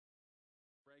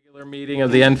Regular meeting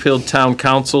of the Enfield Town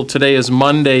Council. Today is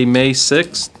Monday, May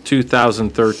 6th,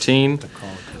 2013.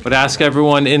 Would ask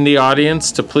everyone in the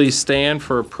audience to please stand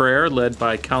for a prayer led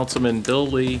by Councilman Bill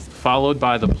Lee, followed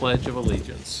by the Pledge of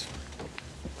Allegiance.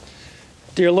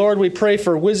 Dear Lord, we pray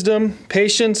for wisdom,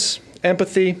 patience,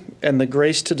 empathy, and the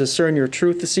grace to discern your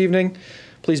truth this evening.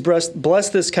 Please bless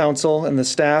this council and the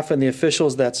staff and the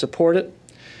officials that support it.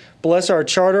 Bless our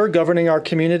charter governing our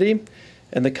community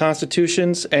and the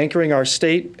constitutions anchoring our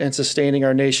state and sustaining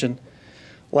our nation.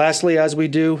 Lastly, as we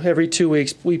do every 2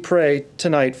 weeks, we pray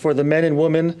tonight for the men and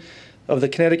women of the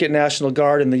Connecticut National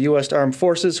Guard and the U.S. Armed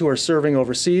Forces who are serving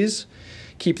overseas.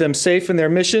 Keep them safe in their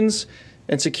missions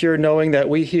and secure, knowing that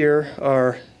we here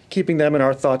are keeping them in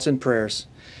our thoughts and prayers.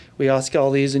 We ask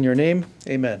all these in your name.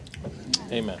 Amen.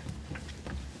 Amen.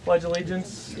 Pledge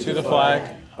allegiance To the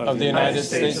flag of the United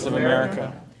States of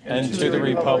America and to the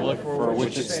republic for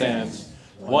which it stands,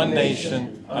 one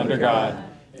nation, under God,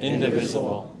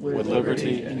 indivisible, with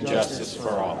liberty and justice for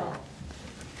all.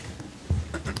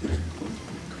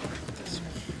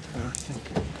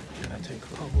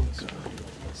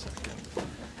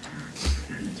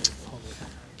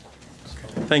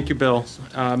 Thank you, Bill.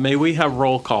 May we have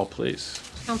roll call, please?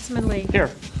 Councilman Lee.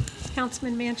 here.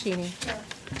 Councilman Mancini. Here.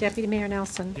 Deputy Mayor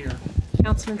Nelson. Here.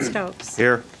 Councilman Stokes.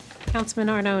 Here. Councilman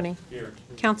Arnone. Here.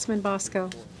 Councilman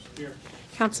Bosco. Here.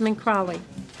 Councilman Crawley.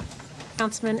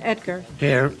 Councilman Edgar.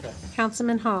 Here.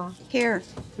 Councilman Hall. Here.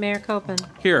 Mayor Copen.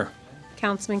 Here.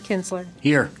 Councilman Kinsler.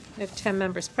 Here. We have 10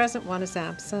 members present, 1 is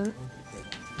absent.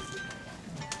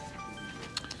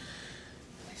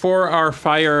 For our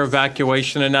fire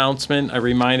evacuation announcement, I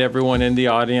remind everyone in the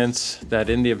audience that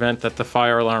in the event that the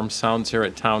fire alarm sounds here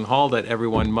at Town Hall, that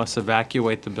everyone must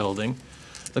evacuate the building.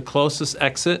 The closest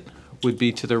exit would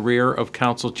be to the rear of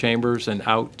council chambers and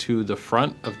out to the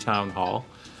front of Town Hall.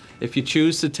 If you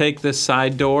choose to take this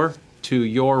side door to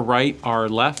your right or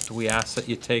left, we ask that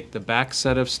you take the back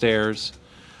set of stairs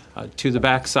to the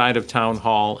back side of Town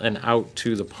Hall and out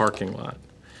to the parking lot.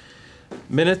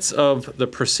 Minutes of the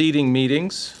preceding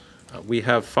meetings. We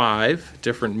have 5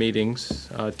 different meetings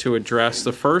to address.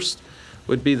 The first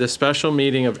would be the special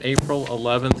meeting of April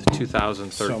 11th,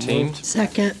 2013.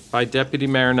 Second. By Deputy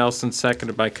Mayor Nelson,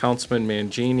 seconded by Councilman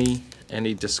Mangini.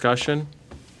 Any discussion?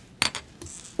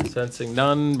 Sensing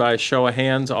none, by show of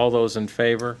hands, all those in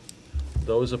favor?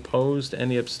 Those opposed,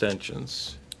 any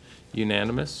abstentions?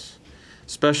 Unanimous.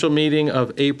 Special meeting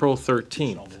of April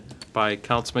 13th by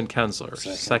Councilman Kinsler,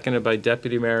 seconded by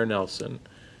Deputy Mayor Nelson.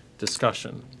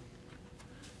 Discussion.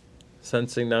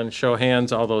 Sensing none, show of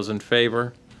hands, all those in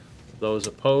favor? Those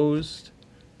opposed,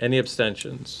 any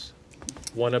abstentions?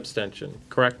 1 abstention.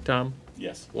 Correct, Tom?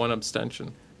 Yes. 1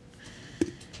 abstention.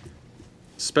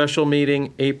 Special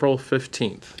meeting, April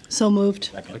 15th. So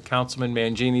moved. By Councilman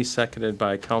Mangini, seconded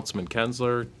by Councilman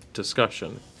Kinsler.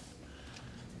 Discussion.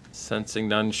 Sensing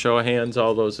none, show of hands,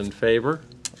 all those in favor?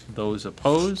 Those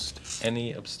opposed,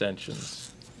 any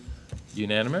abstentions?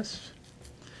 Unanimous.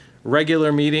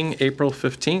 Regular meeting, April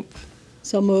 15th.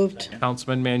 So moved.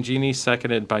 Councilman Mangini,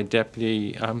 seconded by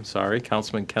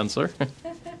Councilman Kinsler.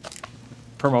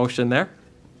 Promotion there.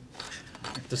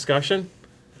 Discussion.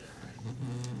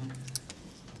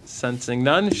 Sensing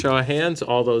none, show of hands,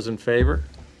 all those in favor?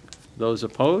 Those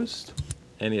opposed?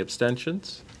 Any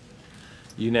abstentions?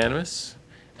 Unanimous.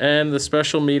 And the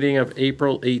special meeting of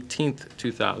April 18th,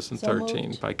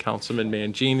 2013 by Councilman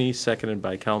Mangini, seconded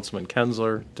by Councilman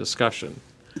Kinsler. Discussion.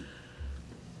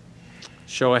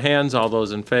 Show of hands, all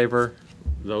those in favor?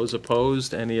 Those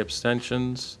opposed? Any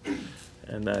abstentions?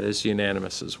 And that is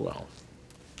unanimous as well.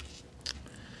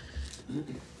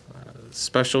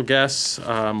 Special guests,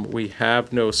 we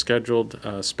have no scheduled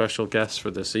special guests for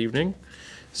this evening.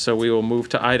 So we will move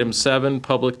to item 7,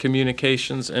 public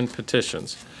communications and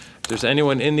petitions. If there's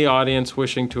anyone in the audience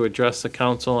wishing to address the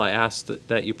council, I ask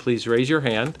that you please raise your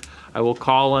hand. I will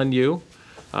call on you.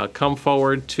 Come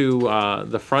forward to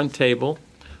the front table.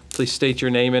 Please state your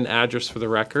name and address for the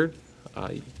record.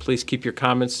 Please keep your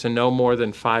comments to no more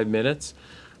than 5 minutes.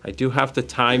 I do have to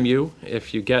time you.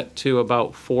 If you get to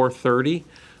about 4:30,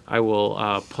 I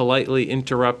will politely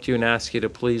interrupt you and ask you to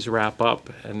please wrap up.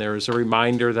 And there is a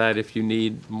reminder that if you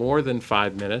need more than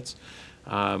 5 minutes,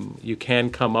 you can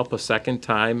come up a second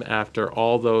time after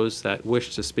all those that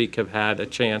wish to speak have had a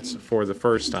chance for the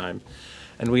first time.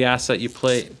 And we ask that you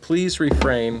please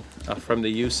refrain from the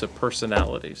use of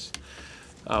personalities.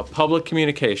 Public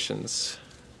communications.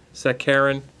 Is that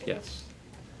Karen? Yes.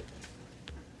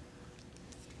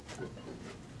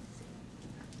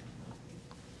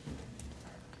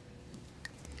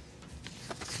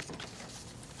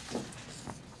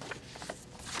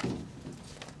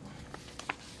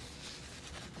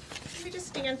 Can we just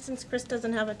stand since Chris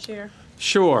doesn't have a chair?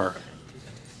 Sure.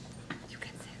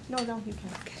 No, you can.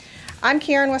 I'm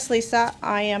Karen Weslisa.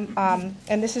 I am,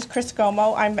 and this is Chris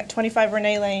Gomo. I'm at 25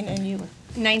 Renee Lane, and you.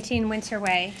 19 Winter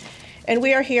Way. And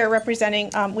we are here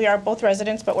representing, we are both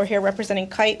residents, but we're here representing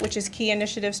KITE, which is Key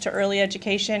Initiatives to Early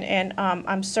Education. And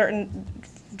I'm certain,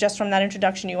 just from that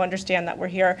introduction, you understand that we're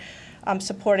here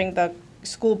supporting the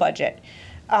school budget.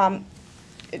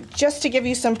 Just to give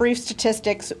you some brief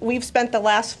statistics, we've spent the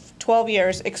last 12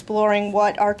 years exploring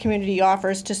what our community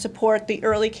offers to support the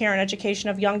early care and education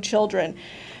of young children.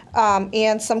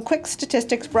 And some quick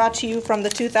statistics brought to you from the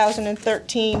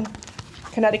 2013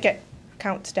 Connecticut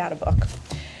Counts data book.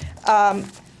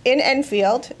 In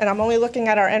Enfield, and I'm only looking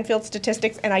at our Enfield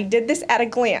statistics, and I did this at a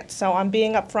glance, so I'm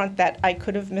being upfront that I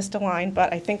could have missed a line,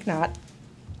 but I think not.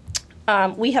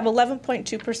 We have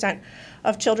 11.2%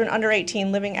 of children under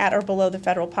 18 living at or below the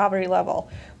federal poverty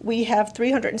level. We have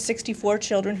 364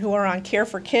 children who are on Care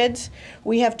for Kids.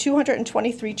 We have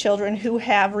 223 children who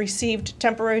have received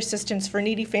temporary assistance for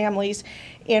needy families,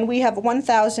 and we have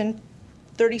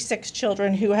 1,036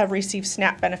 children who have received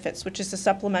SNAP benefits, which is the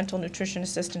Supplemental Nutrition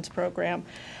Assistance Program.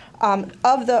 And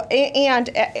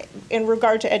in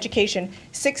regard to education,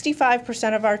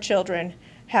 65% of our children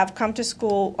have come to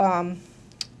school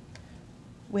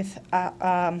with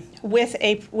no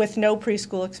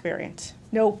preschool experience,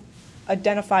 no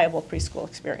identifiable preschool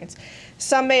experience.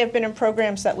 Some may have been in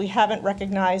programs that we haven't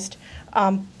recognized,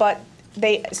 but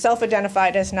they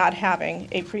self-identified as not having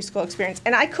a preschool experience.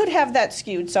 And I could have that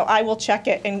skewed, so I will check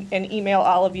it and email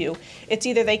all of you. It's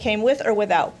either they came with or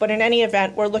without, but in any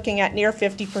event, we're looking at near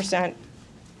 50%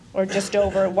 or just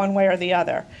over one way or the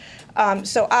other.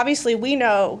 So obviously we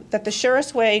know that the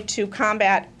surest way to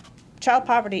combat child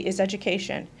poverty is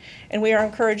education, and we are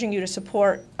encouraging you to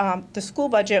support the school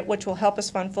budget, which will help us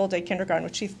fund full-day kindergarten,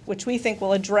 which we think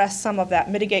will address some of that,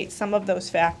 mitigate some of those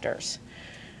factors.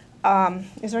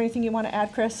 Is there anything you want to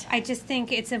add, Chris? I just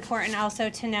think it's important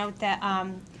also to note that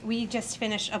we just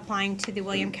finished applying to the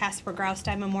William Casper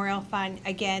Graustein Memorial Fund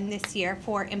again this year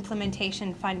for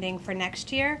implementation funding for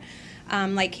next year.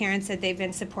 Like Karen said, they've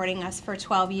been supporting us for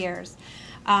 12 years.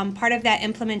 Part of that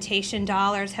implementation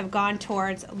dollars have gone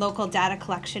towards local data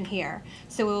collection here.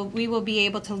 So we will be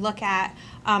able to look at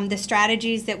the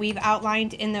strategies that we've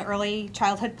outlined in the early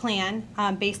childhood plan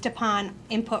based upon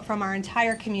input from our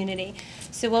entire community.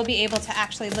 So we'll be able to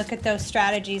actually look at those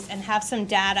strategies and have some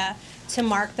data to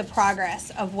mark the progress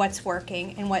of what's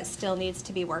working and what still needs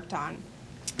to be worked on.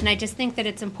 And I just think that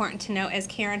it's important to note, as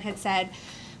Karen had said,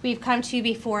 we've come to you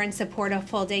before in support of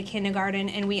full-day kindergarten,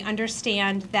 and we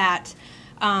understand that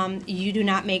you do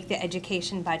not make the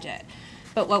education budget.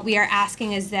 But what we are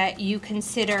asking is that you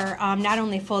consider not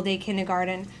only full-day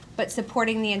kindergarten, but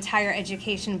supporting the entire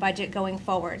education budget going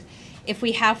forward. If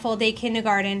we have full-day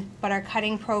kindergarten, but are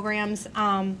cutting programs,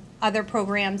 other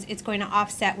programs, it's going to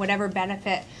offset whatever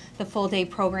benefit the full-day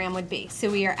program would be. So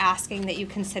we are asking that you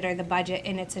consider the budget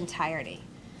in its entirety.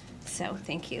 So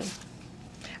thank you.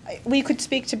 We could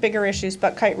speak to bigger issues,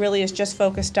 but KITE really is just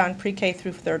focused on pre-K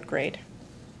through 3rd grade.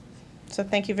 So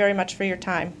thank you very much for your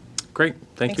time. Great.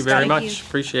 Thank you Thanks, very Scotty. much.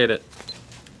 Appreciate it.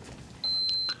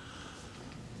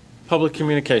 Public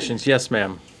communications. Yes,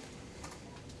 ma'am.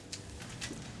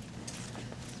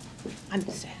 I'm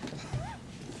sad.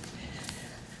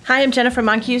 Hi, I'm Jennifer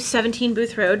Moncues, 17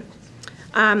 Booth Road.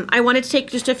 I wanted to take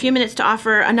just a few minutes to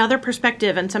offer another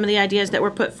perspective on some of the ideas that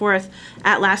were put forth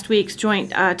at last week's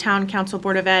joint Town Council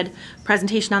Board of Ed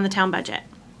presentation on the town budget.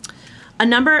 A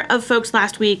number of folks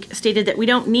last week stated that we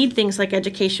don't need things like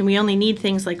education, we only need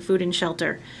things like food and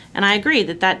shelter. And I agree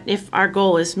that if our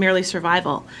goal is merely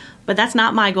survival, but that's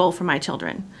not my goal for my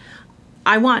children.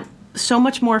 I want so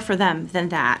much more for them than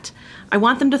that. I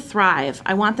want them to thrive.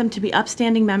 I want them to be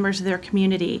upstanding members of their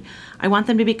community. I want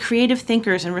them to be creative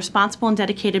thinkers and responsible and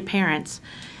dedicated parents.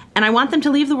 And I want them to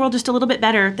leave the world just a little bit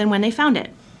better than when they found it.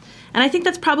 And I think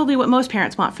that's probably what most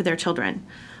parents want for their children.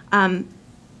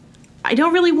 I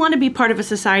don't really want to be part of a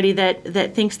society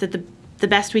that thinks that the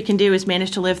best we can do is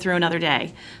manage to live through another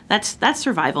day. That's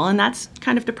survival, and that's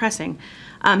kind of depressing.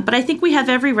 But I think we have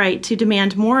every right to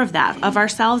demand more of that, of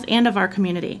ourselves and of our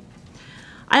community.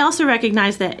 I also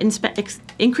recognize that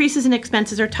increases in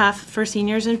expenses are tough for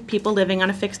seniors and people living on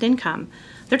a fixed income.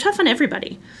 They're tough on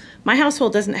everybody. My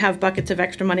household doesn't have buckets of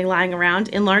extra money lying around,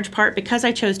 in large part because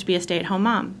I chose to be a stay-at-home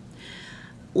mom.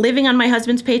 Living on my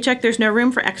husband's paycheck, there's no room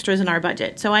for extras in our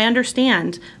budget. So I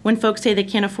understand when folks say they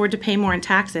can't afford to pay more in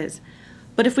taxes.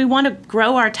 But if we want to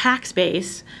grow our tax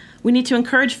base, we need to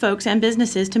encourage folks and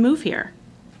businesses to move here.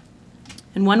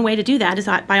 And one way to do that is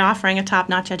by offering a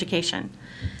top-notch education.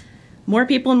 More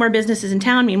people and more businesses in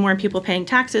town mean more people paying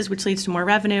taxes, which leads to more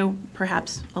revenue,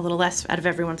 perhaps a little less out of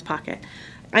everyone's pocket.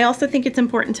 I also think it's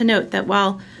important to note that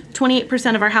while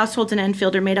 28% of our households in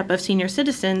Enfield are made up of senior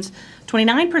citizens,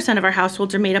 29% of our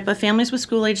households are made up of families with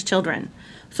school-aged children.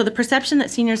 So the perception that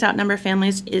seniors outnumber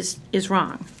families is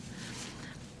wrong.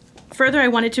 Further, I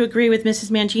wanted to agree with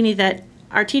Mrs. Mangini that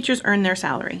our teachers earn their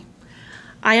salary.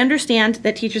 I understand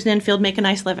that teachers in Enfield make a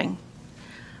nice living.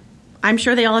 I'm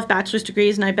sure they all have bachelor's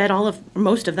degrees, and I bet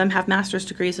most of them have master's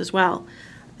degrees as well.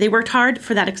 They worked hard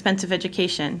for that expensive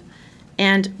education.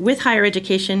 And with higher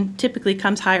education typically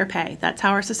comes higher pay. That's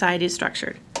how our society is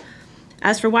structured.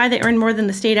 As for why they earn more than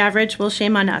the state average, well,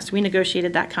 shame on us. We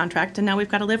negotiated that contract, and now we've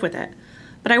got to live with it.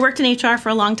 But I worked in HR for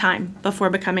a long time before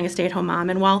becoming a stay-at-home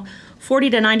mom, and while $40,000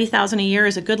 to $90,000 a year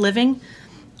is a good living,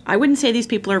 I wouldn't say these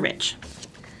people are rich.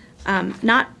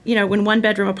 Not, when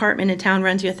one-bedroom apartment in town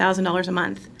runs you $1,000 a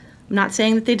month. I'm not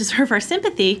saying that they deserve our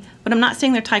sympathy, but I'm not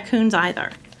saying they're tycoons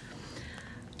either.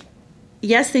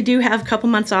 Yes, they do have a couple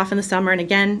months off in the summer, and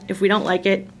again, if we don't like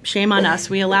it, shame on us.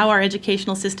 We allow our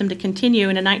educational system to continue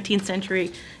in a 19th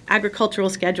century agricultural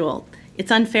schedule.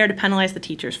 It's unfair to penalize the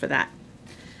teachers for that.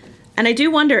 And I do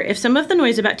wonder if some of the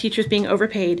noise about teachers being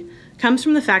overpaid comes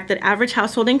from the fact that average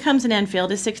household incomes in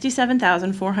Enfield is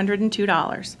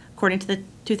 $67,402, according to the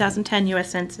 2010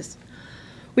 U.S. Census,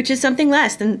 which is something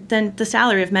less than the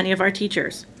salary of many of our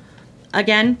teachers.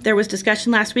 Again, there was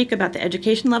discussion last week about the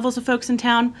education levels of folks in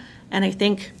town, and I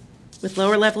think with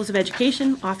lower levels of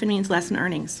education often means less in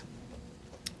earnings.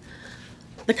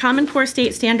 The Common Core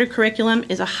State Standard curriculum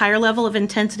is a higher level of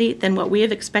intensity than what we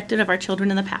have expected of our children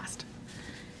in the past.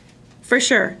 For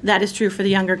sure, that is true for the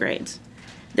younger grades.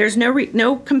 There's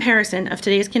no comparison of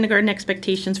today's kindergarten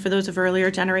expectations for those of earlier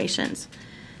generations,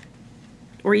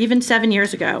 or even 7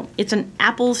 years ago. It's an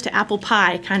apples to apple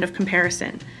pie kind of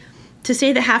comparison. To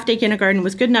say that half-day kindergarten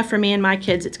was good enough for me and my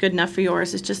kids, it's good enough for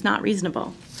yours, is just not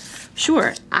reasonable.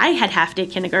 Sure, I had half-day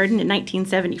kindergarten in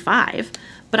 1975,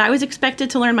 but I was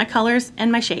expected to learn my colors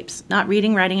and my shapes, not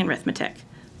reading, writing, and arithmetic.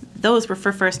 Those were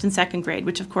for first and second grade,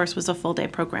 which of course was a full-day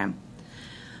program.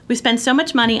 We spend so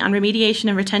much money on remediation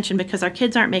and retention because our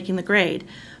kids aren't making the grade,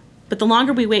 but the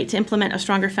longer we wait to implement a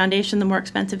stronger foundation, the more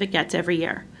expensive it gets every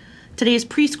year. Today's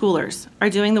preschoolers are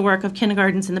doing the work of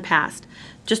kindergartens in the past.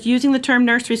 Just using the term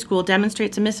nursery school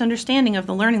demonstrates a misunderstanding of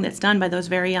the learning that's done by those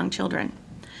very young children.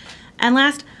 And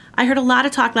last, I heard a lot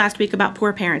of talk last week about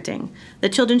poor parenting,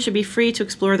 that children should be free to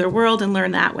explore their world and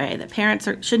learn that way, that parents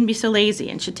shouldn't be so lazy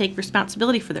and should take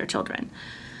responsibility for their children,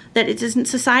 that it isn't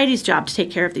society's job to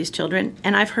take care of these children,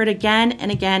 and I've heard again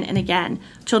and again and again,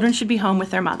 children should be home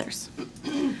with their mothers.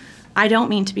 I don't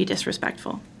mean to be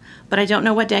disrespectful, but I don't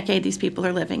know what decade these people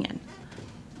are living in.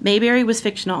 Mayberry was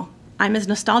fictional. I'm as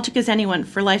nostalgic as anyone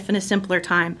for life in a simpler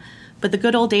time, but the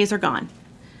good old days are gone.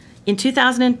 In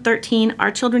 2013,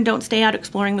 our children don't stay out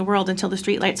exploring the world until the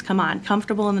streetlights come on,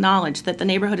 comfortable in the knowledge that the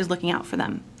neighborhood is looking out for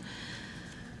them.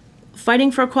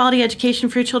 Fighting for a quality education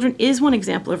for your children is one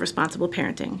example of responsible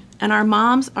parenting, and our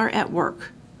moms are at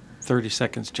work. 30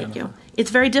 seconds, Jennifer. Thank you.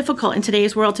 It's very difficult in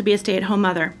today's world to be a stay-at-home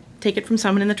mother. Take it from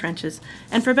someone in the trenches.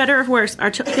 And for better or worse,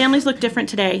 our families look different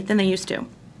today than they used to.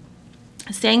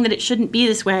 Saying that it shouldn't be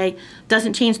this way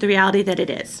doesn't change the reality that it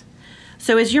is.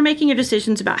 So as you're making your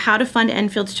decisions about how to fund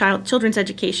Enfield's children's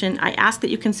education, I ask that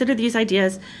you consider these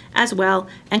ideas as well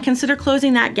and consider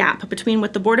closing that gap between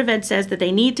what the Board of Ed says that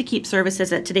they need to keep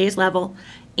services at today's level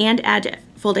and add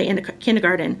full-day into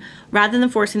kindergarten, rather than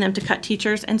forcing them to cut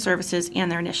teachers and services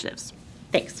and their initiatives.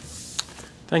 Thanks.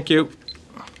 Thank you.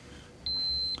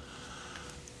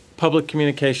 Public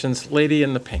communications, lady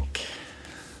in the pink.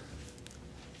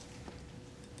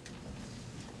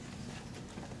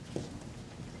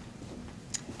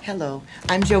 Hello,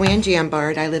 I'm Joanne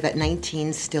Jambard. I live at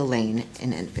 19 Still Lane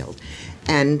in Enfield.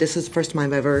 And this is the first time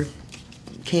I've ever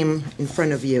came in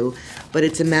front of you, but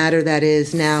it's a matter that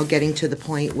is now getting to the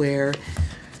point where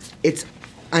it's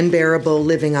unbearable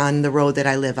living on the road that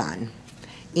I live on.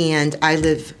 And I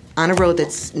live on a road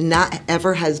that's not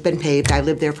ever has been paved. I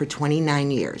lived there for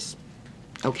 29 years,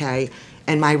 okay?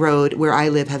 And my road where I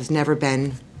live has never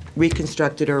been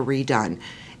reconstructed or redone.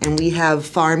 And we have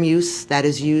farm use that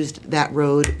has used that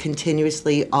road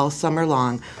continuously all summer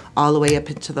long, all the way up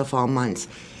into the fall months.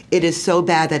 It is so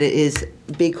bad that it is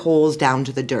big holes down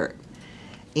to the dirt.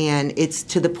 And it's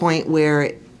to the point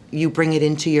where you bring it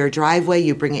into your driveway,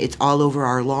 it's all over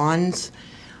our lawns.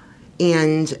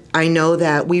 And I know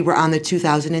that we were on the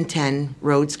 2010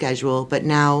 road schedule, but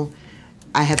now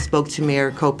I have spoke to Mayor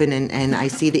Copen and I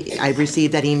see that I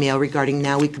received that email regarding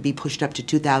now we could be pushed up to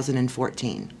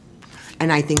 2014.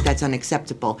 And I think that's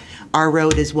unacceptable. Our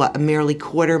road is, what, a merely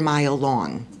quarter mile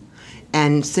long.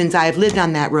 And since I've lived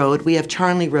on that road, we have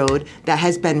Charnley Road that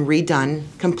has been redone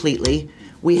completely.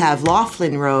 We have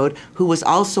Laughlin Road, who was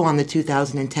also on the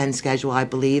 2010 schedule, I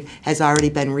believe, has already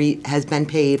been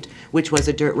paved, which was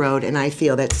a dirt road, and I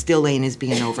feel that Still Lane is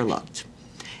being overlooked.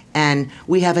 And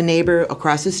we have a neighbor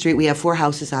across the street. We have 4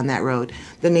 houses on that road.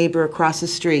 The neighbor across the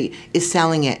street is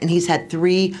selling it, and he's had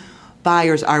 3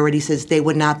 buyers already says they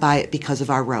would not buy it because of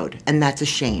our road, and that's a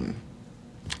shame.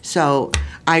 So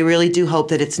I really do hope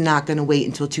that it's not going to wait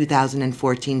until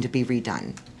 2014 to be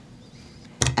redone.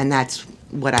 And that's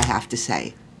what I have to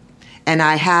say. And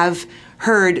I have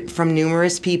heard from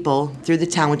numerous people through the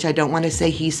town, which I don't want to say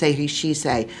he say, she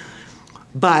say,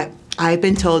 but I've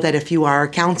been told that if you are a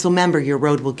council member, your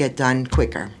road will get done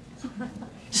quicker.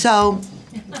 So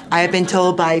I have been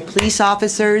told by police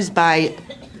officers, by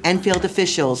Enfield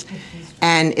officials,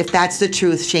 and if that's the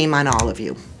truth, shame on all of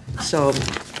you. So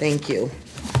thank you.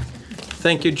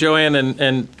 Thank you, Joanne,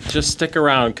 and just stick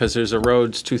around because there's a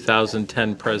Roads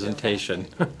 2010 presentation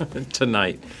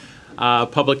tonight.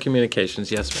 Public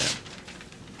communications, yes, ma'am.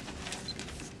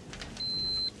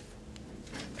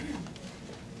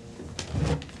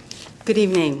 Good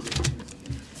evening.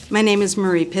 My name is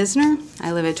Marie Pisner.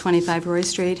 I live at 25 Roy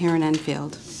Street here in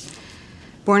Enfield.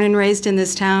 Born and raised in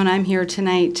this town, I'm here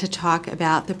tonight to talk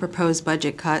about the proposed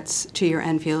budget cuts to your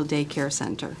Enfield Daycare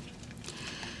Center.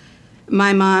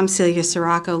 My mom, Celia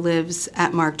Sirocco, lives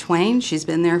at Mark Twain. She's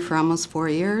been there for almost 4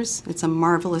 years. It's a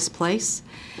marvelous place.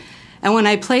 And when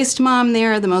I placed Mom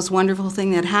there, the most wonderful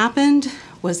thing that happened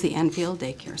was the Enfield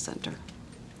Daycare Center.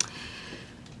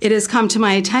 It has come to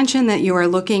my attention that you are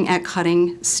looking at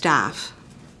cutting staff.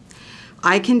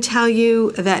 I can tell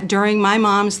you that during my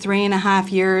mom's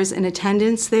 3.5 years in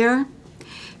attendance there,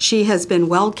 she has been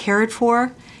well cared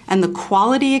for, and the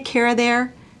quality of care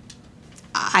there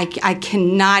I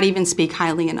cannot even speak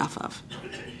highly enough of.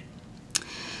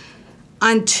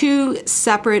 On 2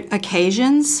 separate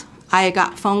occasions, I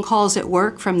got phone calls at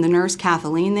work from the nurse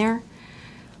Kathleen there.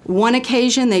 One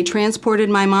occasion, they transported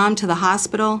my mom to the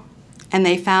hospital, and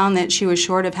they found that she was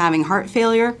short of having heart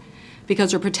failure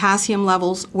because her potassium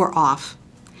levels were off.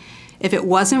 If it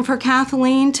wasn't for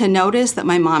Kathleen to notice that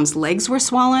my mom's legs were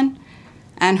swollen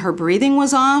and her breathing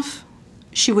was off,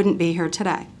 she wouldn't be here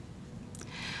today.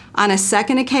 On a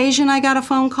second occasion, I got a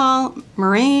phone call,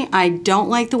 Marie, I don't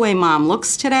like the way Mom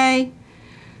looks today.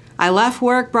 I left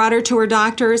work, brought her to her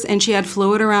doctor's, and she had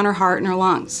fluid around her heart and her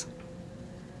lungs.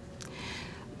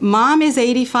 Mom is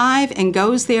 85 and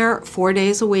goes there 4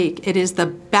 days a week. It is the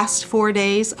best 4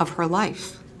 days of her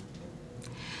life.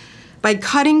 By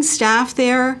cutting staff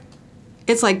there,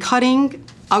 it's like cutting,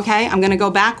 okay, I'm gonna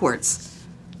go backwards.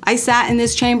 I sat in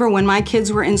this chamber when my kids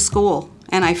were in school,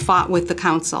 and I fought with the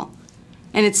council.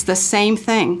 And it's the same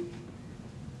thing.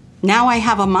 Now I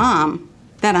have a mom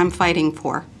that I'm fighting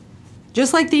for.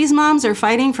 Just like these moms are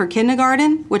fighting for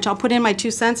kindergarten, which I'll put in my 2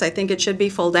 cents, I think it should be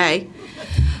full day.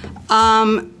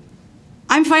 I'm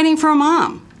fighting for a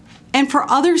mom and for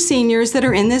other seniors that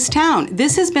are in this town.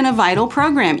 This has been a vital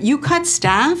program. You cut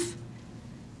staff,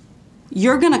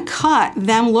 you're gonna cut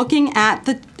them looking at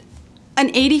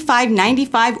an 85,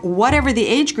 95, whatever the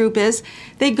age group is.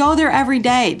 They go there every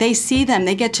day. They see them.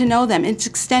 They get to know them. It's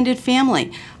extended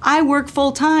family. I work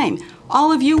full-time.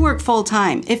 All of you work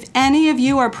full-time. If any of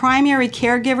you are primary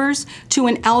caregivers to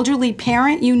an elderly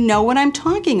parent, you know what I'm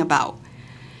talking about.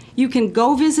 You can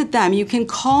go visit them. You can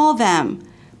call them.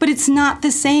 But it's not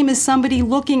the same as somebody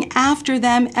looking after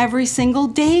them every single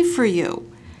day for you.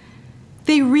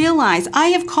 They realize, I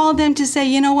have called them to say,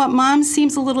 you know what, Mom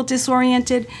seems a little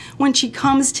disoriented. When she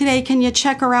comes today, can you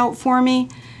check her out for me?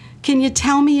 Can you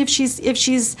tell me if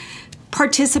she's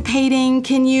participating?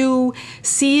 Can you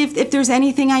see if there's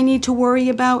anything I need to worry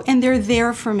about? And they're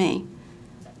there for me.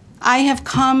 I have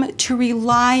come to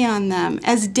rely on them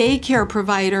as daycare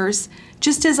providers,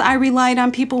 just as I relied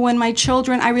on people when my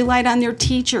children, I relied on their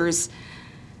teachers.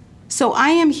 So I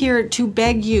am here to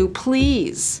beg you,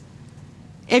 please,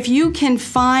 if you can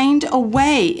find a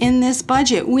way in this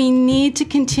budget, we need to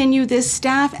continue this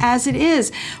staff as it is.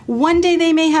 One day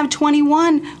they may have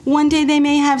 21, one day they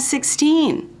may have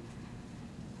 16.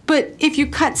 But if you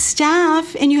cut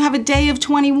staff and you have a day of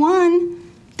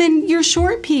 21, then you're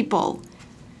short people.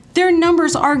 Their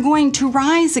numbers are going to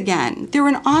rise again. They're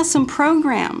an awesome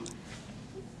program.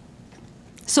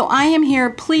 So I am here,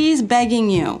 please, begging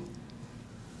you,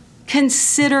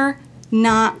 consider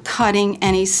not cutting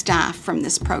any staff from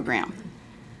this program.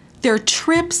 Their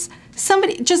trips,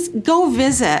 somebody just go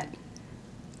visit.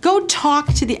 Go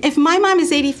talk to if my mom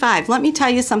is 85, let me tell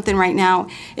you something right now.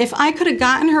 If I could have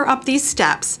gotten her up these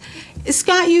steps,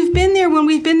 Scott, you've been there when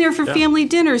we've been there for family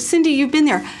dinners. Cindy, you've been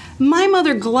there. My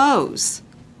mother glows.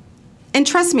 And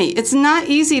trust me, it's not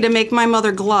easy to make my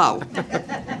mother glow.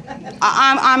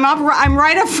 I'm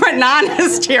right up front and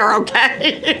honest here,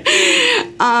 okay?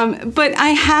 But I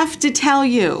have to tell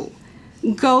you,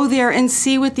 go there and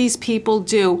see what these people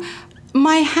do.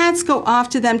 My hats go off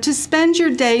to them to spend your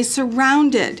day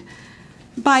surrounded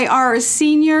by our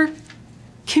senior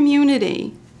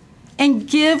community and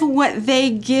give what they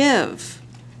give.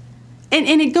 And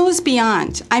it goes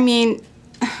beyond. I mean,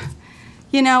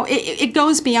 you know, it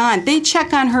goes beyond. They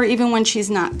check on her even when she's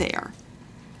not there.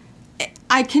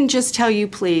 I can just tell you,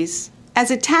 please,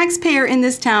 as a taxpayer in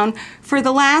this town for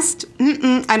the last,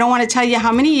 I don't want to tell you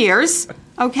how many years,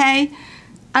 okay?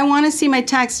 I want to see my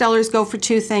tax dollars go for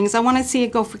two things. I want to see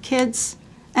it go for kids,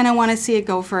 and I want to see it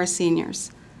go for our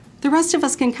seniors. The rest of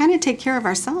us can kind of take care of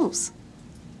ourselves.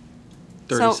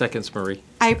 30 seconds, Marie.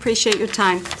 I appreciate your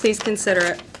time. Please consider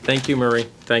it. Thank you, Marie.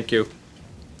 Thank you.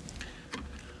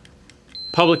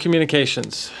 Public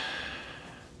communications.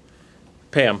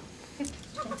 Pam.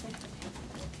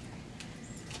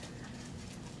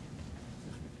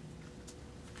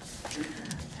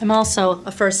 I'm also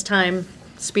a first-time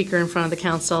speaker in front of the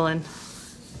council, and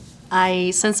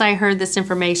since I heard this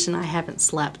information, I haven't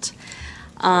slept.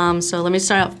 So let me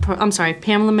start out. I'm sorry,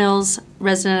 Pamela Mills,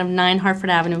 resident of 9 Hartford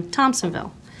Avenue,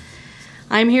 Thompsonville.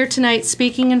 I'm here tonight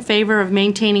speaking in favor of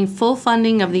maintaining full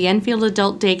funding of the Enfield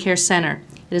Adult Daycare Center.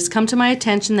 It has come to my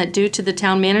attention that due to the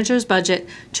town manager's budget,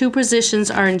 2 positions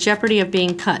are in jeopardy of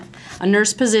being cut, a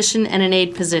nurse position and an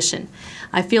aide position.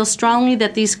 I feel strongly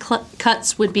that these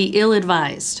cuts would be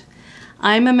ill-advised.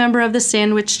 I'm a member of the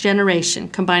sandwich generation,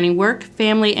 combining work,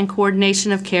 family, and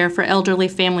coordination of care for elderly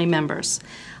family members.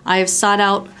 I have sought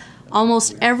out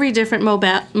almost every different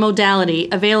modality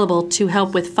available to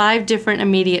help with 5 different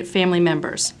immediate family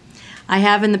members. I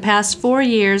have in the past 4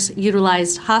 years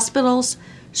utilized hospitals,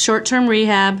 short-term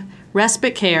rehab,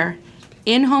 respite care,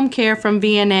 in-home care from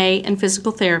VNA and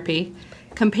physical therapy,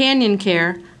 companion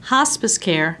care, hospice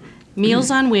care,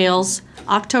 Meals on Wheels,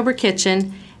 October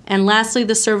Kitchen, and lastly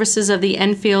the services of the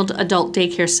Enfield Adult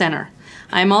Daycare Center.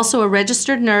 I am also a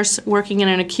registered nurse working in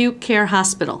an acute care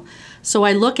hospital, so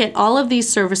I look at all of these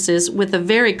services with a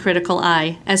very critical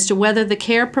eye as to whether the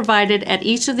care provided at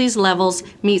each of these levels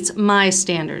meets my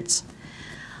standards.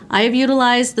 I have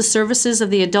utilized the services of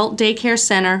the Adult Daycare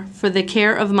Center for the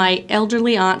care of my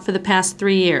elderly aunt for the past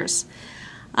 3 years.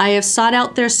 I have sought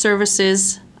out their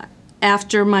services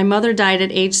after my mother died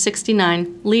at age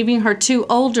 69, leaving her 2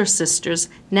 older sisters,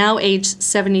 now aged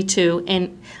 78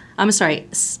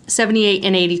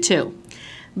 and 82.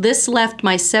 This left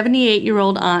my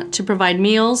 78-year-old aunt to provide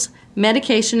meals,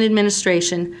 medication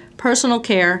administration, personal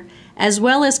care, as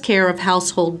well as care of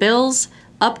household bills,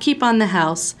 upkeep on the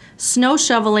house, snow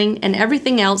shoveling, and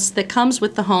everything else that comes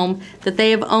with the home that they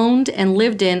have owned and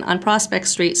lived in on Prospect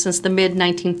Street since the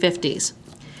mid-1950s.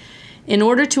 In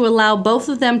order to allow both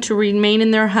of them to remain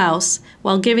in their house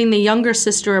while giving the younger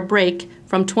sister a break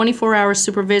from 24-hour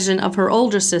supervision of her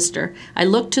older sister, I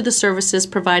looked to the services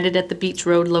provided at the Beach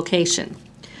Road location.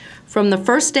 From the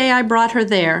first day I brought her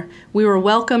there, we were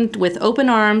welcomed with open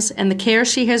arms, and the care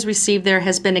she has received there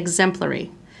has been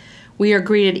exemplary. We are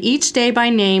greeted each day by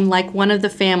name like one of the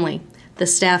family. The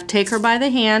staff take her by the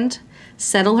hand,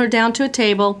 settle her down to a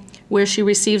table where she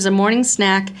receives a morning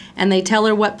snack, and they tell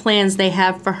her what plans they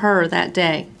have for her that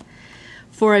day.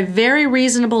 For a very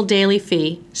reasonable daily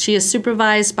fee, she is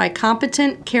supervised by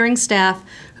competent, caring staff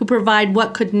who provide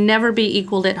what could never be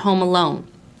equaled at home alone.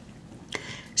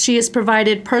 She is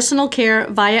provided personal care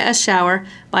via a shower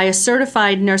by a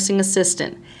certified nursing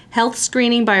assistant, health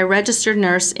screening by a registered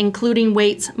nurse, including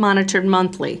weights monitored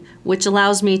monthly, which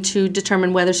allows me to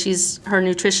determine whether her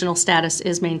nutritional status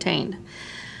is maintained.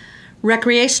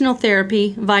 Recreational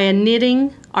therapy via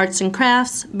knitting, arts and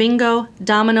crafts, bingo,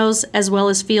 dominoes, as well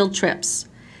as field trips.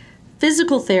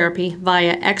 Physical therapy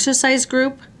via exercise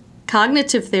group,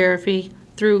 cognitive therapy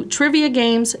through trivia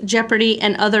games, Jeopardy,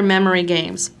 and other memory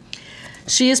games.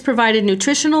 She is provided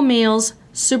nutritional meals,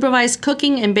 supervised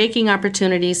cooking and baking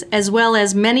opportunities, as well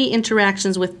as many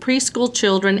interactions with preschool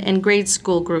children and grade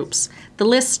school groups. The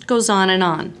list goes on and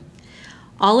on.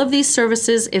 All of these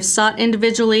services, if sought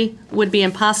individually, would be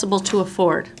impossible to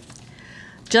afford.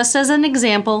 Just as an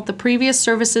example, the previous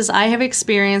services I have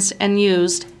experienced and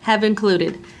used have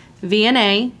included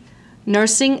VNA,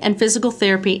 nursing and physical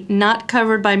therapy not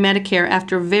covered by Medicare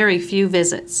after very few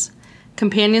visits,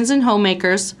 companions and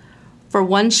homemakers for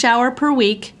 1 shower per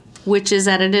week, which is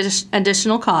at an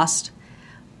additional cost,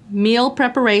 meal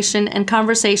preparation and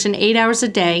conversation 8 hours a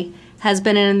day has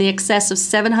been in the excess of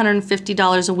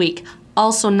 $750 a week,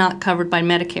 also not covered by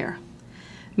Medicare.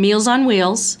 Meals on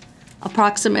Wheels,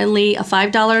 approximately a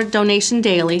 $5 donation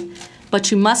daily, but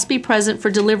you must be present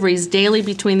for deliveries daily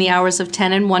between the hours of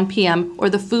 10 and 1 p.m. or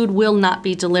the food will not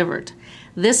be delivered.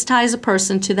 This ties a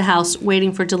person to the house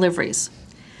waiting for deliveries.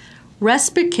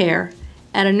 Respite care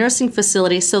at a nursing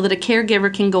facility so that a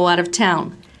caregiver can go out of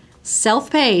town.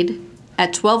 Self-paid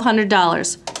at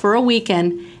 $1,200 for a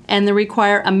weekend, and they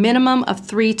require a minimum of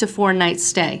 3 to 4 nights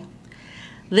stay.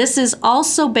 This is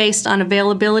also based on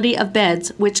availability of beds,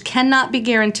 which cannot be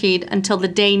guaranteed until the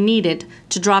day needed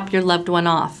to drop your loved one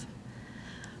off.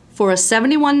 For a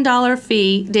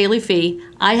 $71 daily fee,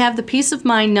 I have the peace of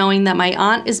mind knowing that my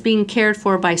aunt is being cared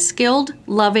for by skilled,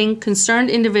 loving, concerned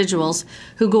individuals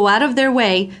who go out of their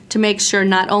way to make sure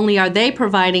not only are they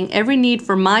providing every need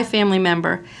for my family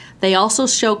member, they also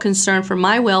show concern for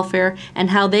my welfare and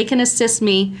how they can assist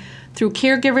me through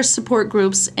caregiver support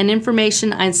groups and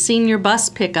information on senior bus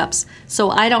pickups so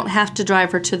I don't have to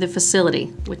drive her to the facility,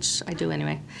 which I do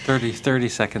anyway. 30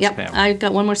 seconds, Yep, Pam. I've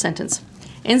got one more sentence.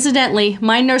 Incidentally,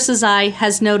 my nurse's eye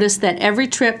has noticed that every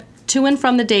trip to and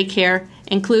from the daycare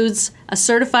includes a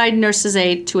certified nurse's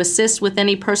aide to assist with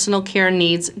any personal care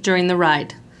needs during the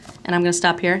ride. And I'm going to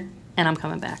stop here, and I'm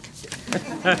coming back.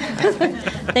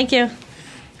 Thank you.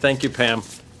 Thank you, Pam.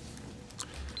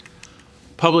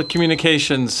 Public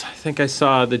communications. I think I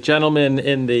saw the gentleman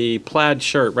in the plaid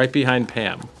shirt right behind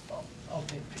Pam.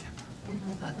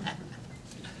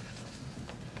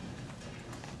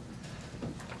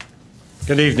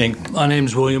 Good evening. My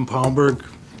name's William Palmberg.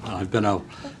 I've been a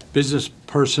business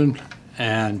person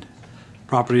and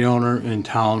property owner in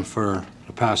town for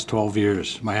the past 12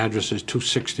 years. My address is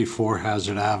 264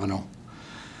 Hazard Avenue.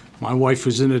 My wife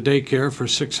was in a daycare for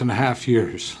 6.5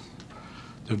 years.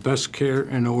 The best care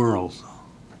in the world.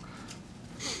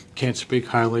 Can't speak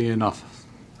highly enough.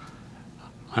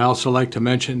 I also like to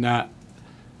mention that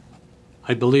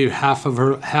I believe half of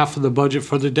the budget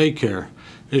for the daycare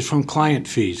is from client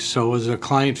fees. So as the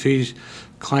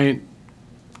client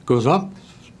goes up,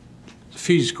 the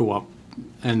fees go up,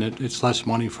 and it's less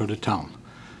money for the town.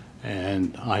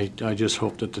 And I just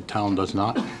hope that the town does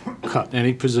not cut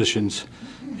any positions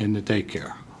in the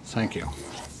daycare. Thank you.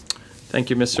 Thank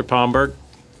you, Mr. Palmberg.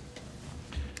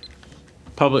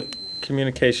 Public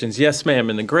communications. Yes, ma'am,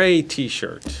 in the gray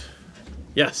T-shirt.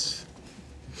 Yes.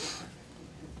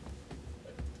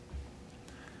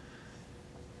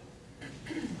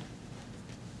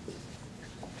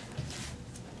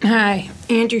 Hi,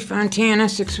 Andrew Fontana,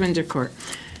 6 Windsor Court.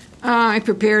 I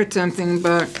prepared something,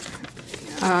 but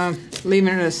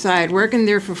leaving it aside, working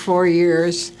there for 4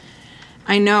 years,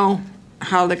 I know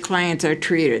how the clients are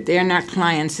treated. They are not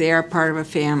clients, they are part of a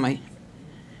family.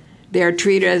 They are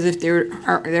treated as if they're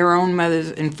their own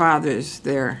mothers and fathers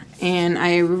there. And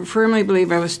I firmly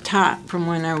believe I was taught from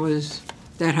when I was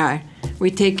that high.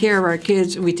 We take care of our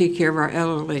kids, we take care of our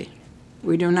elderly.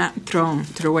 We do not throw them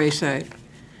to the wayside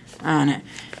on it.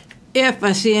 If a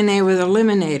CNA was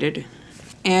eliminated,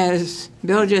 as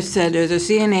Bill just said, there's a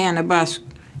CNA on the bus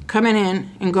coming in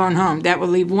and going home. That would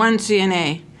leave one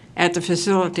CNA at the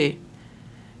facility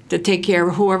to take care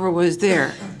of whoever was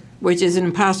there, which is an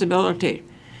impossibility.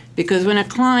 Because when a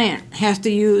client has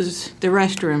to use the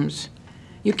restrooms,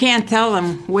 you can't tell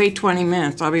them, wait 20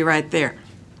 minutes, I'll be right there.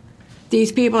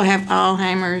 These people have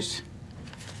Alzheimer's.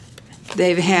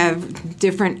 They have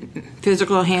different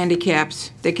physical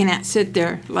handicaps. They cannot sit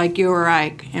there like you or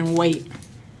I and wait.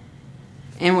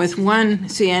 And with one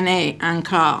CNA on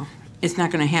call, it's not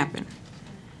going to happen.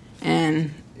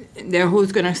 And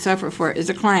who's going to suffer for it is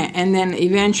the client. And then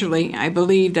eventually, I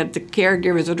believe that the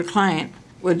caregivers of the client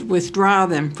would withdraw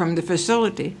them from the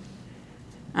facility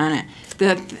on it.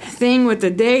 The thing with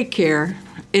the daycare,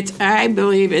 I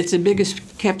believe it's the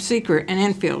biggest kept secret in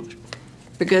Enfield.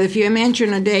 Because if you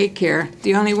mention a daycare,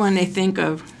 the only one they think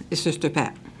of is Sister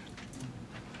Pat.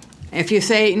 If you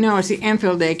say, no, it's the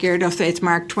Enfield daycare, they'll say it's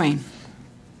Mark Twain.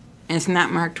 And it's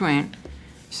not Mark Twain.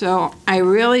 So I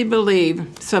really believe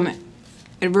some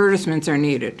advertisements are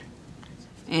needed.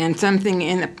 And something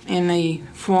in the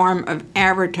form of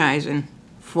advertising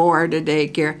for the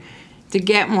daycare to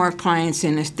get more clients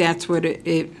in, if that's what it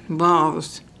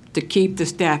involves, to keep the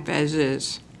staff as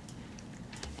is.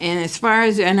 And as far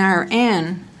as an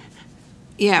RN,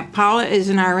 yeah, Paula is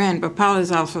an RN, but Paula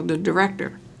is also the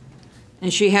director.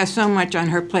 And she has so much on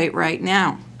her plate right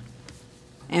now.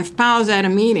 And if Paula's at a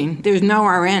meeting, there's no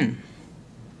RN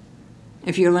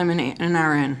if you eliminate an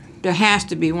RN. There has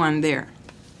to be one there.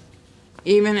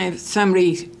 Even if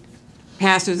somebody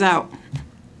passes out,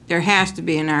 there has to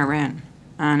be an RN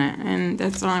on it. And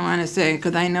that's all I want to say,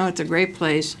 because I know it's a great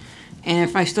place. And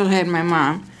if I still had my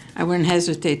mom, I wouldn't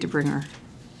hesitate to bring her.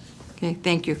 Okay,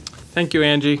 thank you. Thank you,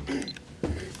 Angie.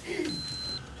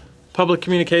 Public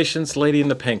communications, lady in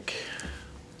the pink.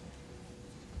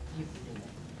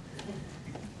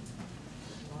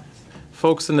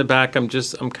 folks in the back, I'm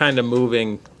kind of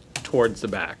moving towards the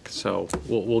back, so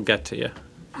we'll get to you.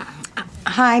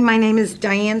 Hi, my name is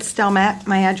Diane Stelmatt.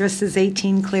 My address is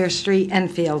 18 Clare Street,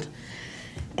 Enfield.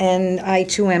 And I,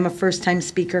 too, am a first-time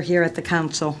speaker here at the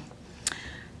council.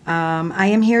 I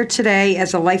am here today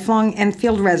as a lifelong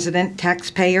Enfield resident,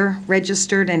 taxpayer,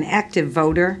 registered and active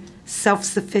voter,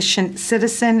 self-sufficient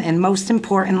citizen, and most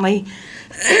importantly,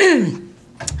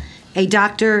 a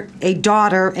daughter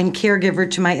and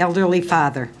caregiver to my elderly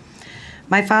father.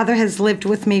 My father has lived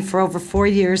with me for over 4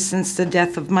 years since the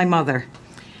death of my mother.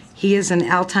 He is an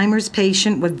Alzheimer's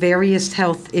patient with various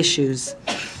health issues.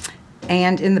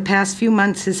 And in the past few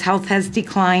months, his health has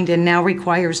declined and now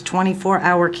requires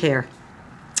 24-hour care.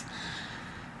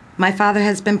 My father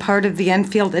has been part of the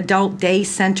Enfield Adult Day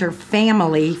Center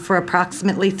family for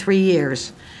approximately 3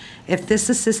 years. If this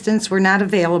assistance were not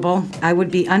available, I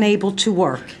would be unable to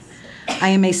work. I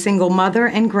am a single mother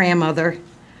and grandmother,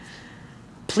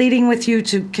 pleading with you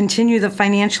to continue the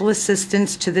financial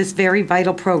assistance to this very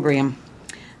vital program.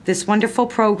 This wonderful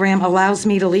program allows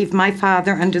me to leave my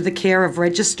father under the care of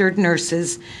registered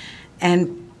nurses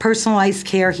and personalized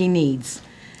care he needs.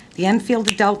 The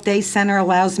Enfield Adult Day Center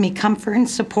allows me comfort and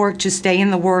support to stay in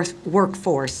the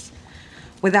workforce.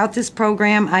 Without this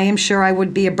program, I am sure I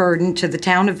would be a burden to the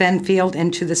town of Enfield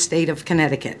and to the state of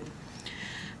Connecticut.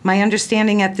 My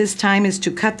understanding at this time is to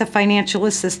cut the financial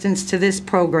assistance to this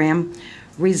program,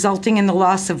 resulting in the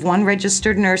loss of one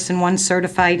registered nurse and one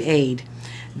certified aide.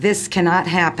 This cannot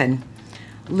happen.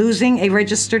 Losing a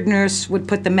registered nurse would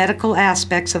put the medical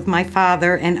aspects of my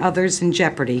father and others in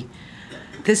jeopardy.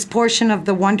 This portion of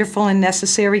the wonderful and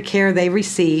necessary care they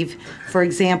receive, for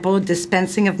example,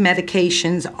 dispensing of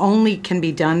medications only can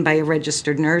be done by a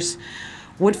registered nurse,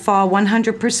 would fall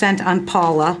 100% on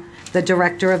Paula, the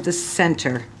director of the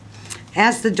center.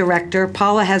 As the director,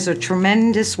 Paula has a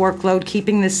tremendous workload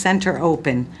keeping this center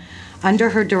open. Under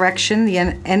her direction, the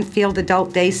Enfield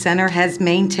Adult Day Center has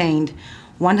maintained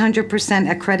 100%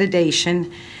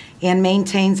 accreditation and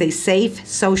maintains a safe,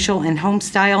 social, and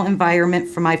home-style environment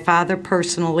for my father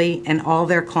personally and all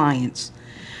their clients.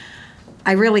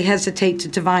 I really hesitate to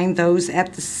define those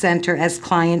at the center as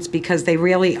clients because they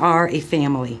really are a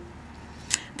family.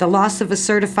 The loss of a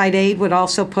certified aide would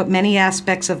also put many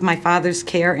aspects of my father's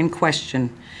care in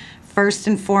question. First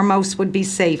and foremost would be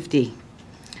safety.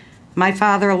 My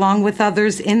father, along with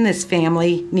others in this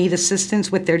family, need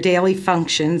assistance with their daily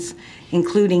functions,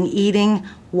 including eating,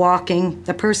 walking,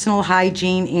 the personal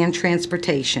hygiene, and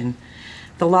transportation.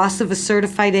 The loss of a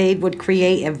certified aide would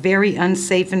create a very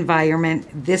unsafe environment.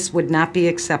 This would not be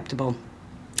acceptable.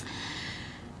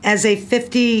 As a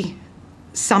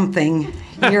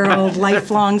 50-something-year-old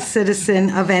lifelong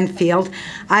citizen of Enfield,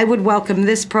 I would welcome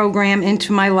this program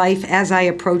into my life as I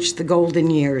approach the golden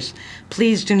years.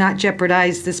 Please do not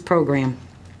jeopardize this program.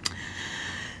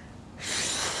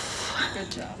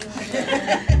 Good job.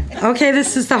 Okay,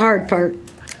 this is the hard part.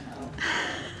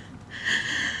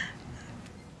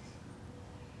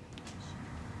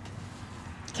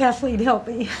 Kathleen, help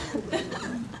me.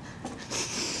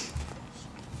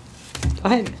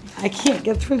 I can't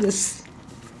get through this.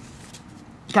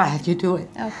 Go ahead, you do it.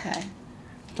 Okay.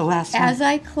 The last one. As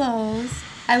I close,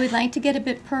 I would like to get a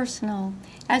bit personal.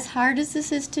 As hard as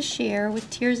this is to share, with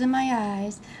tears in my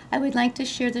eyes, I would like to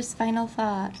share this final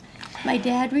thought. My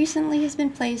dad recently has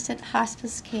been placed at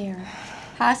hospice care.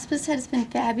 Hospice has been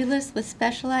fabulous with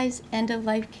specialized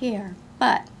end-of-life care,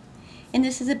 but, and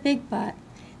this is a big but,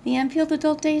 the Enfield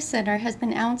Adult Day Center has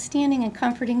been outstanding and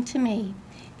comforting to me.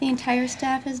 The entire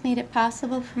staff has made it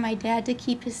possible for my dad to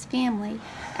keep his family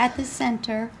at the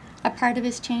center, a part of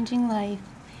his changing life.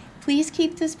 Please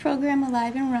keep this program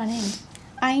alive and running.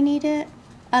 I need it,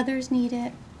 others need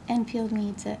it, Enfield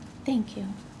needs it. Thank you.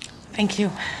 Thank you.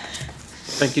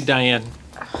 Thank you, Diane.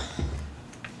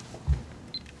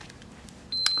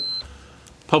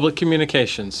 Public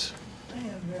communications.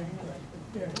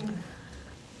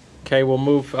 Okay, we'll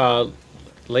move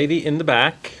lady in the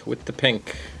back with the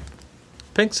pink.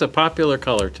 Pink's a popular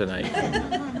color tonight.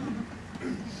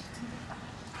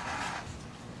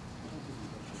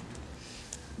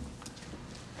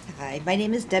 Hi, my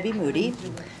name is Debbie Moody,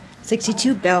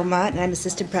 62 Belmont, and I'm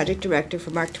Assistant Project Director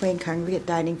for Mark Twain Congregate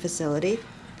Dining Facility.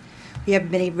 We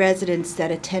have many residents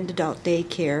that attend adult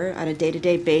daycare on a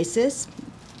day-to-day basis.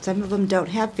 Some of them don't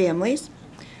have families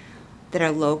that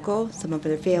are local. Some of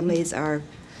their families are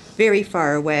very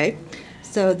far away.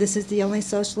 So this is the only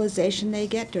socialization they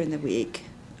get during the week.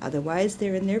 Otherwise,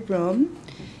 they're in their room,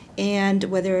 and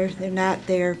whether they're not,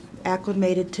 they're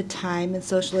acclimated to time and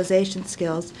socialization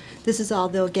skills. This is all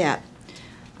they'll get.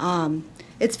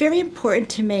 It's very important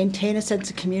to maintain a sense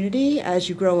of community as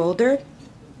you grow older.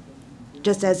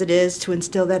 just as it is to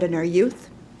instill that in our youth.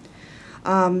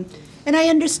 And I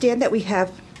understand that we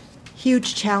have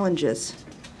huge challenges.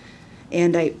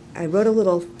 And I wrote a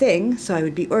little thing so I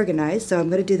would be organized, so I'm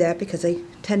going to do that because I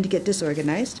tend to get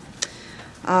disorganized.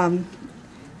 And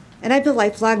I've been a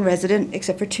lifelong resident,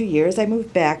 except for 2 years. I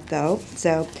moved back, though,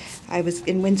 so I was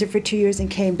in Windsor for 2 years and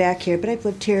came back here, but I've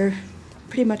lived here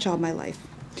pretty much all my life.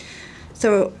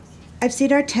 So I've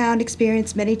seen our town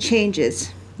experience many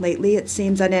changes. Lately, it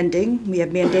seems unending. We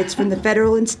have mandates from the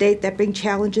federal and state that bring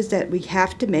challenges that we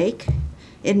have to make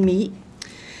and meet.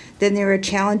 Then there are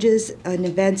challenges and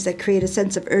events that create a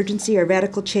sense of urgency or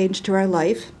radical change to our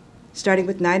life, starting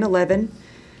with 9/11,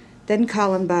 then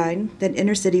Columbine, then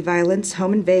inner city violence,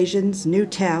 home invasions,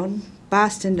 Newtown,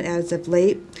 Boston as of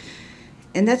late.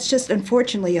 And that's just,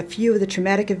 unfortunately, a few of the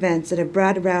traumatic events that have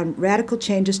brought around radical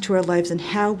changes to our lives and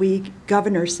how we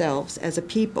govern ourselves as a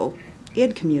people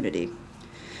and community.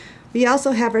 We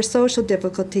also have our social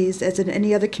difficulties, as in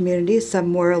any other community, some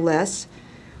more or less.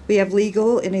 We have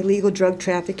legal and illegal drug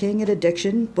trafficking and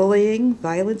addiction, bullying,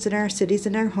 violence in our cities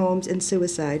and our homes, and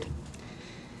suicide.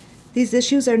 These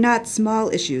issues are not small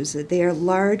issues. They are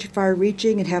large,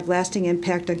 far-reaching, and have lasting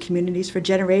impact on communities for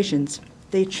generations.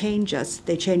 They change us.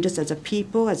 They change us as a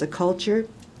people, as a culture,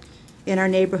 in our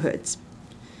neighborhoods.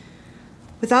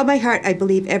 With all my heart, I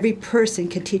believe every person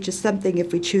can teach us something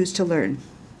if we choose to learn.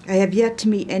 I have yet to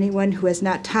meet anyone who has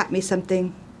not taught me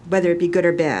something, whether it be good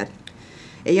or bad.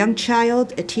 A young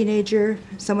child, a teenager,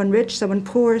 someone rich, someone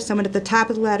poor, someone at the top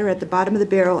of the ladder, at the bottom of the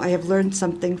barrel, I have learned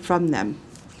something from them.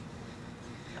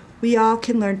 We all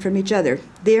can learn from each other.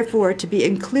 Therefore, to be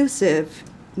inclusive,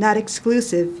 not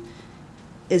exclusive,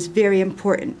 is very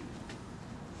important.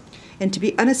 And to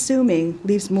be unassuming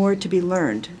leaves more to be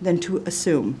learned than to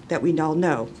assume that we all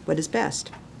know what is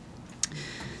best.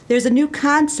 There's a new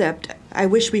concept I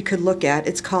wish we could look at.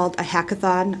 It's called a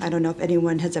hackathon. I don't know if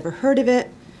anyone has ever heard of it.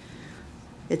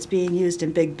 It's being used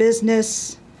in big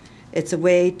business. It's a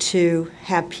way to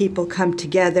have people come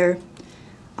together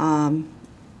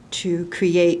to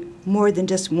create more than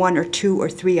just 1 or 2 or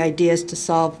 3 ideas to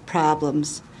solve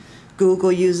problems.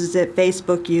 Google uses it,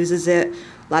 Facebook uses it,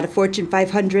 a lot of Fortune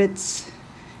 500s.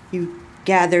 You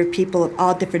gather people of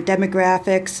all different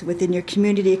demographics within your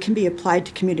community. It can be applied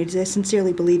to communities. I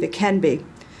sincerely believe it can be.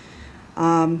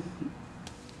 And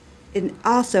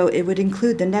also, it would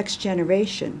include the next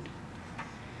generation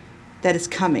that is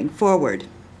coming forward.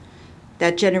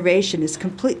 That generation is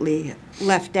completely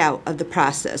left out of the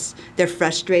process. They're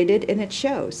frustrated, and it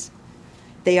shows.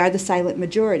 They are the silent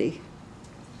majority.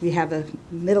 We have a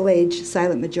middle-aged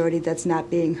silent majority that's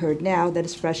not being heard now, that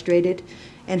is frustrated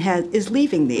and is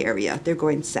leaving the area. They're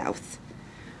going south.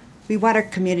 We want our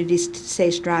communities to stay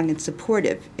strong and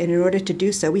supportive, and in order to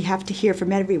do so, we have to hear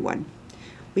from everyone.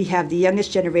 We have the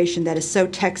youngest generation that is so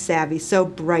tech-savvy, so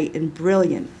bright and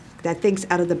brilliant, that thinks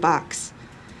out of the box.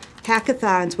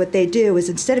 Hackathons, what they do is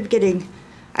instead of getting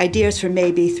ideas from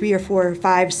maybe 3 or 4 or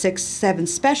 5, 6, 7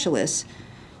 specialists,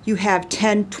 you have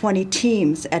 10, 20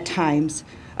 teams at times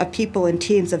of people in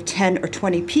teams of 10 or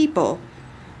 20 people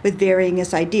with varying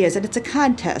ideas, and it's a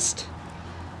contest.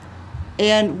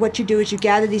 And what you do is you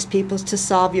gather these people to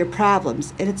solve your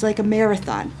problems, and it's like a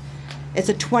marathon. It's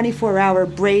a 24-hour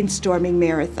brainstorming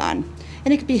marathon.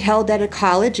 And it could be held at a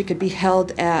college, it could be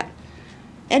held at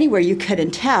anywhere you could in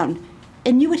town,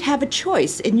 and you would have a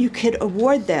choice, and you could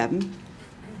award them,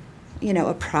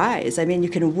 a prize. I mean, you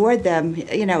can award them,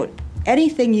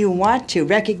 anything you want to,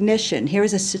 recognition.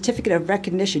 Here's a certificate of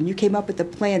recognition. You came up with a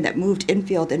plan that moved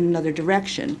Enfield in another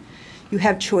direction. You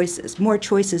have choices, more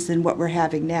choices than what we're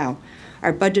having now.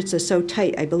 Our budgets are so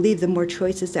tight. I believe the more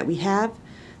choices that we have,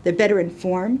 the better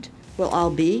informed we'll all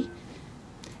be.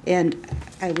 And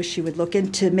I wish you would look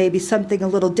into maybe something a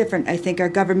little different. I think our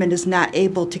government is not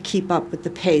able to keep up with the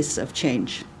pace of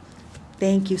change.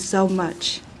 Thank you so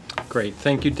much. Great.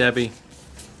 Thank you, Debbie.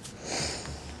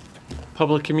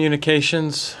 Public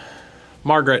Communications,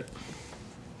 Margaret.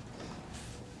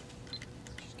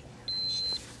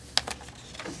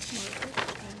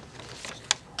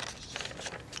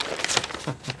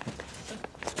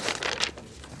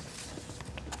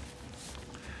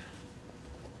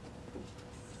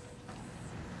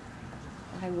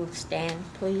 I will stand,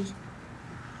 please.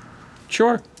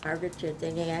 Sure. Margaret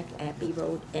Jardiniak, Abbey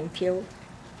Road, Enfield.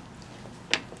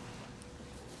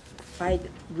 By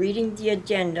reading the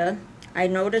agenda, I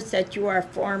noticed that you are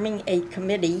forming a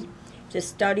committee to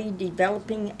study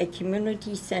developing a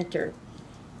community center.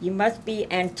 You must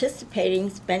be anticipating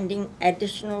spending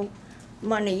additional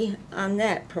money on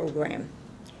that program.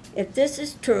 If this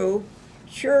is true,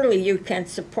 surely you can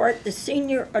support the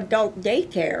senior adult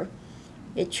daycare.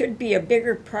 It should be a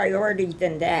bigger priority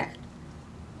than that.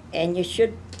 and you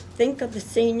should think of the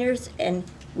seniors, and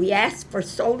we ask for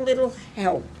so little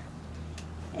help.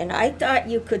 And I thought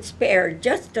you could spare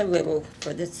just a little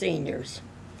for the seniors.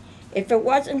 If it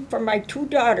wasn't for my 2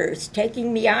 daughters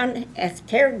taking me on as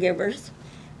caregivers,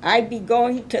 I'd be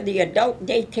going to the adult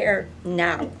daycare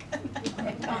now.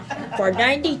 For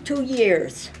 92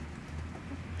 years,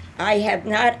 I have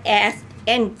not asked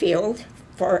Enfield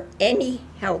for any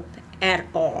help at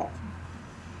all.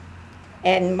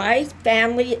 And my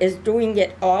family is doing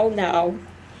it all now,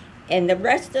 and the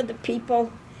rest of the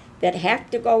people that have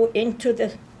to go into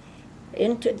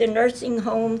the nursing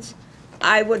homes,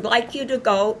 I would like you to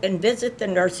go and visit the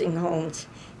nursing homes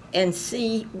and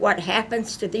see what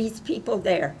happens to these people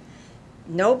there.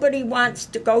 Nobody wants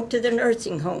to go to the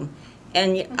nursing home.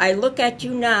 And I look at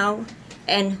you now,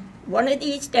 and one of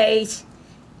these days,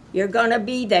 you're gonna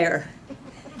be there.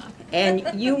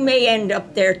 And you may end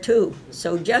up there too.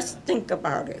 So just think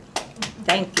about it.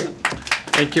 Thank you.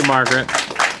 Thank you, Margaret.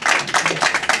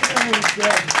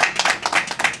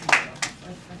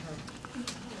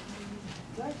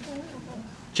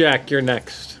 Jack, you're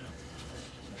next.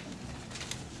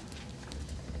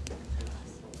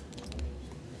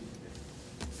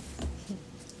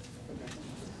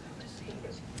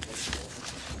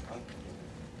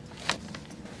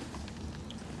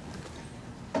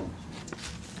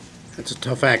 It's a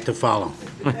tough act to follow.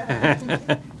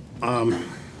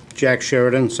 Jack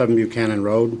Sheridan, 7 Buchanan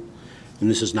Road, and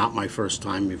this is not my first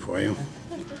time before you.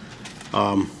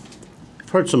 I've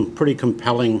heard some pretty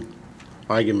compelling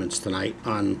arguments tonight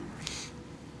on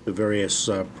the various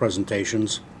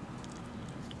presentations,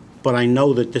 but I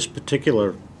know that this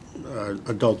particular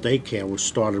adult daycare was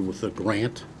started with a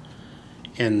grant,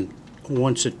 and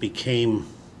once it became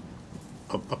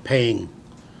a paying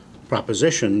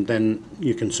proposition, then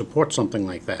you can support something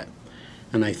like that.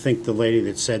 And I think the lady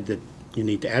that said that you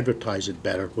need to advertise it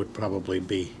better would probably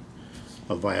be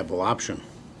a viable option.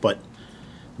 But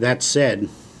that said,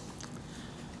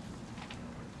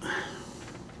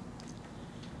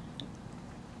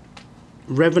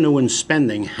 revenue and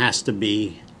spending has to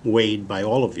be weighed by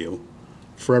all of you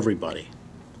for everybody.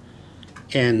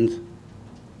 And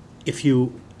if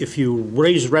you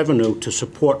raise revenue to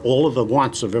support all of the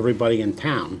wants of everybody in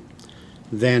town,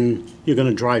 then you're going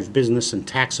to drive business, and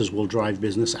taxes will drive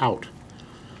business out.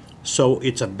 So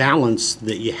it's a balance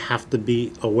that you have to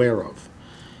be aware of.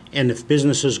 And if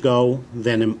businesses go,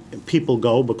 then people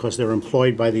go because they're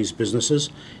employed by these businesses,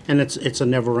 and it's a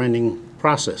never-ending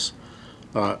process.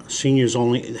 Seniors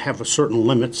only have a certain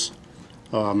limits.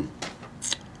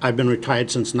 I've been retired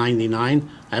since '99.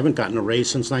 I haven't gotten a raise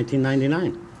since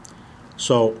 1999.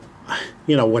 So,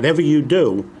 you know, whatever you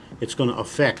do, it's going to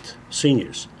affect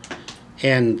seniors.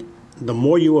 And the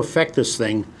more you affect this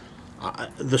thing,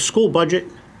 the school budget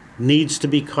needs to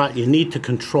be cut. You need to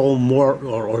control more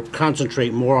or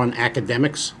concentrate more on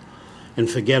academics and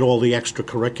forget all the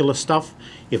extracurricular stuff.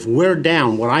 If we're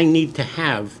down, what I need to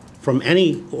have from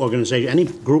any organization, any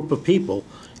group of people,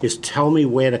 is tell me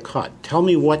where to cut. Tell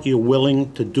me what you're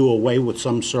willing to do away with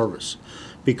some service,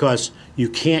 because you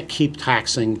can't keep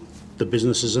taxing the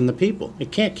businesses and the people.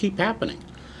 It can't keep happening.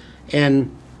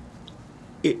 And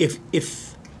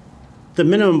if the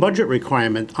minimum budget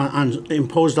requirement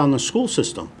imposed on the school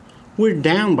system, we're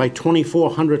down by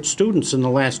 2,400 students in the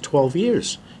last 12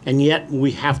 years, and yet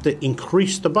we have to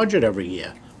increase the budget every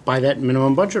year by that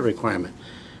minimum budget requirement.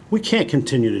 We can't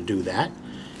continue to do that.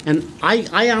 And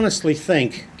I honestly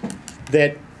think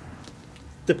that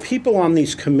the people on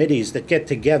these committees that get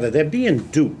together, they're being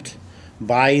duped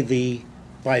by the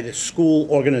school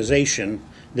organization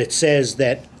that says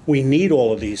that we need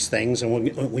all of these things and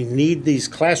we need these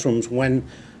classrooms, when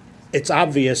it's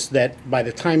obvious that by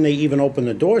the time they even open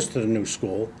the doors to the new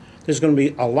school, there's going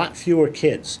to be a lot fewer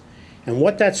kids. And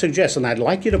what that suggests, and I'd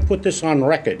like you to put this on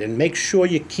record and make sure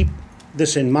you keep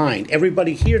this in mind,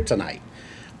 everybody here tonight,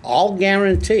 I'll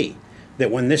guarantee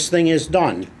that when this thing is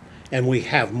done and we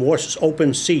have more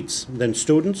open seats than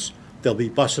students, they'll be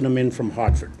busing them in from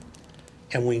Hartford.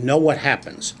 And we know what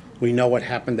happens. We know what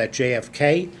happened at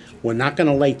JFK. We're not going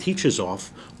to lay teachers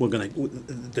off.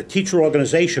 The teacher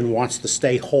organization wants to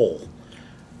stay whole.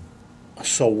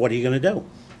 So what are you going to do?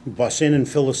 Bus in and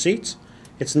fill the seats?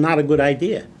 It's not a good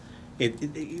idea.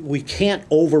 We can't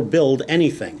overbuild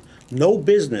anything. No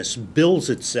business builds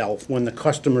itself when the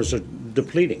customers are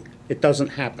depleting. It doesn't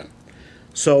happen.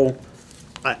 So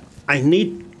I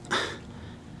need...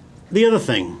 The other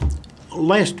thing,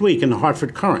 last week in the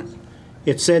Hartford Current,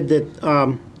 it said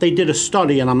that they did a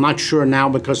study, and I'm not sure now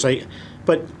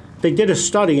but they did a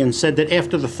study and said that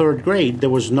after the 3rd grade, there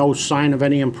was no sign of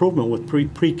any improvement with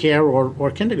pre-care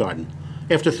or kindergarten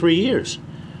after 3 years.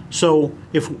 So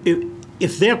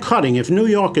if they're cutting, if New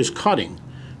York is cutting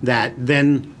that,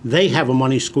 then they have a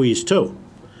money squeeze too.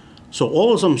 So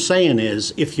all I'm saying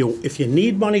is, if you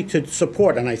need money to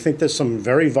support, and I think there's some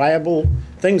very viable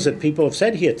things that people have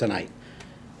said here tonight,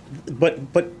 but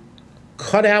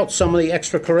cut out some of the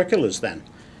extracurriculars then.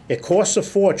 It costs a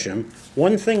fortune.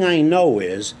 One thing I know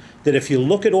is that if you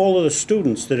look at all of the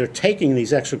students that are taking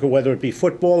these extracurriculars, whether it be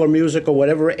football or music or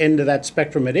whatever end of that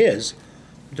spectrum it is,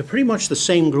 they're pretty much the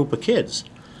same group of kids.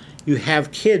 You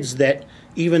have kids that,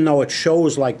 even though it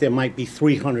shows like there might be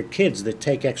 300 kids that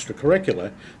take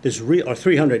extracurricular, or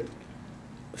 300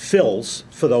 fills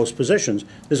for those positions,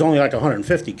 there's only like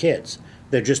 150 kids.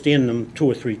 They're just in them 2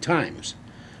 or 3 times.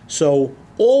 So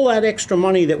all that extra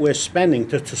money that we're spending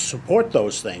to support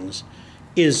those things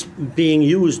is being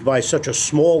used by such a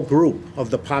small group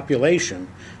of the population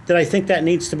that I think that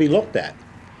needs to be looked at.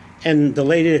 And the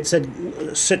lady that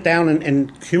said, sit down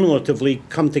and cumulatively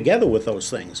come together with those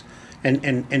things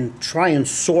and try and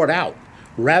sort out,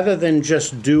 rather than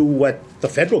just do what the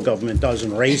federal government does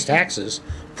and raise taxes,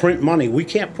 print money. We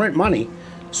can't print money,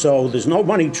 so there's no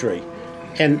money tree.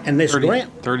 And this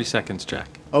grant... 30 seconds,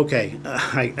 Jack. Okay,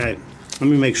 let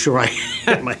me make sure I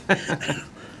have my...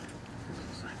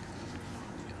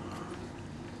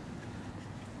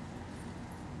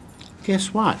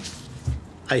 Guess what?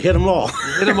 I hit them all.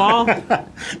 You hit them all?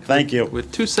 Thank you.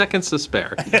 With 2 seconds to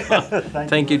spare.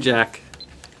 Thank you, Jack.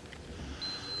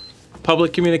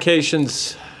 Public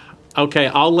communications. Okay,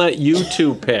 I'll let you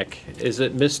two pick. Is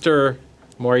it Mr.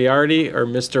 Moriarty or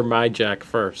Mr. Myjack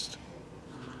first?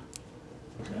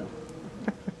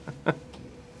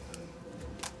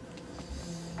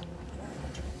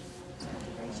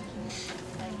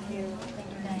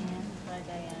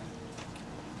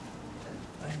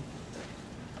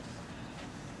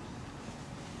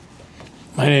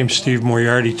 My name's Steve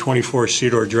Moriarty, 24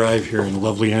 Cedar Drive here in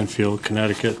lovely Enfield,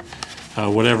 Connecticut.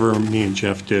 Whatever me and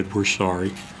Jeff did, we're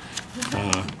sorry.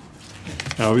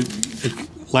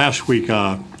 Last week,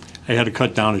 I had to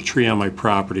cut down a tree on my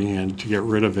property, and to get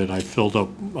rid of it, I filled up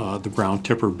the brown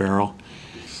tipper barrel.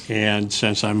 And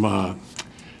since I'm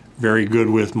very good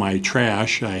with my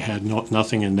trash, I had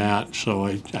nothing in that, so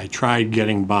I tried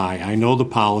getting by. I know the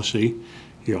policy.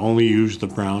 You only use the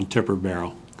brown tipper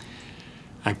barrel.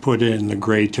 I put in the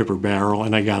gray tipper barrel,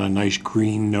 and I got a nice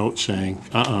green note saying,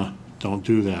 don't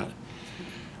do that.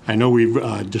 I know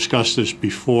we've discussed this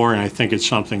before, and I think it's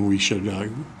something we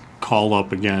should call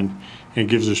up again. And it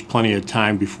gives us plenty of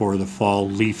time before the fall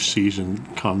leaf season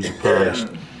comes upon us.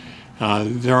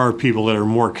 There are people that are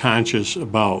more conscious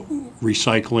about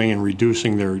recycling and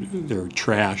reducing their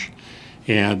trash.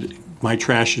 And my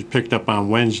trash is picked up on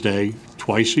Wednesday,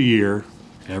 twice a year,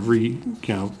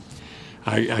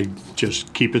 I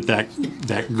just keep it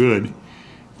that good,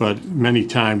 but many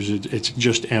times it's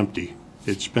just empty.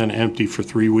 It's been empty for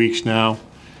 3 weeks now,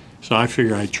 so I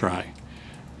figure I'd try.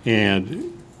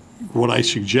 And what I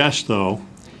suggest, though,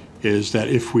 is that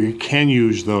if we can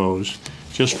use those,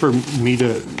 just for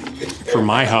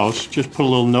my house, just put a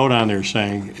little note on there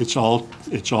saying it's all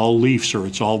leaves, or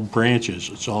it's all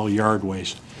branches, it's all yard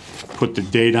waste. Put the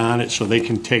date on it so they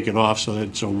can take it off, so that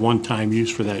it's a one-time use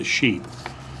for that sheet.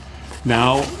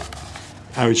 Now,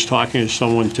 I was talking to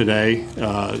someone today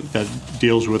that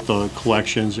deals with the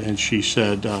collections, and she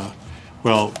said,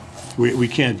 well, we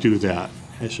can't do that.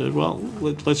 I said, well,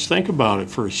 let's think about it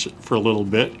for a little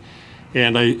bit.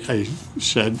 And I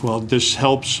said, well, this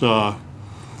helps the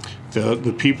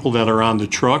people that are on the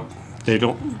truck. They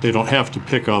don't have to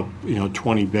pick up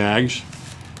 20 bags.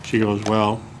 She goes,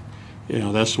 well,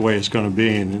 that's the way it's going to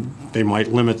be, and they might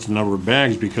limit the number of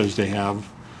bags because they have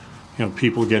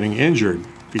people getting injured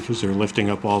because they're lifting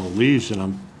up all the leaves. And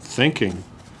I'm thinking,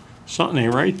 something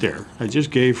ain't right there. I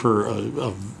just gave her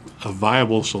a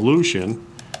viable solution,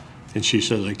 and she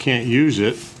says, I can't use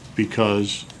it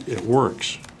because it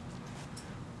works.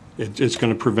 It's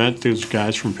going to prevent those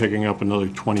guys from picking up another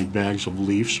 20 bags of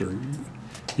leaves or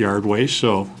yard waste,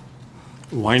 so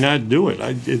why not do it?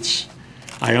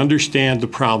 I understand the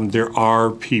problem. There are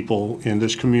people in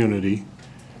this community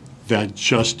that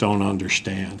just don't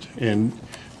understand. And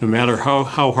no matter how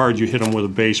hard you hit them with a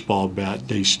baseball bat,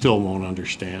 they still won't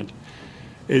understand.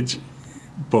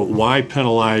 But why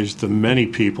penalize the many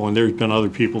people? And there's been other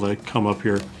people that come up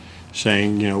here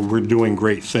saying, we're doing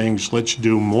great things, let's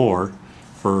do more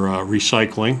for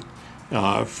recycling,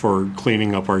 for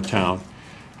cleaning up our town.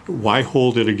 Why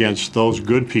hold it against those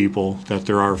good people that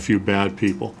there are a few bad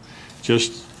people?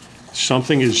 Just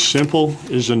something as simple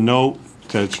as a note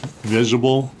that's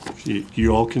visible.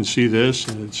 You all can see this,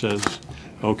 and it says,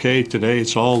 okay, today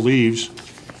it's all leaves.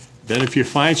 Then if you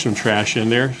find some trash in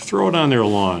there, throw it on their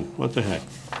lawn. What the heck?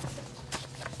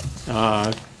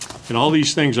 And all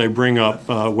these things I bring up,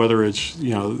 whether it's,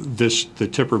 the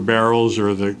tipper barrels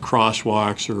or the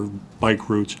crosswalks or bike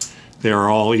routes, they are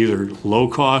all either low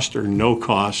cost or no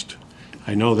cost.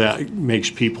 I know that makes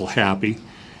people happy.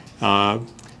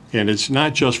 And it's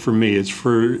not just for me, it's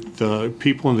for the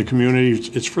people in the community,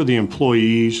 it's for the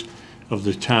employees of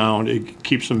the town. It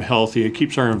keeps them healthy, it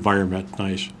keeps our environment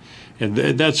nice. And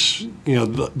that's,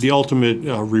 the ultimate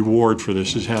reward for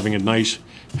this is having a nice,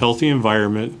 healthy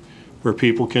environment where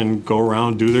people can go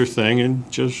around, do their thing,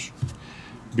 and just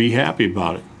be happy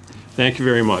about it. Thank you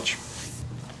very much.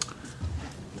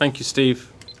 Thank you,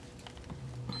 Steve.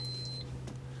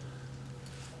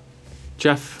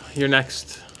 Jeff, you're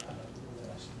next.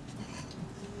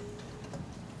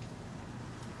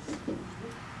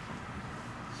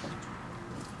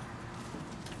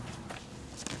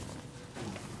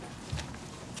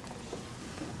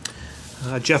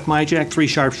 Jeff Myjack, 3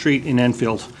 Sharp Street in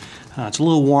Enfield. It's a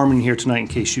little warm in here tonight in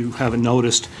case you haven't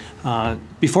noticed.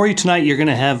 Before you tonight, you're going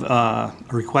to have a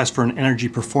request for an energy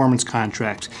performance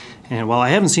contract. And while I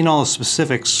haven't seen all the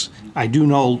specifics, I do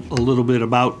know a little bit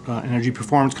about energy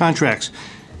performance contracts.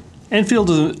 Enfield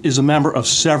is a member of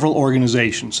several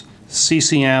organizations,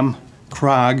 CCM,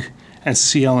 CROG, and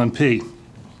CLMP.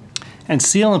 And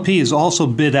CLMP has also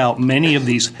bid out many of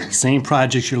these same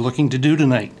projects you're looking to do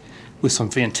tonight, with some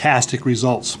fantastic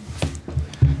results.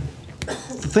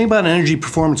 The thing about energy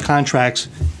performance contracts,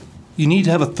 you need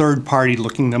to have a third party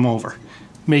looking them over,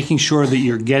 making sure that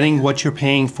you're getting what you're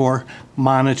paying for,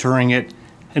 monitoring it,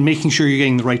 and making sure you're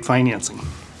getting the right financing.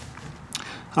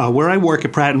 Where I work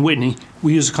at Pratt & Whitney,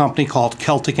 we use a company called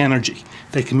Celtic Energy.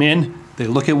 They come in, they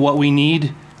look at what we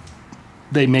need,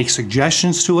 they make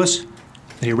suggestions to us,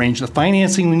 they arrange the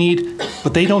financing we need,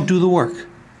 but they don't do the work.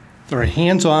 They're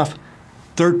hands-off,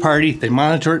 third party, they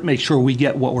monitor it, make sure we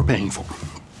get what we're paying for.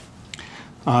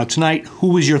 Tonight,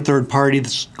 who is your third party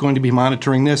that's going to be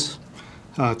monitoring this?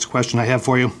 It's a question I have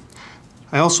for you.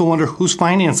 I also wonder who's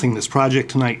financing this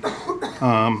project tonight.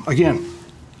 Again,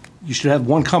 you should have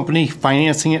one company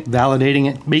financing it,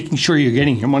 validating it, making sure you're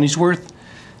getting your money's worth.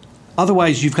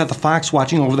 Otherwise, you've got the fox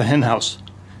watching over the hen house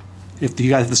if you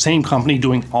got the same company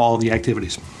doing all the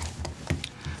activities.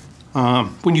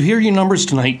 When you hear your numbers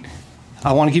tonight,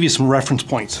 I want to give you some reference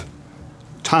points.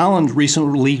 Tolland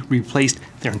recently replaced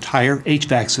their entire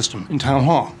HVAC system in Town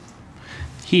Hall.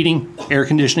 Heating, air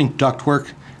conditioning,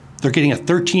 ductwork, they're getting a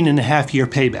 13.5-year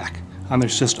payback on their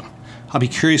system. I'll be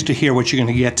curious to hear what you're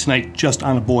going to get tonight just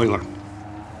on a boiler.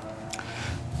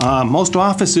 Most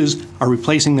offices are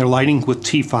replacing their lighting with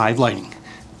T5 lighting.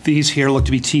 These here look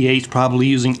to be T8s, probably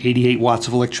using 88 watts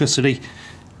of electricity.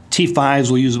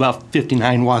 T5s will use about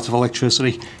 59 watts of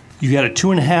electricity. You get a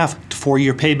 2.5 to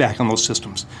 4-year payback on those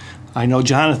systems. I know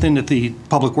Jonathan at the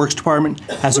Public Works Department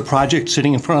has a project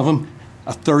sitting in front of him,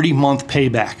 a 30-month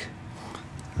payback.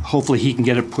 Hopefully he can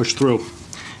get it pushed through.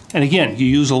 And again, you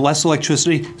use less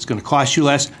electricity, it's going to cost you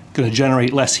less, going to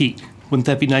generate less heat. Wouldn't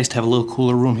that be nice to have a little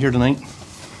cooler room here tonight?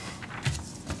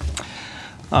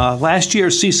 Last year,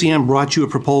 CCM brought you a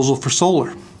proposal for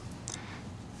solar.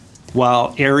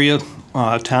 While area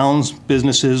towns,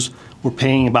 businesses were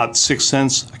paying about 6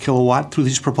 cents a kilowatt through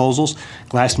these proposals,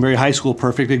 Glastonbury High School,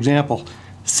 perfect example,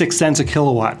 6 cents a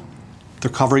kilowatt. They're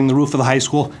covering the roof of the high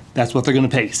school, that's what they're going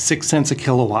to pay, 6 cents a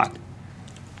kilowatt.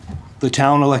 The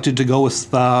town elected to go with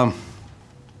Sun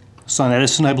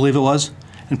Edison, I believe it was,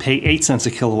 and pay 8 cents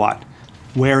a kilowatt.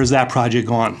 Where has that project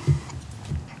gone?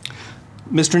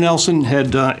 Mr. Nelson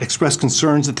had expressed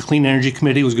concerns that the Clean Energy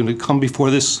Committee was going to come before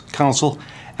this council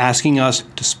asking us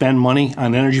to spend money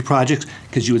on energy projects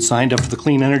because you had signed up for the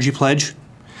Clean Energy Pledge.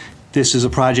 This is a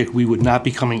project we would not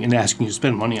be coming and asking you to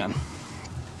spend money on.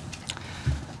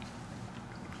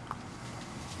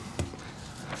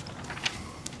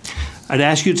 I'd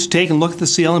ask you to take and look at the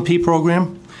CLMP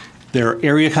program. There are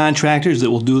area contractors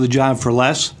that will do the job for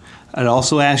less. I'd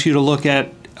also ask you to look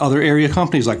at other area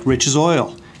companies like Rich's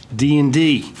Oil,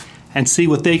 D&D, and see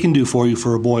what they can do for you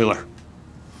for a boiler.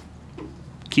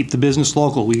 Keep the business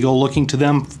local. We go looking to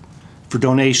them for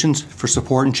donations, for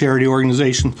support and charity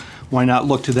organizations. Why not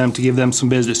look to them to give them some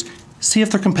business? See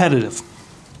if they're competitive.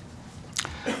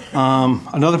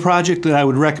 Another project that I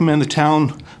would recommend the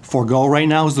town forego right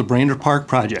now is the Brainerd Park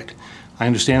project. I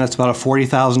understand that's about a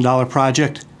 $40,000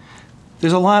 project.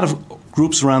 There's a lot of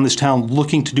groups around this town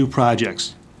looking to do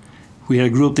projects. We had a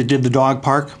group that did the dog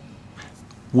park.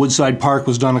 Woodside Park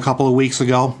was done a couple of weeks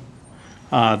ago.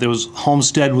 There was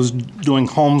Homestead was doing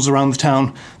homes around the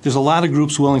town. There's a lot of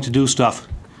groups willing to do stuff.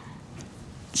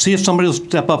 See if somebody will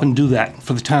step up and do that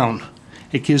for the town.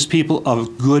 It gives people a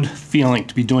good feeling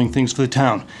to be doing things for the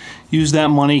town. Use that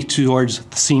money towards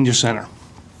the senior center.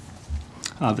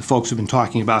 the folks have been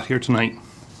talking about here tonight.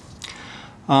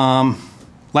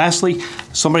 Lastly,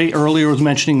 somebody earlier was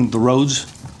mentioning the roads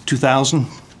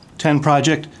 2010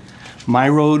 project. My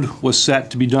road was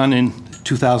set to be done in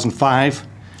 2005,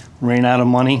 ran out of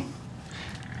money.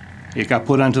 It got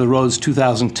put onto the roads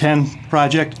 2010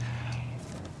 project.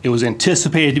 It was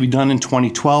anticipated to be done in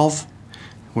 2012.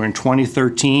 We're in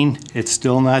 2013. It's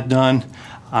still not done.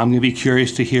 I'm going to be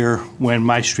curious to hear when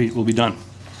my street will be done.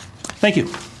 Thank you.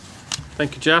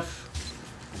 Thank you, Jeff.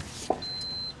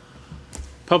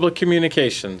 Public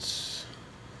communications.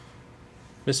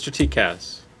 Mr.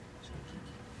 Tikaz.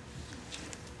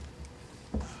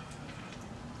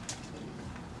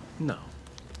 No.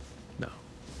 Gotta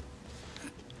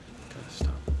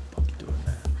stop doing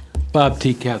that. Bob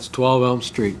T. Katz, 12 Elm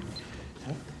Street.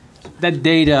 That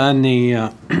data on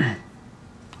the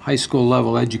high school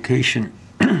level education,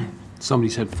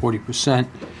 somebody said 40%.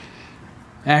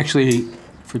 Actually,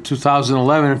 for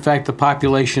 2011, in fact, the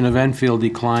population of Enfield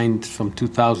declined from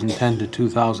 2010 to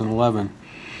 2011.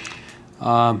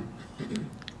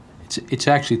 It's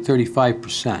actually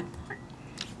 35%.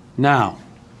 Now,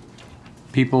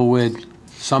 people with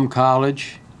some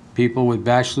college, people with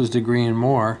bachelor's degree and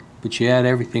more, but you add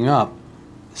everything up,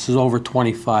 this is over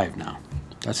 25 now.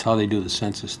 That's how they do the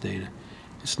census data.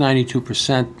 It's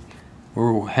 92%.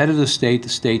 We're ahead of the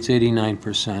state's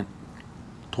 89%.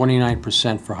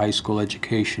 29% for high school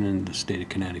education in the state of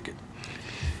Connecticut.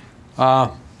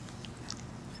 Talked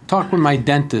with my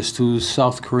dentist, who's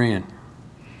South Korean.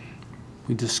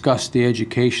 We discussed the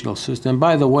educational system.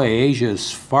 By the way, Asia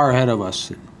is far ahead of us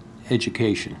in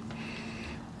education.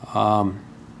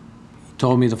 He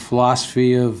told me the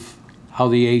philosophy of how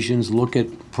the Asians look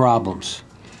at problems.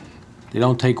 They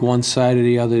don't take one side or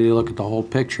the other, they look at the whole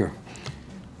picture.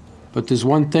 But there's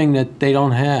one thing that they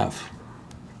don't have,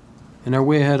 and they're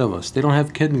way ahead of us. They don't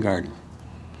have kindergarten.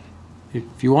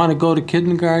 If you want to go to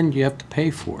kindergarten, you have to pay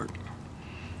for it.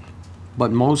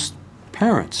 But most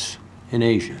parents in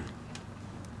Asia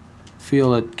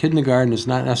feel that kindergarten is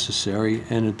not necessary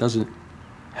and it doesn't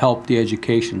help the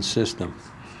education system.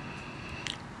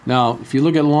 Now, if you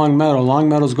look at Long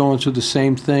Meadow's going through the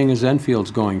same thing as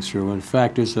Enfield's going through. In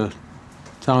fact, there's a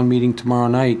town meeting tomorrow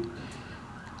night.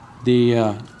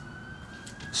 The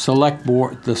select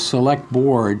board,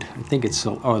 I think it's,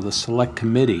 or the select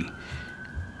committee,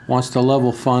 wants to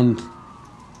level fund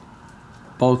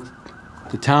both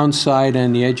the town side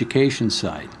and the education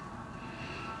side.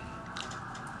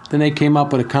 Then they came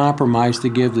up with a compromise to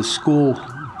give the school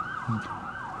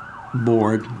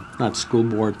board, not school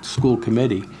board, school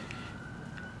committee,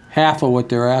 half of what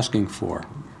they're asking for.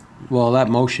 Well, that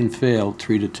motion failed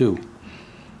 3-2.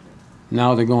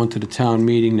 Now they're going to the town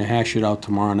meeting to hash it out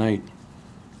tomorrow night.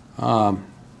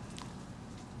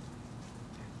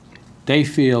 They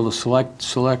feel the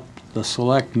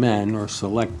select men or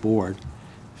select board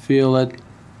feel that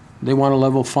they want to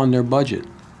level fund their budget.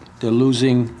 They're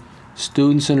losing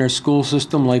students in their school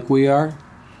system like we are.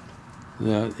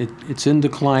 It's in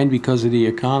decline because of the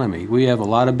economy. We have a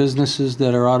lot of businesses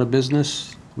that are out of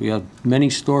business. We have many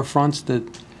storefronts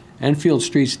that Enfield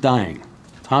Street's dying.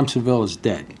 Thompsonville is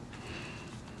dead.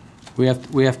 We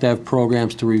have to have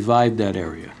programs to revive that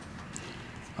area.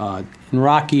 In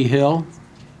Rocky Hill,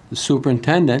 the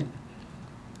superintendent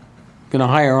going to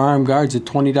hire armed guards at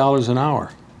 $20 an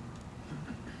hour.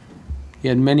 He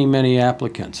had many, many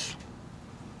applicants.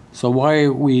 So why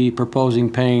are we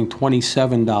proposing paying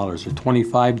 $27 or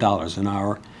 $25 an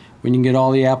hour when you can get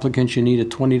all the applicants you need at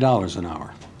 $20 an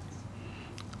hour?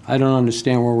 I don't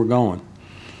understand where we're going.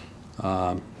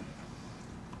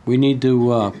 We need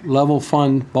to level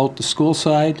fund both the school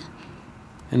side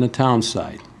and the town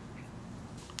side.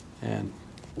 And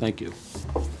thank you.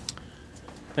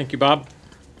 Thank you, Bob.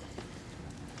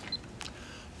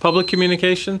 Public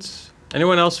communications?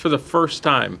 Anyone else for the first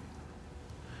time?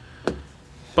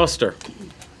 Buster.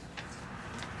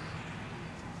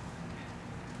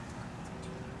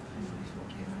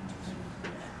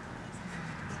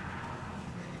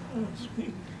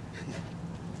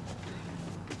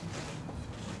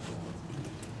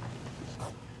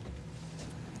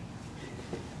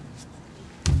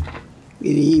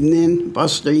 Good evening,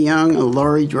 Buster Young of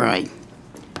Laurie Dry.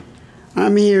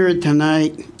 I'm here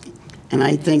tonight, and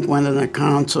I think one of the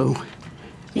council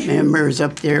members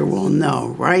up there will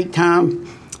know. Right, Tom?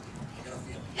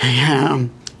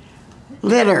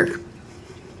 Litter.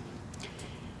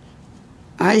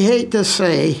 I hate to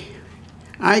say,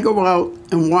 I go out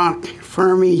and walk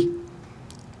Fermi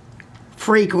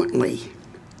frequently.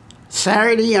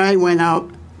 Saturday, I went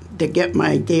out to get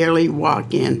my daily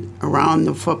walk-in around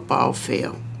the football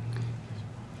field.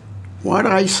 What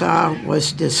I saw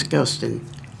was disgusting.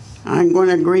 I'm going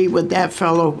to agree with that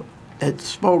fellow that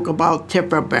spoke about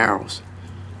tipper barrels.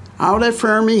 Out at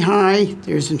Fermi High,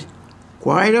 there's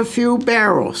quite a few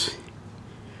barrels.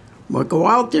 But go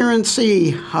out there and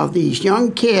see how these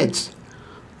young kids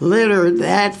litter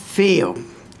that field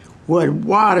with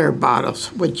water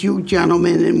bottles, what you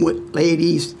gentlemen and what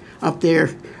ladies up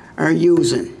there are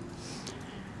using.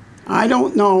 I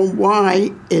don't know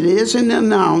why it isn't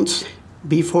announced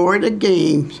before the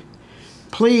games,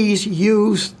 please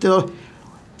use the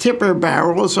tipper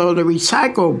barrels or the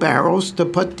recycle barrels to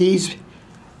put these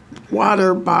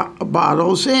water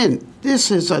bottles in.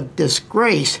 This is a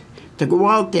disgrace to go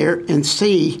out there and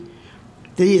see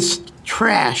this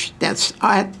trash that's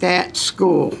at that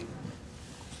school.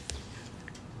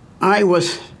 I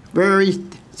was very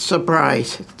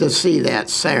surprised to see that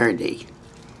Saturday.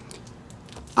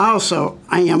 Also,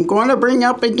 I am going to bring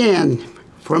up again,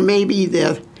 for maybe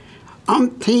the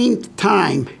umpteenth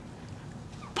time,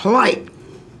 plight.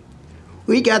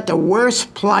 We got the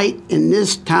worst plight in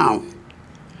this town.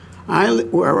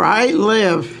 Where I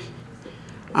live,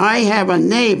 I have a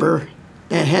neighbor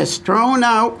that has thrown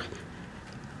out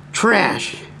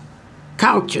trash,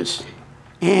 couches.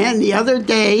 And the other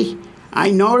day,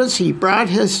 I noticed he brought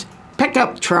his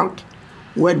pickup truck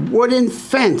with wooden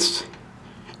fence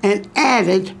and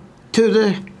added to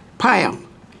the pile.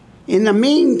 In the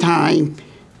meantime,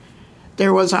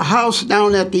 there was a house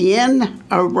down at the end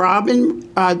of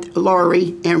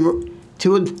Laurie and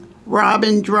to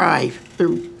Robin Drive.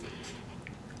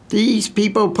 These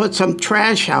people put some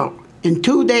trash out. In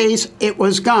 2 days, it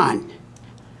was gone.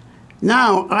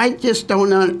 Now, I just don't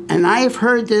know, and I've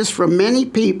heard this from many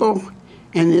people,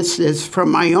 and this is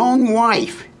from my own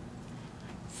wife.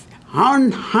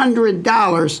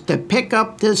 $100 to pick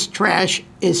up this trash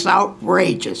is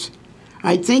outrageous.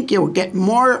 I think you'll get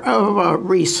more of a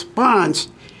response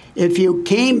if you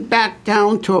came back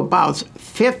down to about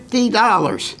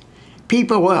 $50.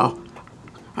 People will.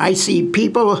 I see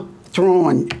people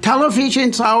throwing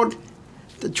televisions out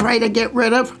to try to get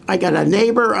rid of. I got a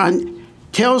neighbor on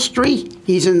Till Street.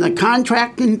 He's in the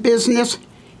contracting business.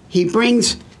 He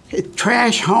brings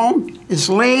trash home. It's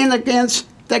laying against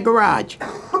the garage.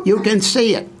 You can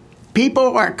see it.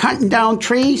 People are cutting down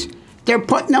trees. They're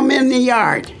putting them in the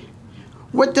yard.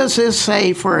 What does this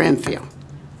say for Enfield?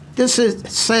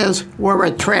 Says we're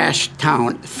a trash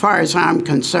town, as far as I'm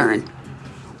concerned.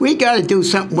 We got to do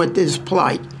something with this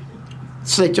plight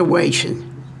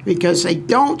situation because they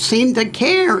don't seem to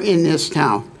care in this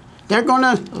town. They're going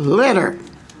to litter.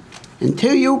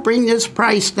 Until you bring this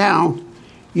price down,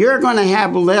 you're going to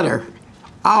have litter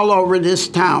all over this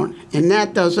town, and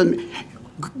that doesn't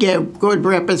give good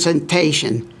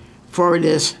representation for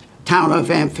this town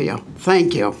of Enfield.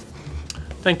 Thank you.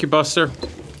 Thank you, Buster.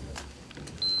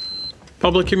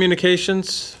 Public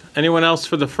communications. Anyone else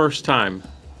for the first time?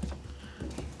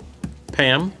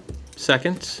 Pam,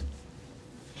 second.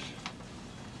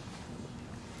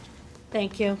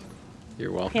 Thank you.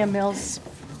 You're welcome. Pam Mills,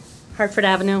 Hartford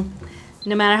Avenue.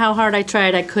 No matter how hard I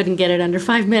tried, I couldn't get it under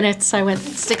 5 minutes. I went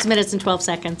 6 minutes and 12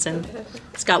 seconds, and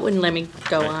Scott wouldn't let me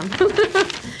go on.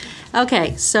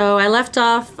 Okay, so I left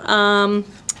off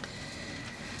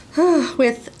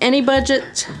with any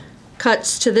budget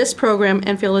cuts to this program,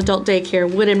 Enfield Adult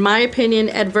Daycare, would, in my opinion,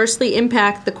 adversely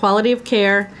impact the quality of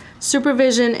care,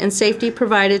 supervision, and safety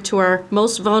provided to our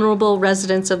most vulnerable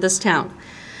residents of this town.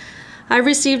 I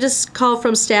received a call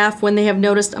from staff when they have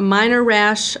noticed a minor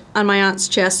rash on my aunt's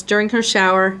chest during her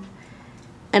shower,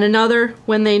 and another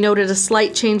when they noted a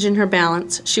slight change in her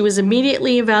balance. She was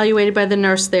immediately evaluated by the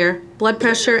nurse there, blood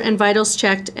pressure and vitals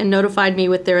checked, and notified me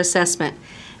with their assessment.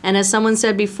 And as someone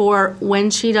said before, when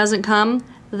she doesn't come,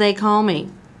 they call me.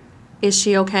 Is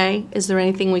she okay? Is there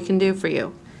anything we can do for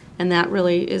you? And that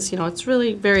really is, it's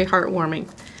really very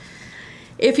heartwarming.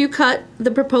 If you cut the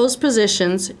proposed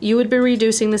positions, you would be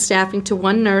reducing the staffing to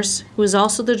one nurse, who is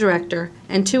also the director,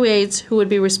 and 2 aides who would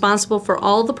be responsible for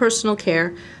all the personal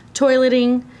care,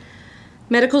 toileting,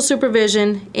 medical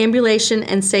supervision, ambulation,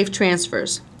 and safe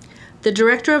transfers. The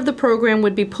director of the program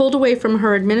would be pulled away from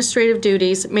her administrative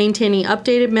duties, maintaining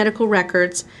updated medical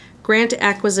records, grant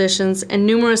acquisitions, and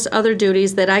numerous other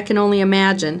duties that I can only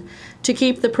imagine to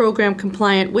keep the program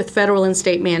compliant with federal and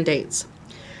state mandates.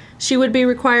 She would be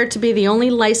required to be the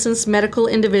only licensed medical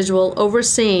individual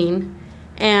overseeing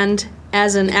and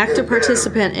as an active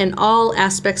participant in all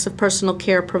aspects of personal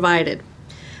care provided.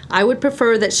 I would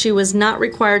prefer that she was not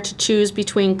required to choose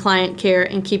between client care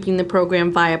and keeping the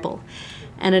program viable.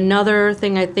 And another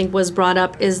thing I think was brought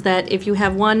up is that if you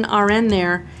have one RN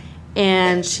there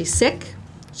and she's sick,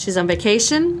 she's on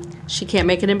vacation, she can't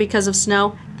make it in because of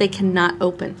snow, they cannot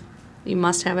open. You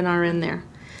must have an RN there.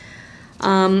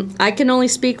 I can only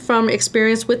speak from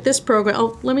experience with this program.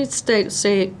 Oh, let me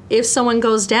say, if someone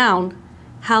goes down,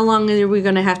 how long are we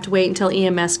going to have to wait until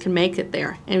EMS can make it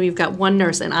there? And we've got one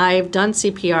nurse, and I've done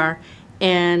CPR,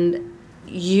 and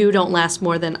you don't last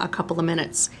more than a couple of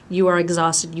minutes. You are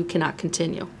exhausted. You cannot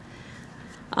continue.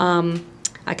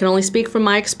 I can only speak from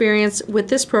my experience with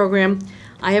this program.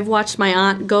 I have watched my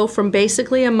aunt go from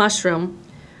basically a mushroom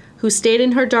who stayed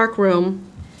in her dark room,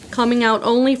 coming out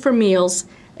only for meals,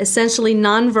 essentially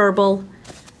nonverbal,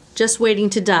 just waiting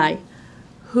to die,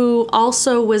 who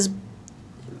also was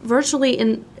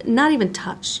virtually not even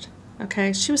touched.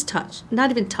 Okay, she was touched,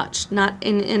 not even touched, not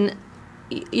in.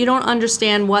 You don't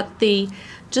understand what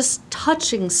just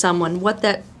touching someone, what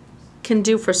that can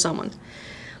do for someone.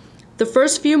 The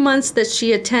first few months that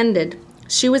she attended,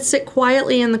 she would sit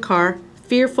quietly in the car,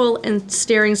 fearful and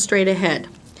staring straight ahead.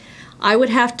 I would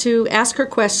have to ask her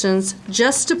questions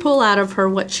just to pull out of her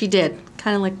what she did,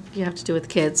 kind of like you have to do with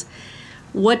kids.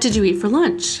 What did you eat for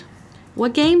lunch?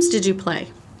 What games did you play?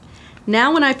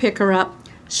 Now when I pick her up,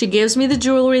 she gives me the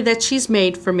jewelry that she's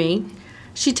made for me.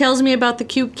 She tells me about the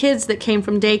cute kids that came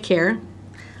from daycare.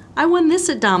 I won this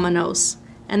at Domino's.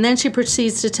 And then she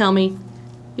proceeds to tell me,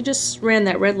 you just ran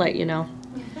that red light, you know.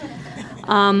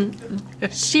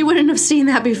 She wouldn't have seen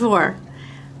that before.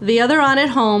 The other aunt at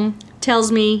home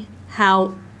tells me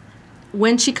how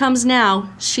when she comes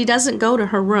now, she doesn't go to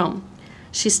her room.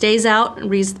 She stays out and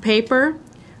reads the paper,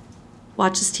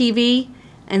 watches TV,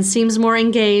 and seems more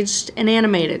engaged and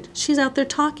animated. She's out there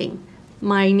talking.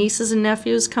 My nieces and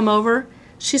nephews come over.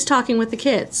 She's talking with the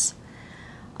kids.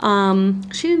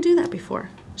 She didn't do that before.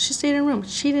 She stayed in her room.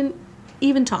 She didn't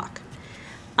even talk.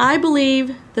 I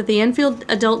believe that the Enfield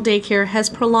Adult Daycare has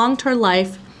prolonged her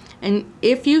life, and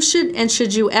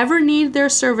should you ever need their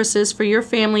services for your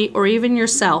family or even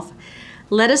yourself,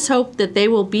 let us hope that they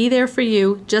will be there for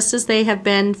you just as they have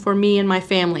been for me and my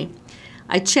family.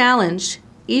 I challenge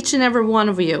each and every one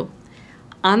of you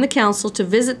on the council to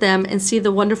visit them and see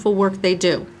the wonderful work they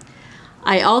do.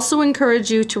 I also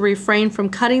encourage you to refrain from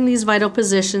cutting these vital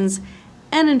positions,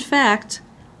 and in fact,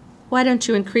 why don't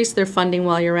you increase their funding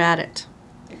while you're at it?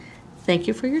 Thank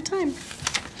you for your time.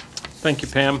 Thank you,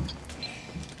 Pam.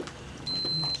 Did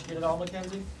you get it all,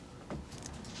 Mackenzie?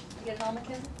 You get it all,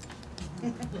 Mackenzie?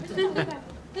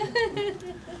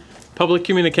 Public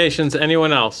communications,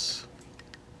 anyone else?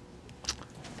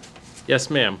 Yes,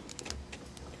 ma'am.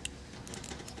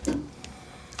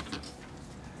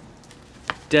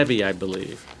 Debbie, I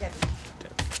believe.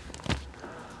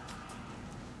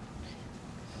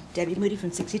 Debbie Moody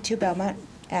from 62 Belmont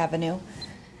Avenue.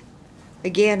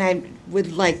 Again, I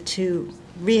would like to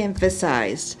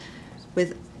reemphasize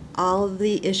with all of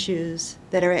the issues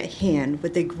that are at hand,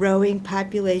 with the growing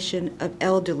population of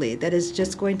elderly that is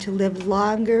just going to live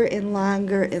longer and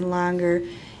longer and longer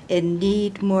and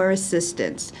need more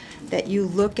assistance, that you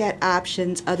look at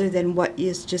options other than what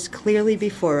is just clearly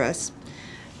before us.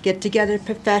 Get together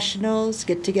professionals,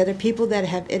 get together people that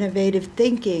have innovative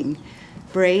thinking,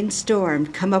 brainstorm,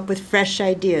 come up with fresh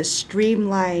ideas,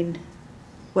 streamline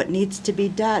what needs to be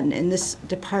done in this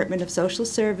Department of Social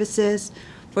Services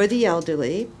for the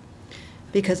elderly,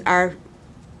 because our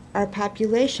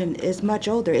population is much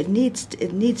older. It needs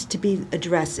to be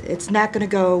addressed. It's not going to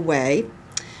go away,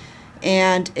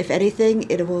 and if anything,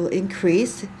 it will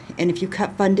increase. And if you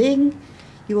cut funding,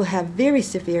 you will have very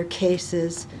severe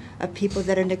cases of people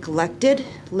that are neglected,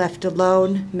 left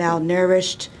alone,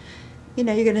 malnourished. You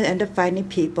know, you're going to end up finding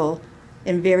people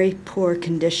in very poor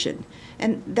condition.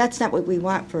 And that's not what we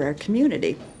want for our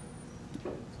community.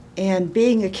 And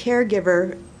being a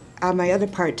caregiver on my other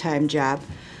part-time job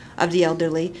of the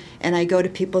elderly, and I go to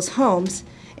people's homes,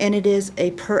 and it is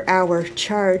a per-hour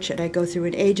charge, and I go through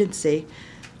an agency,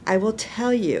 I will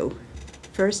tell you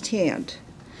firsthand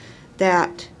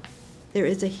that there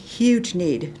is a huge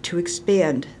need to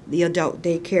expand the adult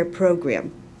daycare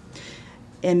program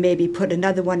and maybe put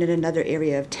another one in another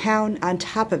area of town on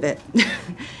top of it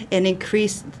and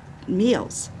increase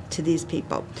meals to these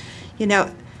people. You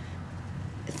know,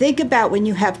 think about when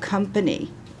you have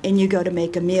company and you go to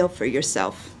make a meal for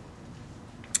yourself.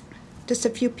 Just a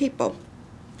few people.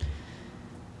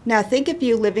 Now think of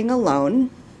you living alone,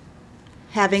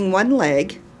 having one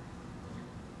leg,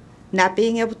 not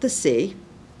being able to see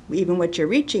even what you're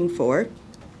reaching for,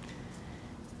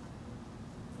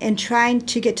 and trying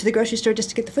to get to the grocery store just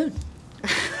to get the food.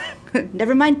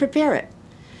 Never mind prepare it.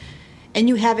 And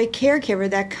you have a caregiver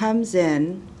that comes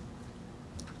in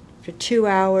for 2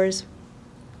 hours,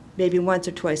 maybe once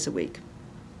or twice a week.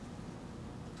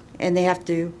 And they have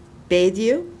to bathe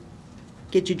you,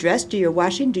 get you dressed, do your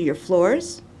washing, do your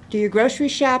floors, do your grocery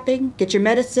shopping, get your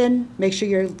medicine, make sure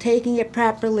you're taking it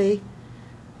properly.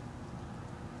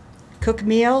 Cook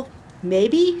meal,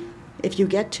 maybe, if you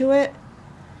get to it.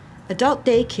 Adult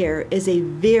daycare is a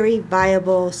very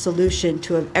viable solution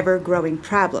to an ever-growing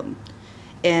problem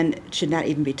and should not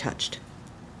even be touched.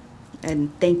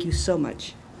 And thank you so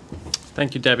much.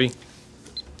 Thank you, Debbie.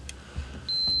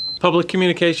 Public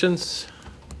communications?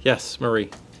 Yes, Marie.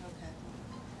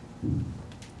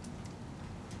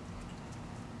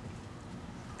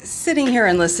 Sitting here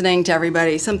and listening to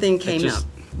everybody, something I came just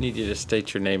up. need you to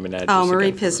state your name and address. Oh, Marie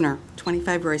again for the- Pisner,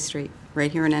 25 Roy Street,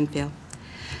 right here in Enfield.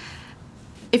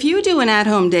 If you do an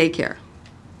at-home daycare,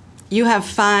 you have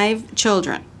 5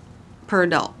 children per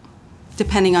adult,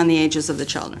 depending on the ages of the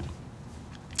children.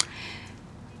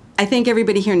 I think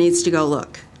everybody here needs to go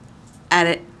look at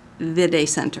it, the day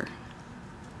center.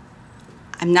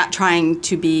 I'm not trying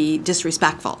to be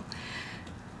disrespectful,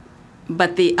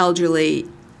 but the elderly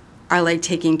are like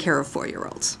taking care of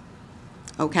 4-year-olds,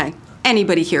 okay?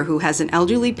 Anybody here who has an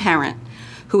elderly parent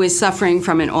who is suffering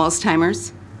from an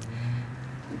Alzheimer's,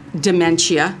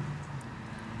 dementia,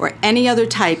 or any other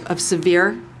type of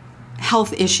severe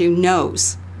health issue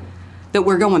knows that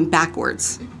we're going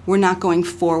backwards. We're not going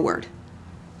forward.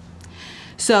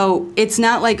 So it's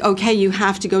not like, okay, you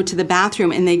have to go to the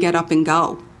bathroom and they get up and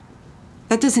go.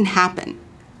 That doesn't happen.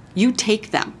 You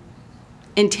take them.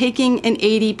 And taking an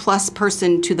 80-plus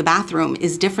person to the bathroom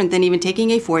is different than even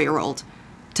taking a 4-year-old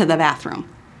to the bathroom.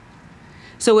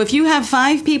 So if you have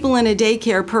 5 people in a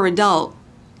daycare per adult,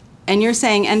 and you're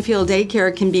saying Enfield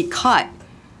daycare can be cut,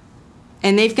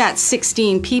 and they've got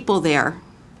 16 people there,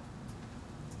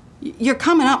 you're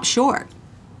coming up short.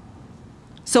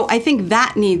 So I think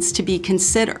that needs to be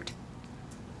considered.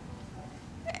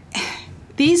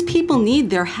 These people need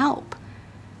their help.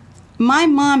 My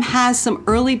mom has some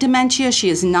early dementia. She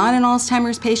is not an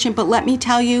Alzheimer's patient, but let me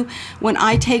tell you, when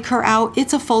I take her out,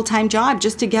 it's a full-time job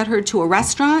just to get her to a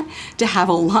restaurant, to have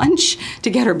a lunch,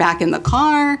 to get her back in the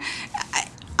car.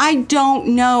 I don't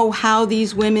know how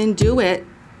these women do it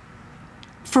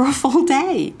for a full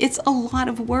day. It's a lot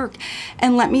of work.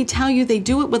 And let me tell you, they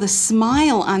do it with a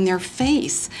smile on their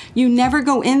face. You never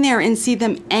go in there and see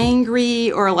them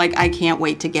angry or like, I can't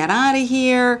wait to get out of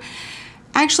here.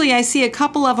 Actually, I see a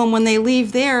couple of them when they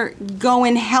leave there go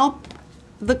and help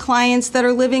the clients that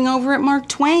are living over at Mark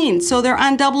Twain, so they're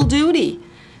on double duty.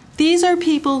 These are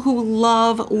people who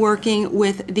love working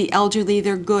with the elderly.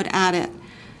 They're good at it.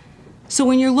 So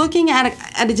when you're looking at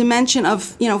a dimension of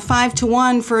 5 to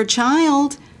 1 for a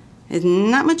child, it's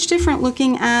not much different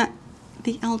looking at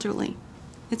the elderly.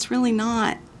 It's really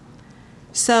not.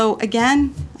 So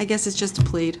again, I guess it's just a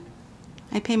plead.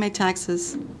 I pay my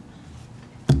taxes.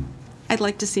 I'd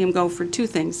like to see them go for 2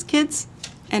 things, kids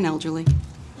and elderly.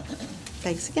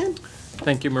 Thanks again.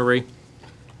 Thank you, Marie.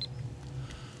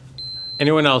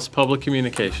 Anyone else? Public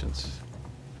communications.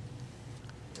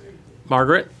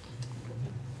 Margaret?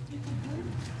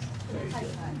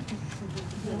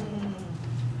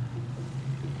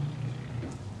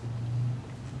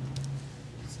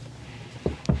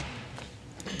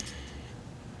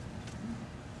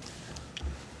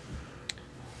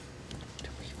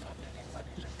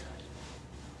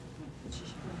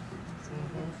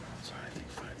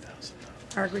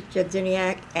 Margaret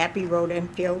Jedziniak, Abbey Road,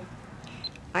 Enfield.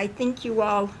 I think you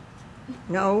all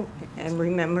know and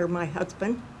remember my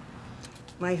husband.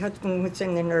 My husband was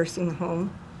in the nursing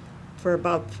home for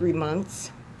about 3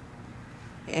 months.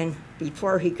 And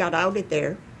before he got out of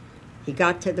there, he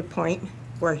got to the point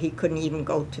where he couldn't even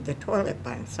go to the toilet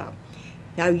by himself.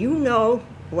 Now you know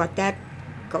what that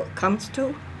comes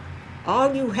to.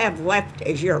 All you have left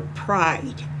is your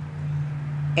pride.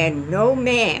 And no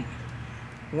man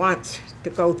wants to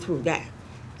go through that.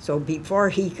 So before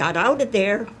he got out of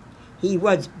there, he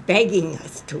was begging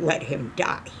us to let him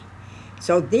die.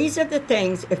 So these are the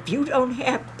things, if you don't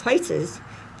have places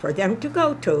for them to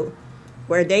go to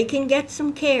where they can get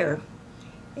some care,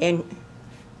 and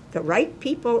the right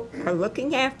people are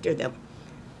looking after them,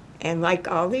 and like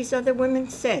all these other women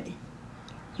said,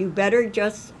 you better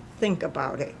just think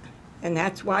about it. And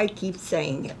that's why I keep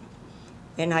saying it.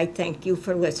 And I thank you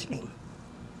for listening.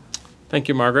 Thank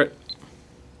you, Margaret.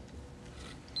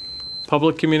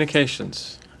 Public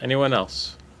communications. Anyone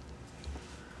else?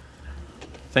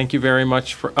 Thank you very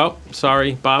much for, oh,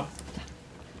 sorry, Bob.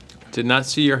 Did not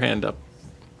see your hand up.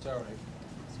 It's all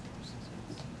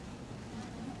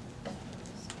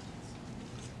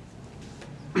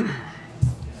right.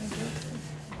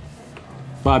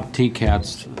 Bob T.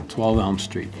 Katz, 12 Elm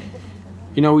Street.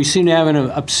 You know, we seem to have an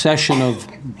obsession of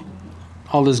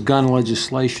all this gun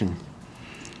legislation.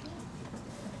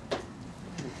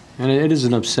 And it is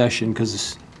an obsession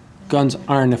because guns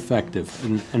aren't effective,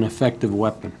 an effective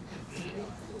weapon.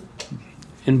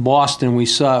 in Boston, we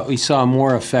saw a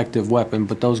more effective weapon,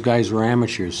 but those guys were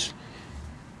amateurs.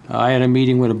 I had a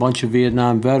meeting with a bunch of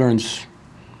Vietnam veterans,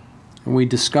 and we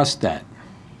discussed that.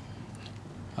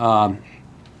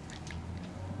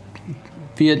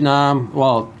 Vietnam,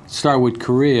 well, start with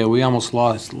Korea, we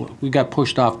got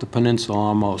pushed off the peninsula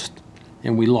almost,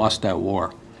 and we lost that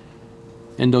war.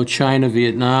 Indochina,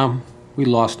 Vietnam, we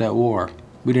lost that war.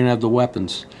 We didn't have the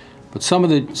weapons. But some of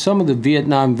the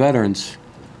Vietnam veterans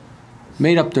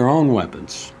made up their own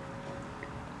weapons.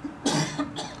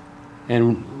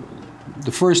 And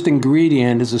the first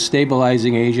ingredient is a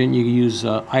stabilizing agent. You use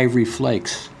ivory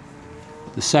flakes.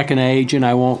 The second agent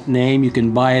I won't name, you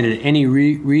can buy it at any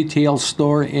retail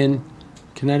store in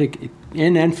Connecticut,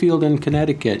 in Enfield in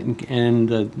Connecticut, and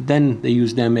then they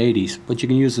used M80s, but you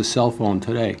can use the cell phone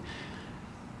today.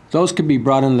 Those could be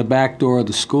brought in the back door of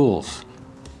the schools.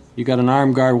 You got an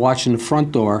armed guard watching the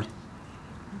front door,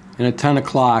 and at 10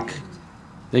 o'clock,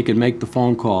 they could make the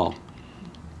phone call.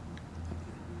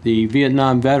 The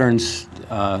Vietnam veterans,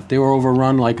 they were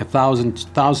overrun like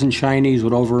 1,000 Chinese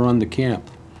would overrun the camp.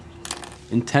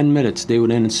 In 10 minutes, they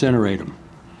would incinerate them.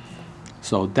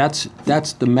 So that's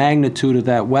the magnitude of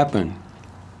that weapon.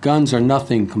 Guns are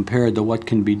nothing compared to what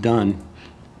can be done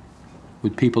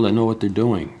with people that know what they're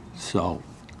doing. So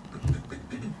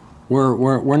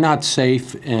we're not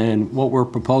safe, and what we're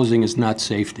proposing is not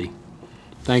safety.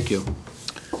 Thank you.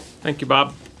 Thank you,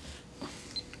 Bob.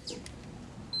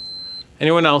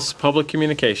 Anyone else? Public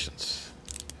communications.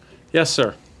 Yes,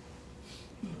 sir.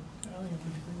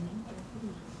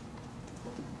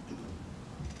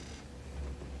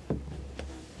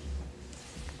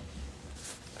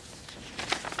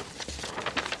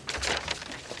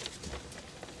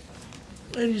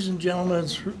 Ladies and gentlemen,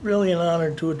 it's really an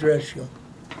honor to address you.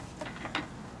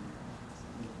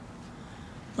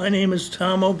 My name is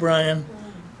Tom O'Brien.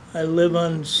 I live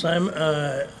on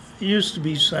used to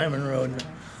be Simon Road.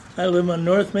 I live on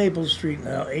North Maple Street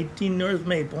now, 18 North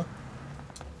Maple.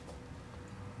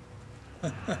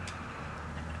 And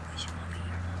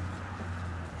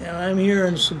I'm here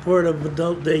in support of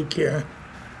adult daycare.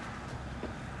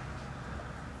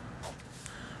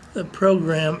 The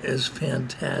program is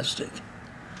fantastic.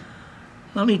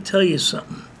 Let me tell you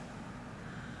something.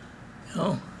 You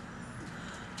know,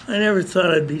 I never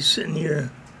thought I'd be sitting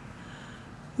here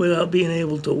without being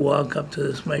able to walk up to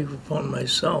this microphone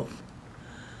myself.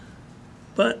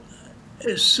 But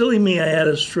it's silly me, I had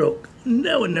a stroke.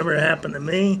 That would never happen to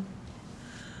me.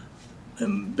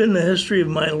 It's been the history of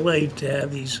my life to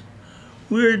have these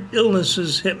weird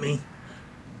illnesses hit me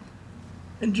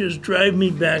and just drive me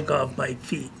back off my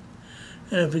feet.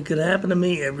 And if it could happen to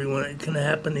me, everyone, it can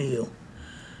happen to you.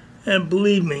 And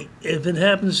believe me, if it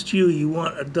happens to you, you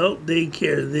want adult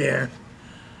daycare there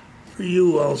for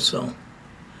you also,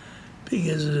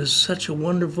 because it is such a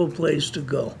wonderful place to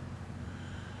go.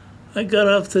 I got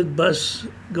off the bus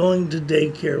going to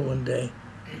daycare one day,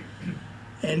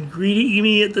 and greeting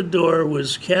me at the door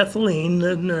was Kathleen,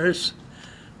 the nurse,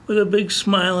 with a big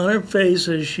smile on her face,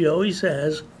 as she always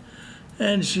has.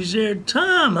 And she said,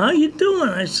 "Tom, how you doing?"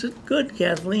 I said, "Good,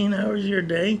 Kathleen. How was your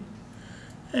day?"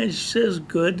 And she says,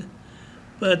 "Good.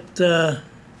 But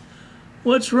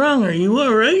what's wrong? Are you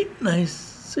all right?" And I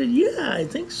said, "Yeah, I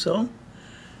think so."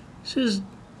 She says,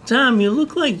 "Tom, you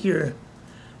look like you're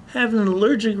having an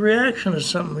allergic reaction to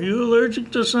something. Are you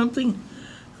allergic to something?"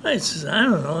 I said, "I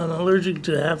don't know. I'm allergic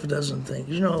to half a dozen things.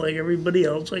 You know, like everybody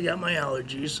else, I got my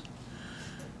allergies."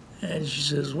 And she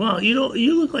says, "Well, you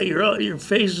look like your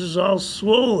face is all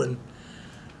swollen."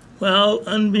 Well,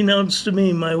 unbeknownst to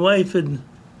me, my wife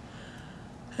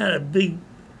had a big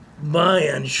buy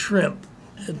on shrimp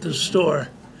at the store.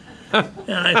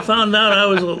 And I found out I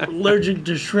was allergic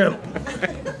to shrimp.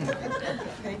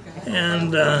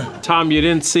 And Tom, you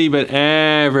didn't see, but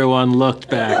everyone looked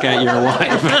back at your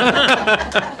wife.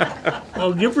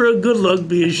 Well, give her a good look,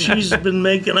 because she's been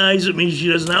making eyes at me. She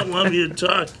does not want me to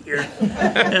talk here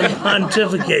and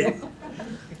pontificate.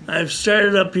 I've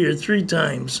started up here 3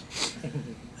 times.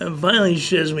 And finally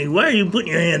she says to me, "Why are you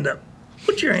putting your hand up?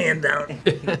 Put your hand down."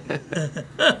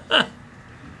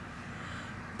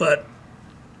 But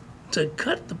to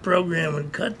cut the program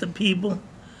and cut the people,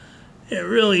 it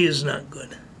really is not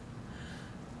good.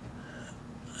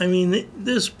 I mean,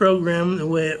 this program, the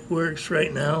way it works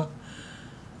right now,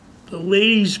 the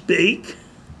ladies bake.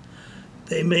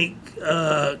 They make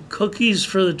cookies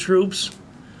for the troops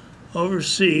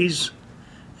overseas,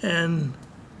 and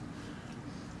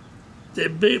the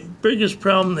biggest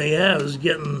problem they have is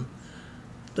getting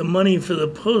the money for the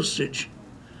postage.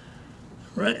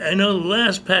 Right? I know the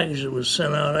last package that was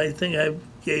sent out, I think I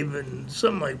gave it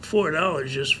something like $4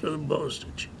 just for the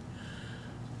postage.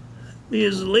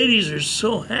 because the ladies are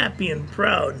so happy and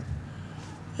proud.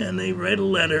 And they write a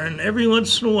letter, and every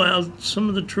once in a while, some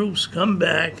of the troops come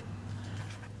back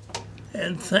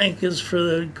and thank us for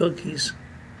the cookies.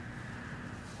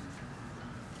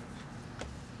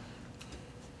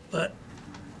 But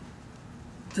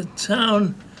the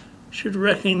town should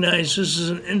recognize this is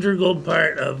an integral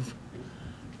part of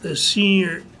the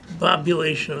senior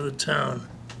population of the town.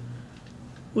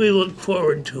 We look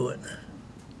forward to it.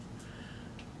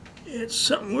 It's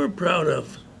something we're proud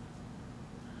of.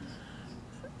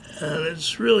 And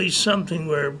it's really something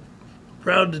we're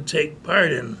proud to take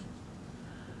part in.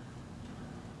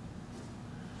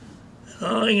 And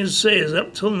all I can say is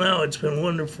up till now it's been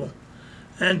wonderful.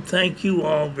 And thank you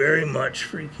all very much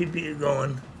for keeping it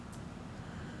going.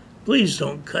 Please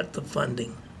don't cut the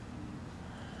funding.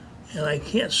 And I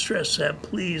can't stress that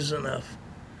please enough.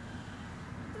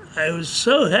 I was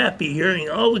so happy hearing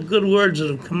all the good words that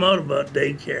have come out about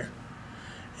daycare.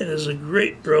 It is a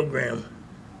great program.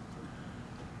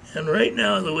 And right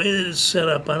now, the way that it's set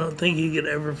up, I don't think you could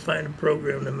ever find a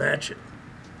program to match it.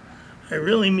 I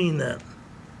really mean that.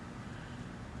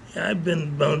 Yeah, I've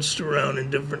been bounced around in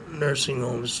different nursing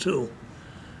homes too,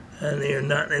 and they are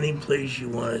not any place you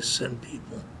want to send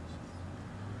people.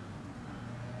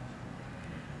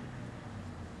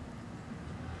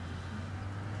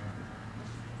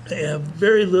 They have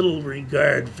very little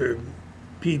regard for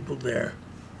people there.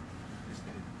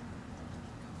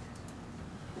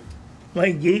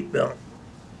 My gate belt.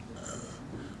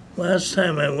 Last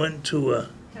time I went to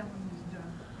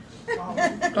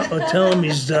tell him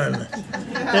he's done.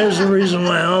 There's a reason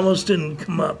why I almost didn't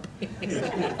come up.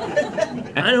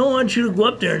 I don't want you to go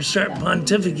up there and start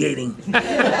pontificating.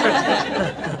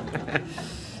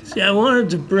 See, I wanted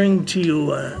to bring to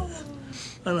you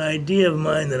an idea of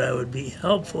mine that I would be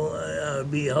helpful. I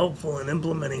would be helpful in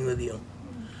implementing with you.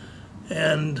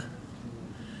 And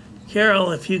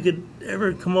Carol, if you could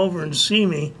ever come over and see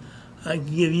me, I can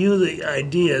give you the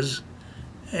ideas,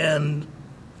 and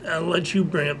I'll let you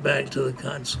bring it back to the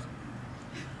council.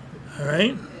 All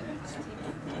right?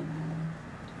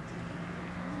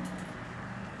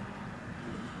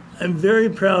 I'm very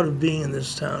proud of being in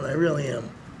this town. I really am.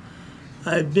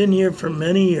 I've been here for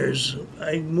many years.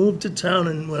 I moved to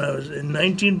town when I was in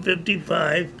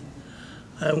 1955.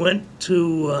 I went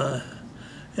to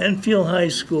Enfield High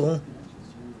School,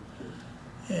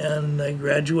 and I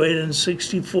graduated in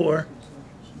 64.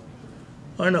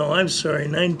 Or no, I'm sorry,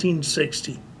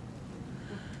 1960.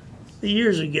 The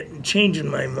years are changing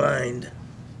my mind.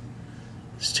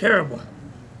 It's terrible.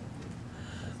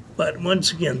 But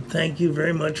once again, thank you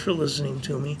very much for listening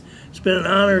to me. It's been an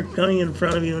honor coming in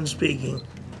front of you and speaking.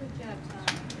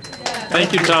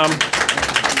 Thank you, Tom.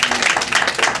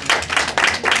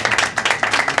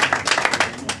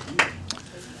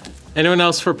 Anyone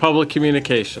else for public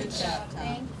communications?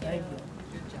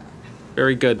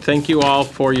 Very good. Thank you all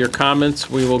for your comments.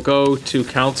 We will go to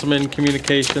councilman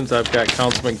communications. I've got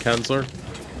Councilman Kensler.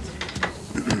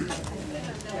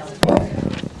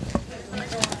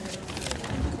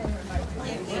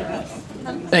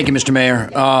 Thank you, Mr. Mayor.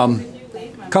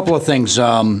 Couple of things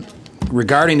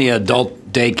regarding the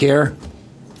adult daycare.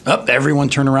 Everyone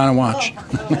turn around and watch.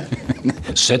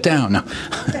 Sit down. No.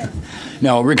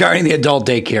 No, regarding the adult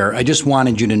daycare, I just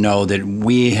wanted you to know that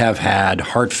we have had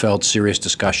heartfelt, serious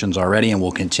discussions already, and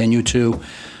will continue to.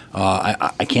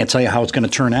 I can't tell you how it's going to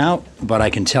turn out, but I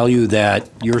can tell you that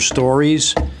your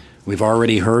stories, we've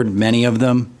already heard many of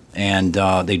them, and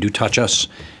they do touch us,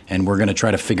 and we're going to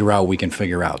try to figure out what we can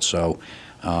figure out. So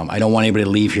I don't want anybody to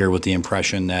leave here with the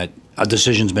impression that a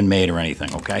decision's been made or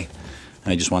anything, okay?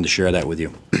 And I just wanted to share that with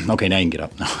you. Okay, now you can get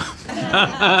up.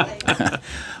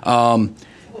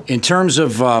 In terms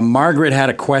of, Margaret had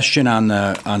a question on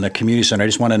the community center. I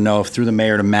just want to know if, through the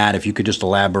mayor to Matt, if you could just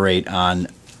elaborate on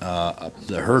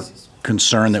her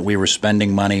concern that we were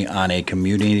spending money on a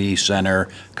community center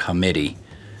committee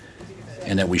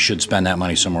and that we should spend that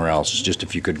money somewhere else. Just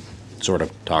if you could sort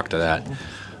of talk to that.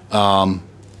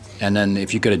 And then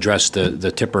if you could address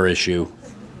the tipper issue,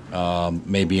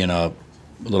 maybe in a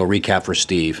little recap for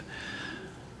Steve.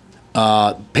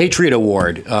 Patriot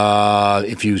Award.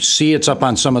 If you see, it's up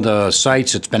on some of the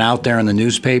sites. It's been out there in the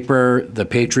newspaper. The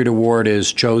Patriot Award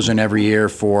is chosen every year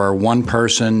for one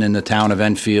person in the town of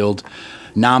Enfield,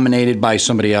 nominated by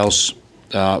somebody else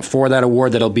for that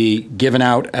award that'll be given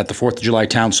out at the 4th of July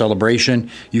Town Celebration.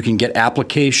 You can get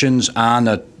applications on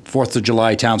the 4th of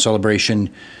July Town Celebration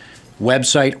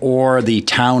website or the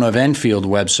Town of Enfield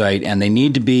website, and they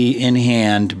need to be in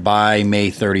hand by May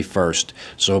 31st.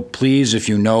 So please, if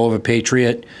you know of a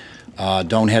patriot,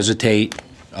 don't hesitate,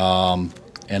 and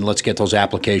and let's get those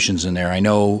applications in there. I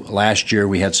know last year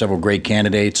we had several great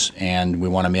candidates, and we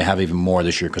want to have even more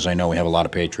this year because I know we have a lot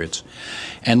of patriots.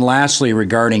 And lastly,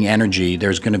 regarding energy,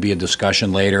 there's going to be a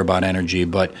discussion later about energy,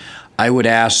 but I would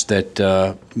ask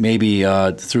that maybe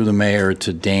through the mayor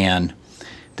to Dan,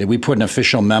 that we put an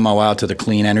official memo out to the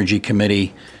Clean Energy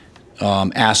Committee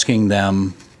asking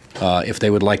them if they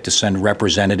would like to send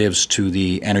representatives to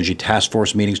the Energy Task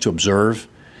Force meetings to observe,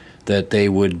 that they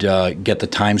would get the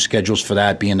time schedules for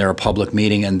that, being there a public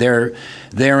meeting, and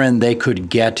therein they could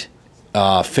get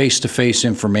face-to-face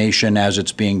information as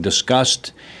it's being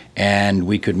discussed, and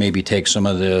we could maybe take some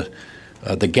of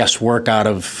the guesswork out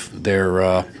of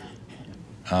their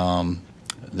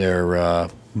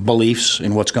beliefs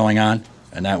in what's going on,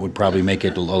 and that would probably make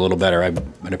it a little better.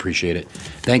 I'd appreciate it.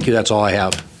 Thank you. That's all I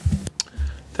have.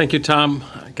 Thank you, Tom.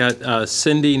 I got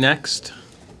Cindy next.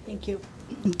 Thank you.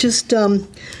 Just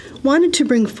wanted to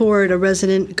bring forward a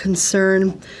resident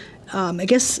concern, I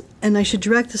guess, and I should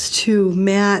direct this to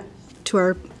Matt, to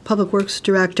our Public Works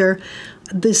Director.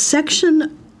 The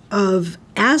section of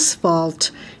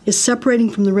asphalt is separating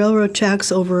from the railroad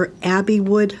tracks over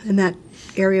Abbeywood, in that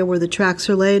area where the tracks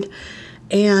are laid,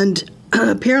 and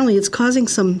apparently it's causing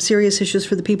some serious issues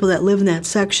for the people that live in that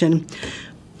section.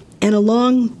 And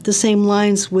along the same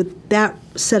lines with that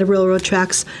set of railroad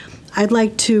tracks, I'd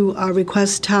like to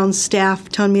request town staff,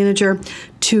 town manager,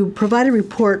 to provide a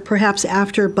report, perhaps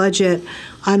after budget,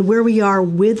 on where we are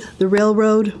with the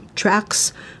railroad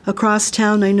tracks across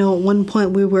town. I know at one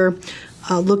point we were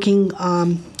looking,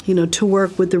 to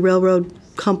work with the railroad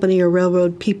company or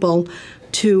railroad people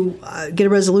to get a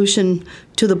resolution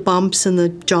to the bumps and the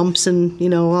jumps and,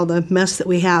 all the mess that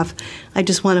we have. I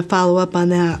just want to follow up on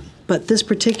that. But this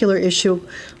particular issue,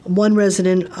 one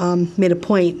resident made a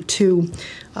point to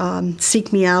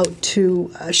seek me out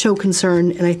to show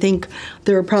concern, and I think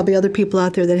there are probably other people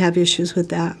out there that have issues with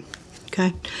that.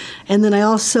 Okay? And then I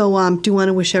also do want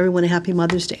to wish everyone a happy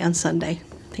Mother's Day on Sunday.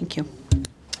 Thank you.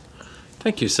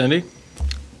 Thank you, Cindy.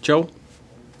 Joe?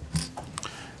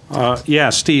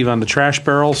 Yeah, Steve, on the trash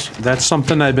barrels, that's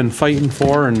something I've been fighting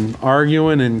for and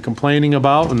arguing and complaining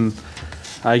about, and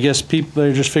I guess they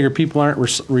just figure people aren't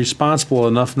responsible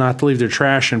enough not to leave their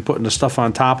trash and putting the stuff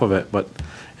on top of it. But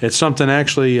it's something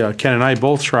actually Ken and I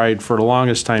both tried for the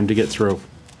longest time to get through.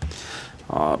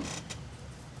 Through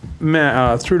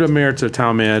the mayor to the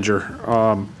town manager,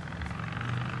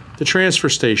 the transfer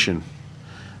station.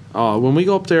 When we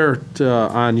go up there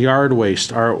on yard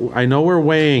waste, I know we're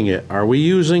weighing it. Are we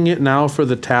using it now for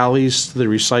the tallies, the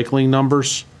recycling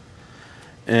numbers?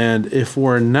 And if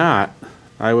we're not,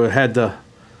 I had the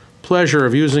pleasure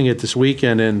of using it this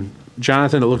weekend, and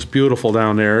Jonathan, it looks beautiful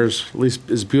down there, at least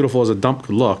as beautiful as a dump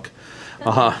could look.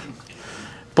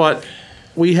 But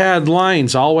we had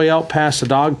lines all the way out past the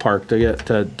dog park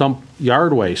to dump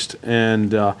yard waste,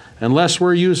 and unless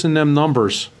we're using them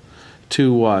numbers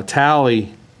to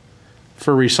tally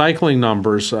for recycling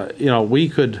numbers, we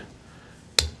could.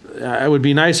 It would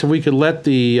be nice if we could let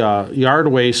the yard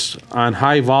waste on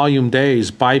high volume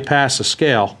days bypass a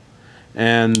scale,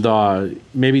 and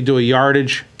maybe do a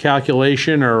yardage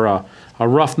calculation or a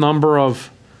rough number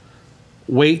of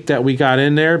weight that we got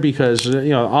in there, because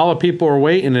all the people were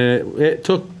waiting, and it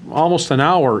took almost an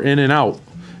hour in and out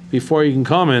before you can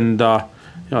come, and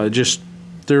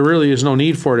there really is no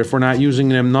need for it if we're not using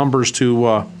them numbers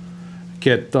to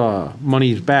get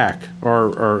money back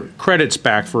or credits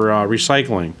back for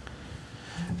recycling.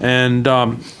 And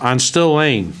on Still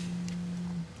Lane,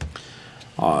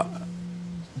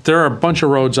 there are a bunch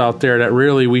of roads out there that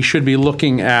really we should be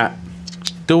looking at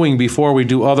doing before we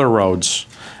do other roads.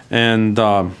 And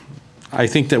I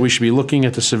think that we should be looking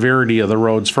at the severity of the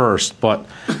roads first. But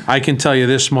I can tell you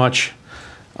this much,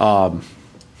 on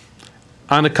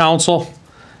the council,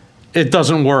 it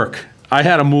doesn't work. I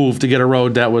had to move to get a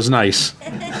road that was nice.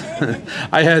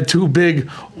 I had two big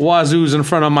wazoos in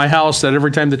front of my house that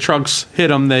every time the trucks hit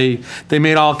them, they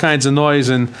made all kinds of noise,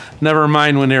 and never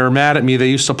mind when they were mad at me, they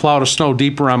used to plow the snow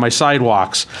deeper on my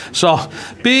sidewalks. So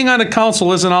being on the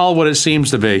council isn't all what it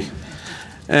seems to be.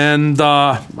 And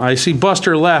I see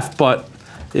Buster left, but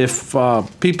if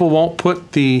people won't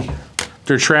put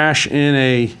their trash in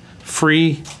a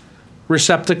free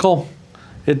receptacle,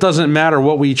 it doesn't matter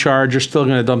what we charge, you're still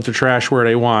going to dump the trash where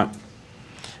they want.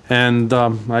 And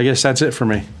I guess that's it for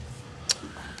me.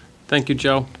 Thank you,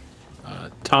 Joe.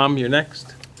 Tom, you're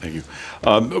next. Thank you.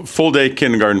 Full day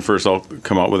kindergarten first, I'll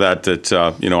come out with that,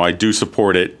 I do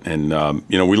support it. And,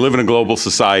 we live in a global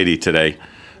society today.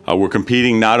 We're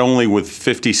competing not only with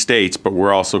 50 states, but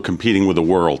we're also competing with the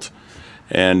world.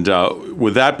 And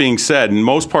with that being said, in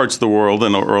most parts of the world,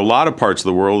 or a lot of parts of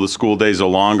the world, the school days are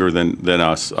longer than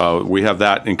us. We have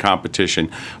that in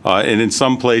competition. And in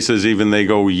some places, even they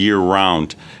go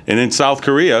year-round. And in South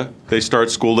Korea, they start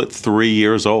school at 3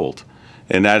 years old.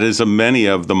 And that is many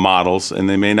of the models, and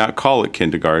they may not call it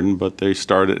kindergarten, but they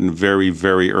start at a very,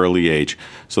 very early age.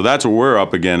 So that's what we're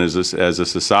up against as a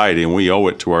society, and we owe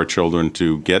it to our children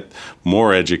to get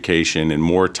more education and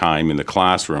more time in the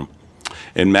classroom.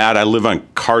 And Matt, I live on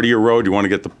Cartier Road. You want to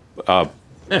get the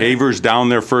pavers down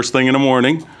there first thing in the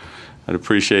morning. I'd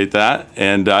appreciate that.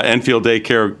 And Enfield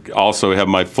Daycare also have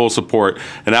my full support.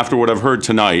 And after what I've heard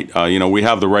tonight, we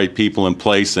have the right people in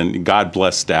place, and God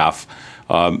bless staff.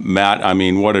 Matt, I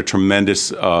mean, what a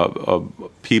tremendous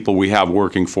people we have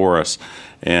working for us.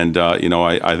 And,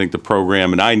 I think the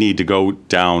program, and I need to go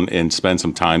down and spend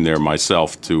some time there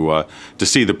myself to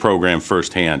see the program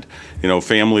firsthand.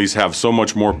 Families have so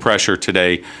much more pressure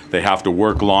today. They have to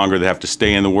work longer. They have to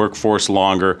stay in the workforce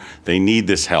longer. They need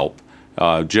this help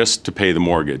just to pay the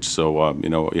mortgage. So,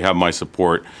 you have my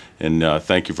support. And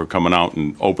thank you for coming out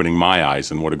and opening my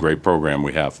eyes, and what a great program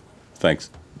we have. Thanks.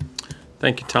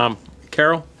 Thank you, Tom.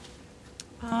 Carol?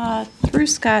 Through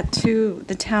Scott to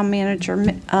the town manager.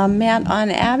 Matt,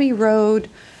 on Abbey Road,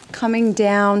 coming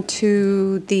down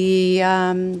to the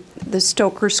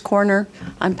Stoker's Corner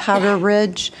on Powder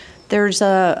Ridge, there's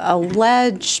a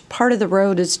ledge. Part of the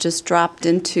road is just dropped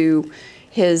into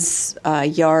his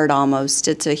yard almost.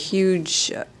 It's a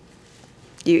huge,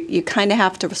 you kind of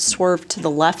have to swerve to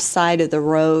the left side of the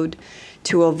road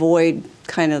to avoid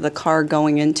kind of the car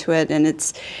going into it, and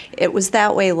it was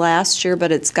that way last year,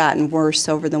 but it's gotten worse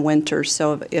over the winter.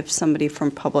 So if somebody from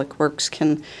Public Works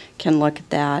can look at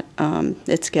that,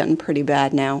 it's getting pretty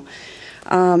bad now.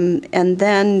 And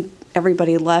then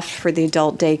everybody left for the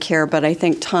adult daycare, but I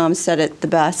think Tom said it the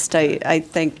best. I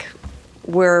think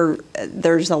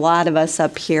there's a lot of us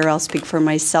up here. I'll speak for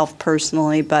myself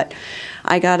personally, but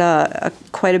I got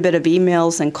quite a bit of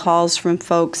emails and calls from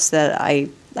folks that I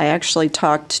actually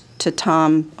talked to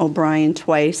Tom O'Brien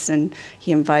twice, and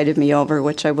he invited me over,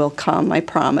 which I will come, I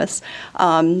promise.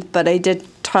 But I did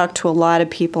talk to a lot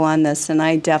of people on this, and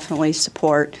I definitely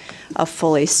support a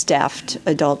fully staffed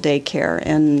adult daycare.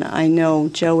 And I know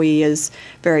Joey is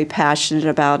very passionate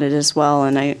about it as well,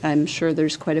 and I'm sure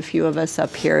there's quite a few of us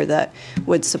up here that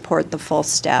would support the full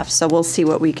staff. So we'll see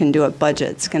what we can do at budget.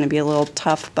 It's going to be a little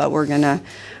tough, but we're going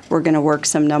to work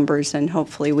some numbers, and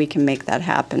hopefully we can make that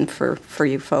happen for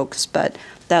you folks. But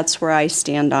that's where I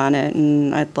stand on it,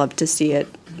 and I'd love to see it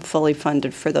fully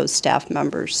funded for those staff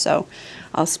members. So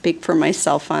I'll speak for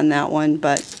myself on that one,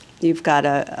 but you've got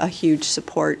a huge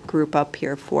support group up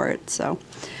here for it. So,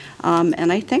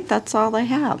 and I think that's all I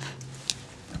have.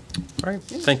 All right.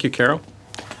 Thank you, Carol.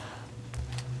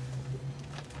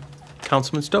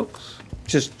 Councilman Stokes.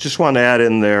 Just wanted to add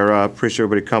in there, appreciate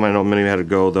everybody coming. I know many had to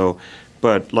go, though.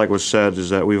 But like was said,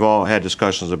 is that we've all had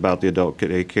discussions about the adult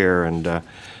daycare, and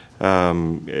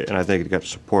I think it got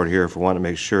support here for wanting to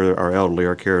make sure our elderly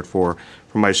are cared for.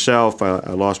 For myself, I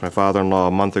lost my father-in-law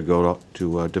a month ago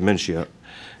to dementia,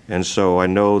 and so I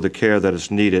know the care that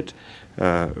is needed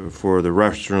for the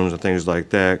restrooms and things like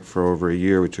that. For over a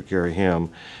year, we took care of him,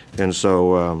 and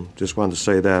so just wanted to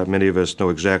say that many of us know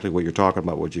exactly what you're talking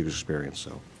about, what you've experienced.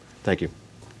 So, thank you.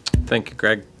 Thank you,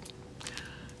 Greg.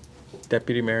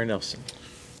 Deputy Mayor Nelson.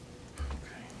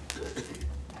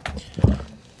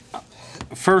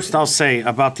 First, I'll say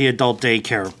about the adult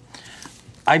daycare.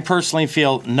 I personally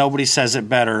feel nobody says it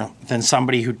better than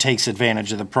somebody who takes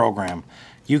advantage of the program.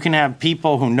 You can have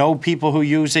people who know people who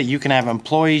use it. You can have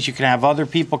employees. You can have other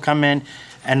people come in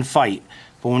and fight.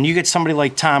 But when you get somebody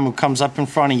like Tom who comes up in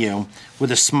front of you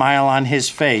with a smile on his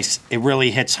face, it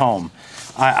really hits home.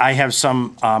 I have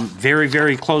some very,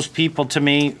 very close people to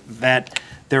me that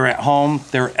they're at home,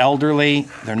 they're elderly,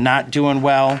 they're not doing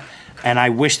well, and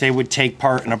I wish they would take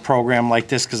part in a program like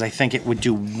this because I think it would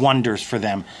do wonders for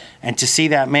them. And to see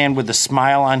that man with a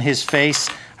smile on his face,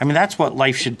 I mean, that's what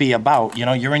life should be about. You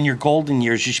know, you're in your golden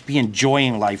years, you should be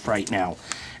enjoying life right now.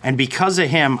 And because of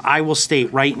him, I will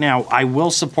state right now, I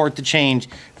will support the change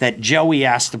that Joey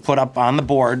asked to put up on the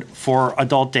board for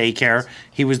adult daycare.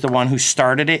 He was the one who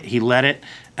started it, he led it,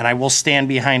 and I will stand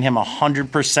behind him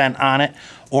 100% on it,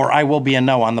 or I will be a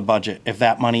no on the budget if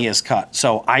that money is cut.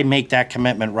 So I make that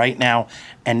commitment right now,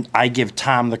 and I give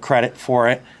Tom the credit for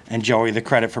it and Joey the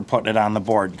credit for putting it on the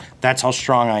board. That's how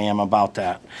strong I am about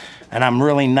that. And I'm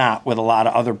really not with a lot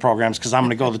of other programs because I'm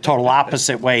going to go the total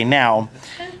opposite way now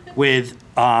with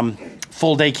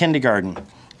full-day kindergarten.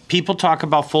 People talk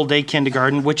about full-day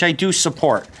kindergarten, which I do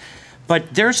support.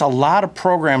 But there's a lot of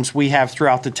programs we have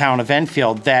throughout the town of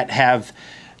Enfield that have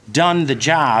done the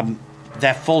job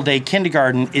that full day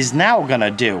kindergarten is now going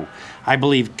to do. I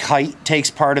believe Kite takes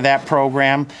part of that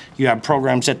program. You have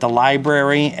programs at the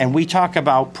library, and we talk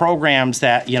about programs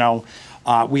that, you know,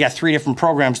 we got 3 different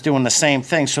programs doing the same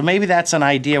thing. So maybe that's an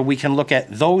idea. We can look at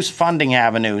those funding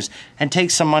avenues and take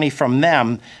some money from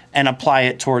them and apply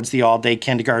it towards the all-day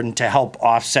kindergarten to help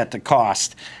offset the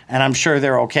cost. And I'm sure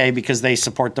they're okay because they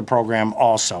support the program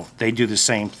also. They do the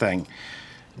same thing.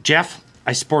 Jeff,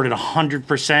 I supported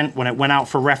 100% when it went out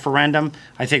for referendum.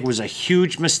 I think it was a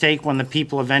huge mistake when the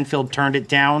people of Enfield turned it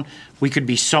down. We could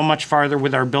be so much farther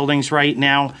with our buildings right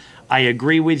now. I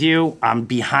agree with you. I'm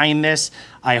behind this.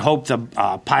 I hope the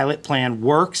pilot plan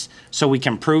works so we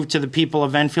can prove to the people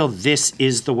of Enfield this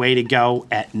is the way to go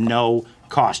at no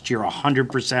cost. You're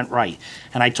 100% right.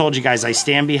 And I told you guys I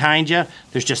stand behind you.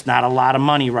 There's just not a lot of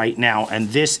money right now. And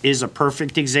this is a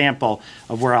perfect example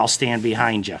of where I'll stand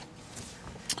behind you.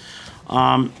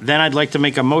 Then I'd like to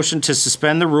make a motion to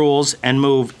suspend the rules and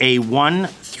move A1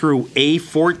 through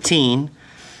A14,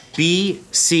 B,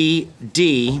 C,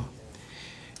 D,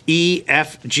 E,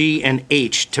 F, G, and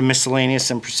H to miscellaneous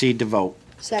and proceed to vote.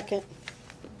 Second.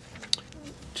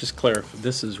 Just clarify,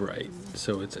 this is right.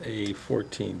 So it's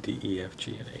A14, D, E, F,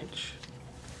 G, and H.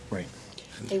 Right.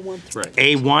 A1 through. Right.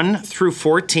 A1 through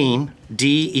 14,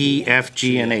 D, E, F,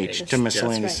 G, and H to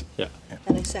miscellaneous. Yeah.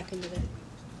 And I seconded it.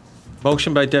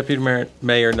 Motion by Deputy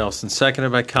Mayor Nelson,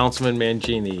 seconded by Councilman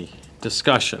Mangini.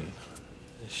 Discussion.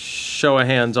 Show of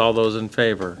hands, all those in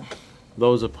favor.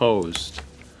 Those opposed.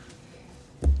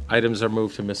 Items are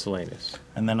moved to miscellaneous.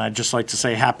 And then I'd just like to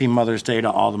say Happy Mother's Day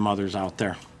to all the mothers out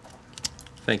there.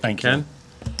 Thank you, Ken.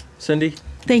 Cindy?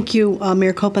 Thank you,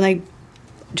 Mayor Copeland. I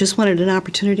just wanted an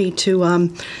opportunity to,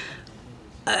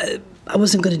 I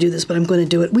wasn't going to do this, but I'm going to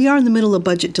do it. We are in the middle of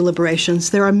budget deliberations.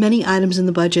 There are many items in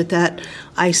the budget that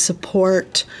I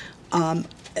support.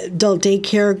 Adult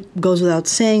daycare goes without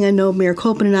saying. I know Mayor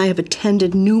Copeland and I have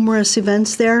attended numerous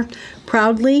events there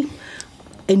proudly,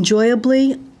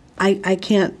 enjoyably. I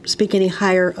can't speak any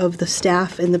higher of the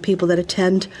staff and the people that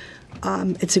attend.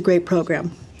 It's a great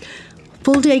program.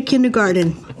 Full-day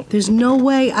kindergarten. There's no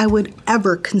way I would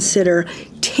ever consider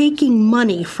taking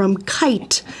money from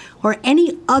Kite or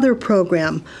any other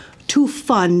program to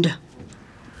fund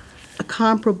a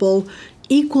comparable,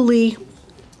 equally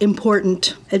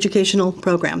important educational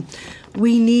program.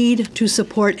 We need to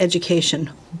support education.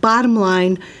 Bottom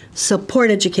line, support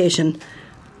education.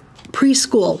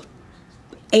 Preschool,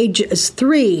 ages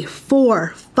 3,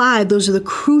 4, 5, those are the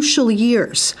crucial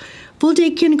years.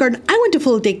 Full-day kindergarten, I went to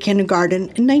full-day kindergarten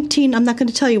in I'm not going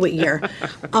to tell you what year.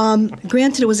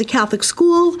 Granted, it was a Catholic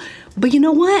school, but you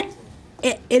know what?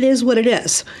 It is what it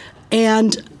is.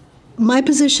 And my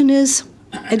position is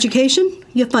education,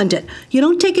 you fund it. You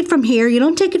don't take it from here, you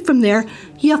don't take it from there,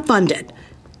 you fund it.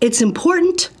 It's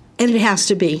important, and it has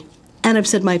to be. And I've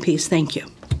said my piece. Thank you.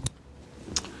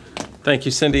 Thank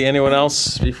you, Cindy. Anyone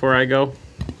else before I go?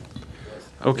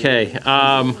 Okay.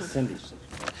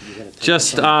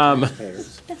 Just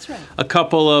a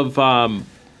couple of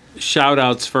shout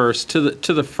outs first to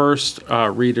the first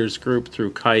readers group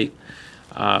through Kite.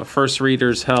 First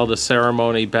Readers held a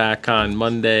ceremony back on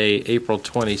Monday, April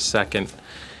 22nd,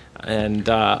 and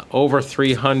over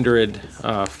 300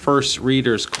 first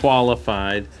readers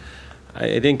qualified. I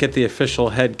didn't get the official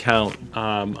head count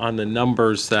on the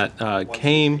numbers that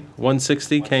came.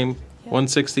 160 came.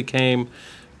 160 came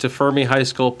to Fermi High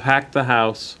School, packed the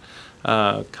house.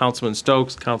 Councilman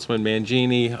Stokes, Councilman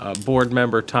Mangini, board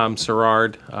member Tom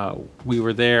Serrard. We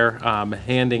were there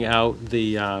handing out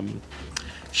the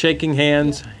shaking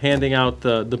hands, handing out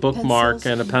the bookmark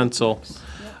and a pencil.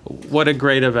 What a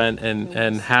great event,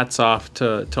 and hats off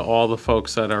to all the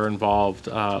folks that are involved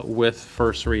with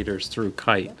First Readers through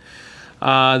Kite.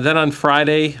 Then on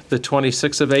Friday, the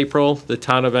 26th of April, the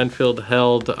town of Enfield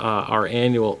held our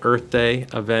annual Earth Day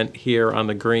event here on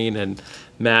the green. And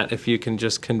Matt, if you can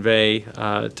just convey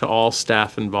to all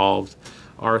staff involved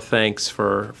our thanks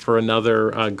for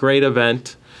another great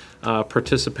event.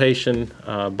 Participation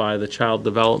by the Child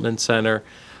Development Center,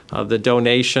 the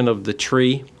donation of the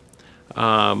tree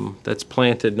that's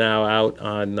planted now out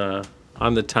on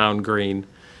the town green,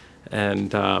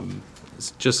 and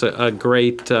it's just a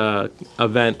great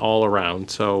event all around.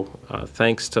 So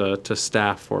thanks to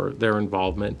staff for their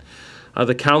involvement.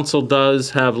 The council does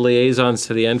have liaisons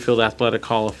to the Enfield Athletic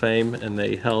Hall of Fame, and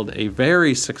they held a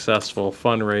very successful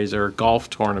fundraiser golf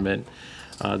tournament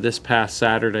this past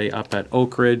Saturday up at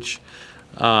Oak Ridge.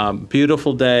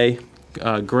 Beautiful day,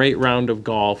 great round of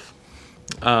golf,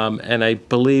 and I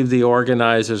believe the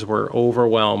organizers were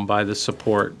overwhelmed by the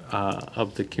support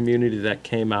of the community that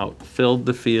came out, filled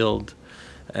the field,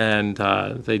 and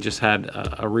they just had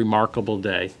a remarkable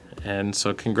day. And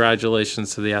so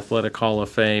congratulations to the Athletic Hall of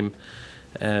Fame,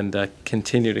 and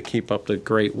continue to keep up the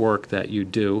great work that you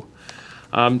do.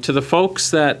 To the folks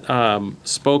that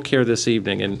spoke here this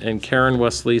evening, and Karen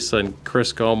West-Lisa and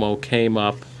Chris Gomo came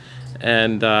up,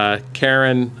 and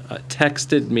Karen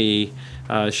texted me.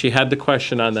 She had the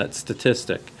question on that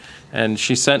statistic, and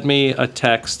she sent me a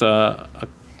text about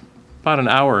an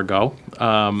hour ago.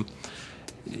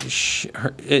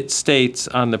 It states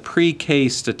on the pre-K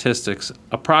statistics,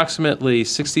 approximately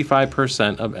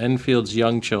 65% of Enfield's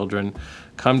young children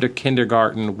come to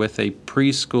kindergarten with a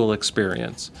preschool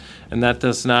experience. And that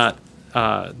does not,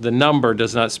 the number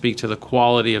does not speak to the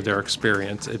quality of their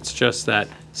experience. It's just that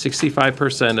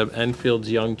 65% of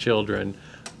Enfield's young children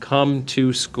come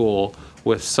to school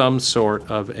with some sort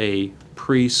of a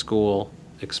preschool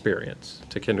experience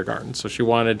to kindergarten. So she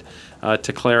wanted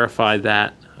to clarify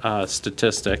that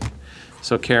statistic.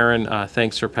 So Karen,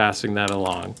 thanks for passing that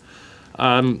along.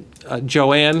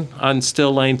 Joanne on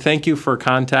Still Lane, thank you for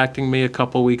contacting me a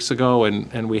couple weeks ago,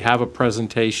 and we have a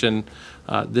presentation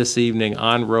this evening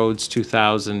on Roads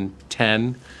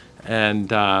 2010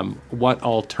 and what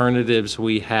alternatives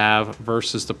we have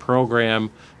versus the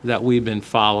program that we've been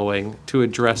following to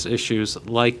address issues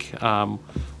like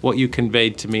what you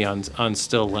conveyed to me on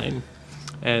Still Lane.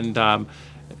 And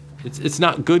it's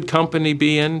not good company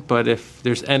be in, but if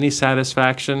there's any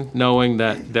satisfaction knowing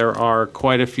that there are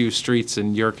quite a few streets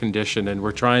in your condition, and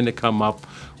we're trying to come up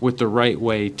with the right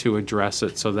way to address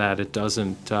it so that it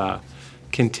doesn't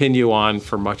continue on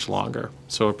for much longer.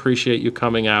 So appreciate you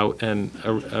coming out and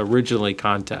originally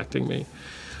contacting me.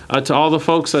 To all the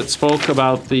folks that spoke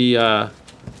about the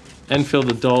Enfield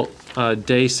Adult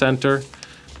Day Center,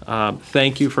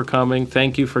 thank you for coming.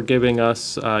 Thank you for giving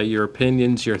us your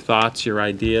opinions, your thoughts, your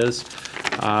ideas.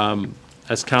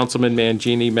 As Councilman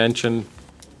Mangini mentioned,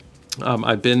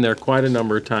 I've been there quite a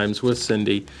number of times with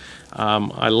Cindy.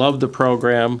 I love the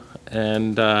program,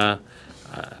 and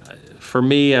for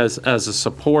me, as a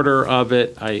supporter of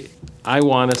it, I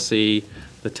want to see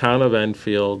the town of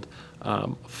Enfield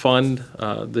fund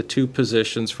the 2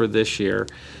 positions for this year.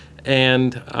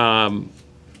 And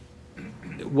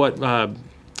what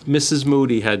Mrs.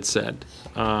 Moody had said,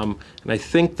 and I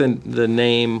think the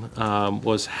name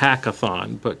was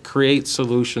Hackathon, but create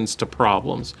solutions to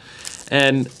problems.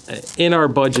 And in our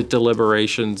budget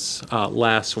deliberations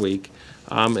last week,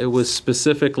 it was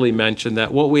specifically mentioned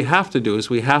that what we have to do is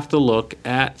we have to look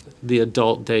at the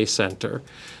Adult Day Center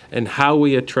and how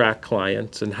we attract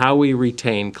clients and how we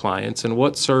retain clients and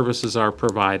what services are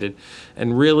provided,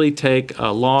 and really take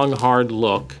a long, hard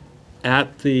look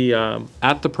at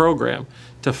the program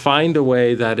to find a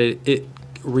way that it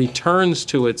returns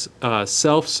to its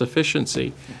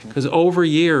self-sufficiency. Because over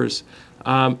years,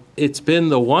 it's been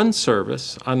the one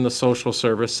service on the social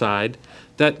service side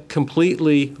that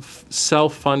completely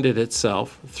self-funded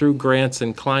itself through grants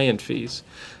and client fees.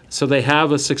 So they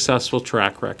have a successful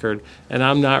track record, and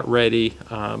I'm not ready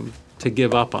to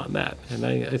give up on that. And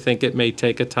I think it may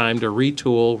take a time to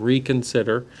retool,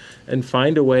 reconsider, and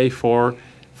find a way for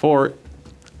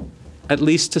at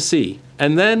least to see.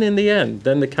 And then in the end,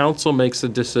 then the council makes a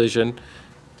decision,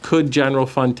 could general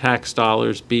fund tax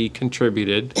dollars be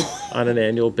contributed on an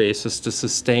annual basis to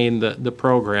sustain the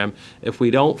program if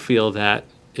we don't feel that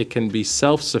it can be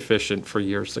self-sufficient for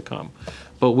years to come.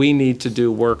 But we need to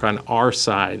do work on our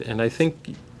side, and I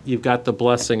think you've got the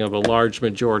blessing of a large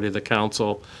majority of the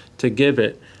council to give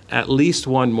it at least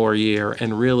one more year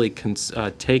and really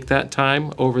take that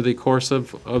time over the course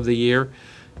of the year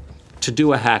to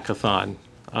do a hackathon,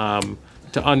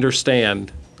 to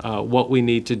understand what we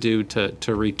need to do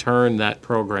to return that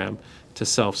program to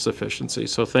self-sufficiency.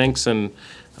 So thanks, and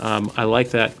I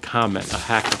like that comment, a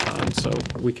hackathon. So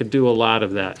we could do a lot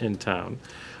of that in town.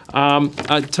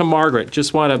 To Margaret,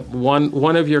 just want to,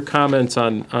 one of your comments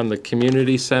on the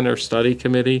Community Center Study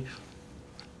Committee.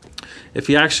 If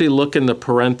you actually look in the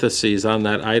parentheses on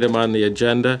that item on the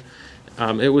agenda,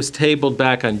 it was tabled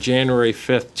back on January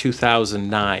 5th,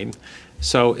 2009.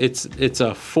 So it's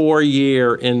a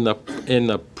 4-year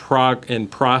in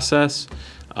process.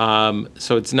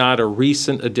 So it's not a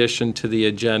recent addition to the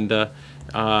agenda,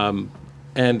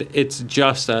 and it's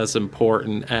just as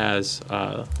important as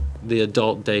the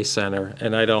Adult Day Center.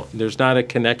 And there's not a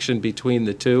connection between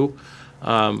the two,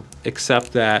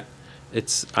 except that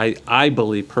I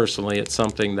believe personally it's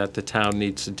something that the town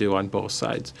needs to do on both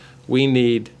sides. We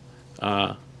need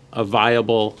a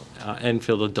viable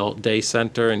Enfield Adult Day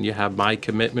Center, and you have my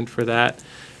commitment for that.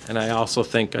 And I also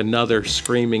think another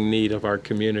screaming need of our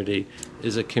community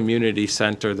is a community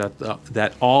center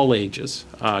that all ages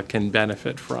can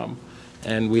benefit from.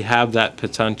 and we have that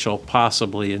potential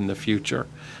possibly in the future.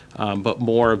 But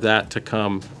more of that to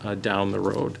come down the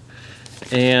road.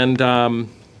 And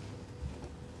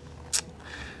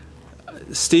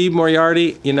Steve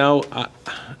Moriarty, you know,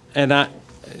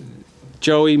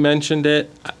 Joey mentioned it,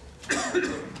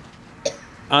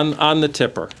 on the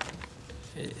tipper.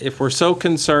 If we're so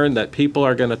concerned that people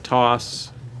are going to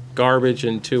toss garbage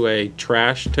into a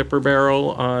trash tipper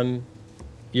barrel on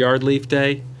yard leaf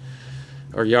day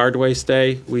or yard waste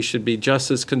day, we should be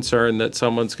just as concerned that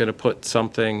someone's going to put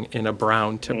something in a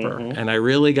brown tipper. And I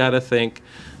really got to think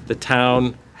the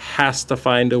town has to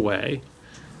find a way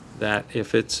that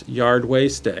if it's yard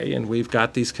waste day and we've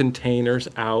got these containers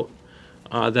out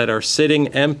that are sitting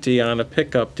empty on a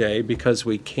pickup day because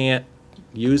we can't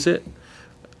use it,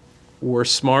 we're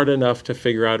smart enough to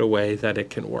figure out a way that it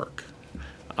can work.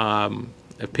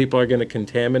 If people are going to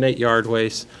contaminate yard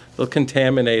waste, they'll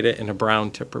contaminate it in a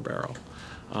brown tipper barrel.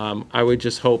 I would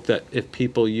just hope that if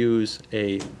people use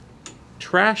a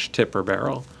trash tipper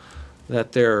barrel,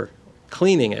 that they're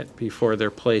cleaning it before they're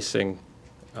placing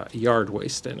yard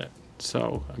waste in it.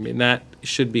 So, I mean, that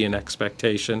should be an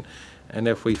expectation. And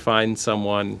if we find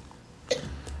someone,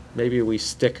 maybe we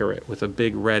sticker it with a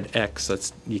big red X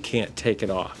that's, you can't take it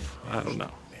off. I don't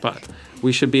know. But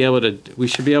we should be able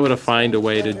to find a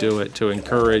way to do it to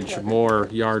encourage more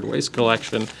yard waste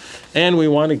collection. And we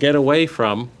want to get away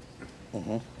from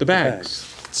the bags.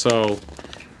 So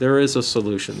there is a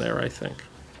solution there, I think.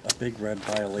 A big red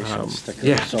violation sticker,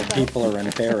 yeah. so people are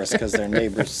embarrassed because their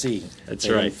neighbors see. That's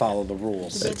they right. don't follow the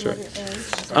rules. That's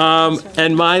right.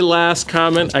 And my last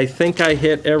comment, I think I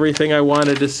hit everything I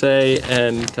wanted to say,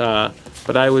 and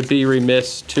but I would be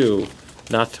remiss too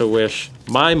not to wish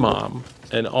my mom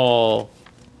and all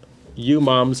you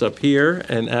moms up here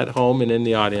and at home and in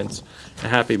the audience a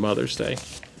happy Mother's Day.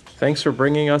 Thanks for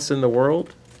bringing us in the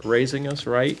world, raising us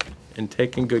right, and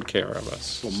taking good care of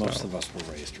us. Well, most of us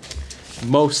were raised right.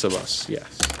 Most of us,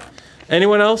 yes.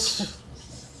 Anyone else?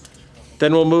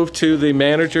 Then we'll move to the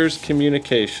manager's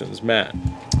communications. Matt.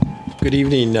 Good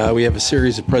evening. We have a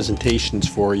series of presentations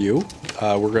for you.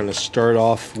 We're going to start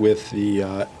off with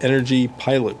the Energy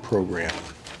Pilot Program.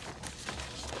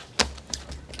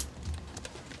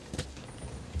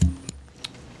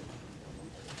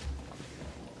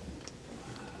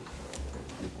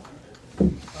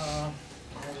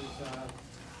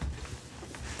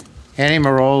 Andy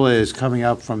Marola is coming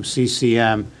up from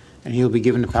CCM, and he'll be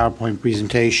giving the PowerPoint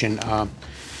presentation. A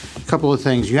couple of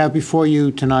things. You have before you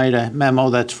tonight a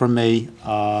memo that's from me,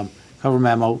 cover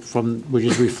memo, which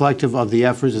is reflective of the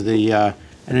efforts of the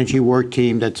energy work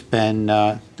team that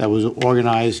was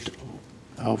organized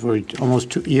over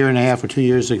almost a year and a half or 2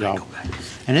 years ago.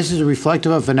 And this is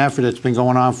reflective of an effort that's been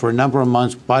going on for a number of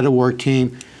months by the work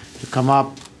team to come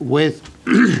up with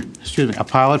a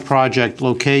pilot project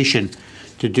location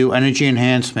to do energy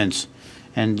enhancements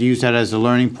and use that as a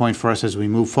learning point for us as we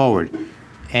move forward.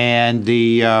 And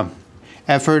the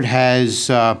effort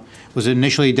was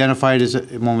initially identified as,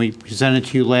 when we presented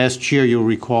to you last year, you'll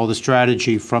recall the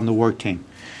strategy from the work team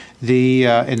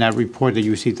in that report that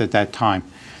you received at that time.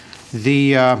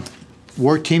 The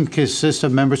work team consists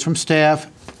of members from staff.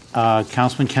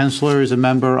 Councilman Kensler is a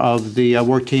member of the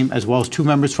work team, as well as 2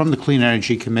 members from the Clean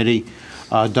Energy Committee,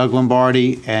 Doug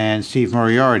Lombardi and Steve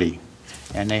Moriarty.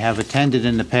 And they have attended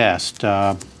in the past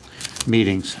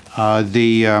meetings.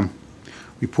 The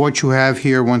report you have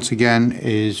here, once again,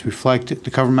 is reflected.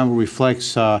 The cover memo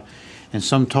reflects, in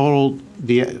sum total,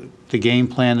 the game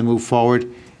plan to move forward.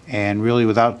 And really,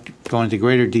 without going into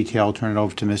greater detail, I'll turn it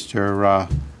over to Mr.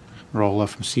 Marola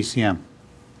from CCM.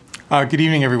 Good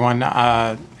evening, everyone.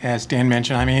 As Dan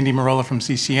mentioned, I'm Andy Marola from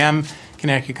CCM,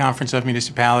 Connecticut Conference of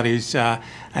Municipalities. I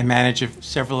manage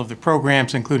several of the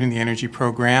programs, including the energy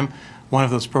program. One of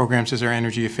those programs is our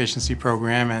energy efficiency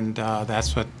program, and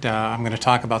that's what I'm going to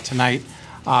talk about tonight.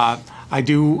 I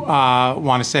do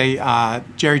want to say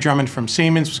Jerry Drummond from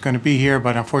Siemens was going to be here,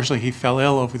 but unfortunately he fell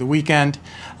ill over the weekend,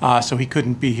 so he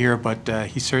couldn't be here, but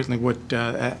he certainly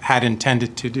had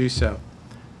intended to do so.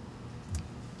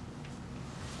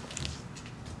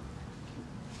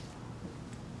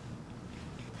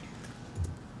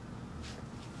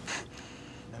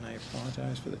 And I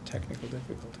apologize for the technical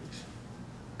difficulties.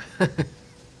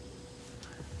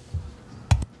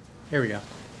 Here we go.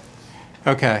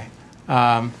 Okay.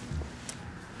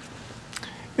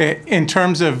 In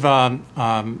terms of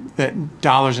the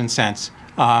dollars and cents,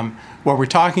 what we're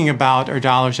talking about are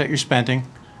dollars that you're spending.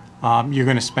 You're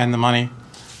going to spend the money.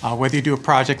 Whether you do a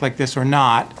project like this or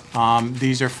not,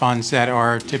 these are funds that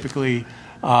are typically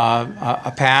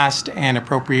passed and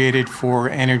appropriated for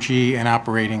energy and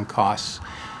operating costs.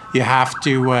 You have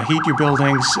to heat your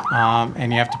buildings,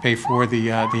 and you have to pay for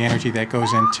the energy that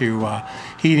goes into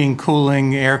heating,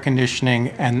 cooling, air conditioning,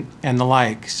 and the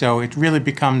like. So it really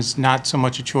becomes not so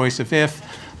much a choice of if,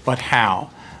 but how.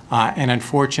 And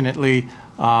unfortunately,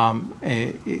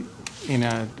 in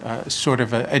a sort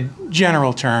of a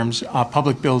general terms,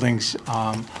 public buildings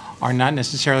are not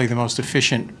necessarily the most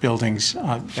efficient buildings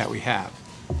that we have.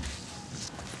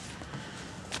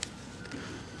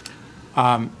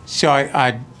 So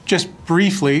I just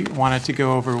briefly wanted to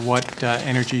go over what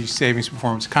energy savings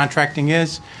performance contracting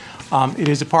is. It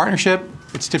is a partnership.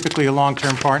 It's typically a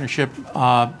long-term partnership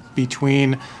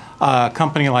between a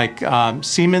company like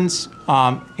Siemens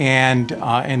and,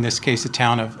 in this case, the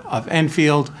town of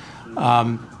Enfield.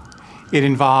 It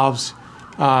involves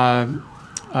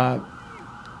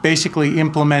basically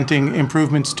implementing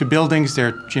improvements to buildings.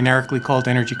 They're generically called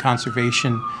energy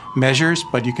conservation measures,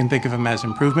 but you can think of them as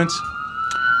improvements.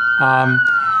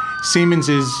 Siemens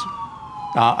is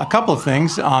a couple of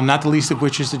things, not the least of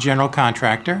which is the general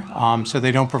contractor. So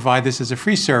they don't provide this as a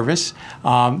free service.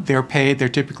 They're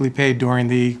typically paid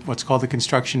during what's called the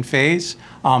construction phase.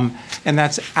 And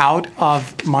that's out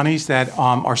of monies that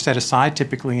are set aside,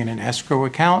 typically in an escrow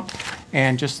account.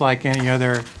 And just like any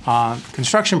other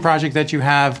construction project that you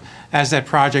have, as that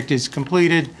project is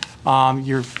completed,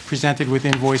 you're presented with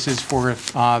invoices for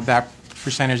that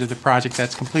percentage of the project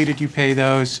that's completed. You pay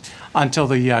those until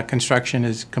the construction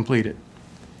is completed.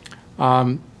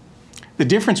 The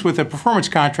difference with a performance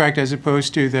contract as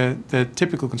opposed to the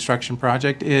typical construction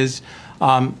project is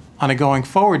on a going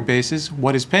forward basis,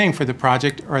 what is paying for the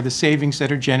project are the savings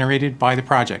that are generated by the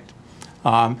project.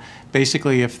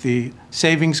 Basically, if the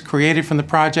savings created from the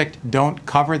project don't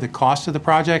cover the cost of the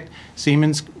project,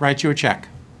 Siemens writes you a check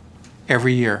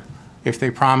every year. If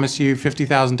they promise you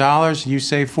 $50,000, you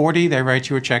save 40, they write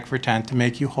you a check for 10 to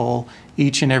make you whole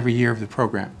each and every year of the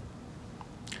program.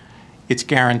 It's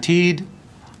guaranteed.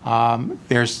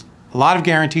 There's a lot of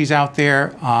guarantees out there.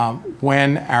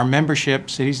 When our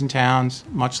membership, cities and towns,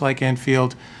 much like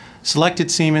Enfield, selected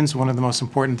Siemens, one of the most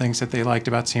important things that they liked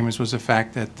about Siemens was the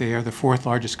fact that they are the 4th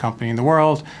largest company in the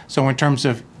world. So in terms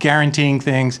of guaranteeing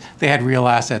things, they had real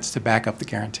assets to back up the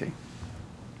guarantee.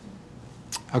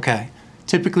 Okay.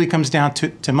 Typically comes down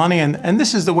to money, and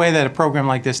this is the way that a program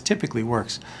like this typically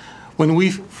works. When we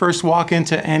first walk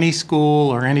into any school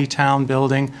or any town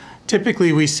building,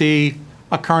 typically we see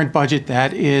a current budget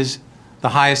that is the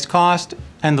highest cost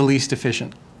and the least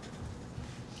efficient.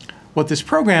 What this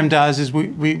program does is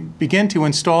we begin to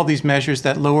install these measures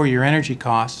that lower your energy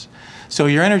costs. So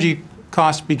your energy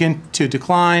costs begin to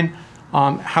decline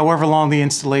however long the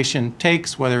installation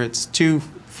takes, whether it's 2,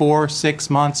 4, 6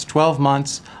 months, 12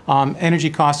 months. Energy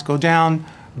costs go down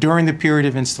during the period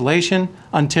of installation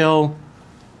until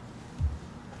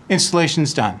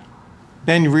installation's done.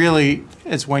 Then really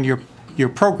it's when your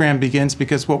program begins,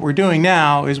 because what we're doing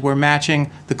now is we're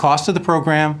matching the cost of the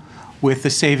program with the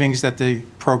savings that the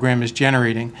program is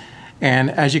generating. And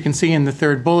as you can see in the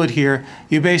third bullet here,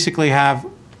 you basically have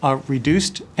a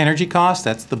reduced energy cost,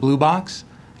 that's the blue box,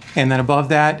 and then above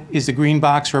that is the green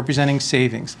box representing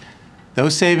savings.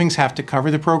 Those savings have to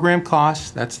cover the program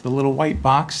costs. That's the little white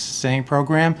box saying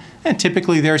program. And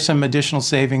typically there's some additional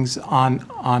savings on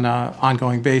an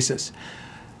ongoing basis.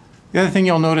 The other thing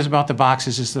you'll notice about the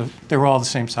boxes is they're all the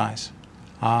same size.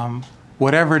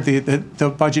 Whatever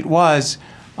the budget was,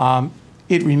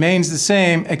 it remains the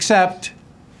same, except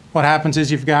what happens is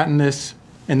you've gotten this,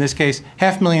 in this case,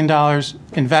 $500,000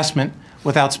 investment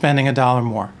without spending a dollar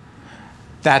more.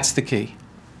 That's the key.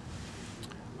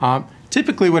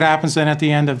 Typically what happens then at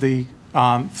the end of the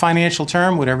financial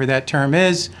term, whatever that term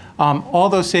is, all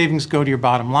those savings go to your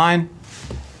bottom line.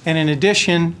 And in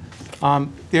addition,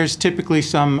 there's typically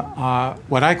some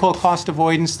what I call cost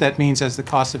avoidance. That means as the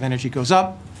cost of energy goes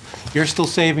up, you're still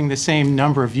saving the same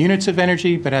number of units of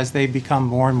energy, but as they become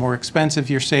more and more expensive,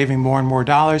 you're saving more and more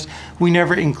dollars. We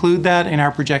never include that in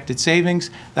our projected savings.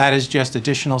 That is just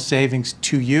additional savings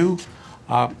to you.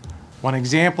 One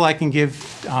example I can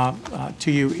give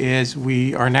to you is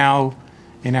we are now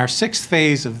in our 6th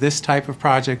phase of this type of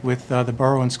project with the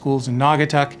borough and schools in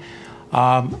Naugatuck.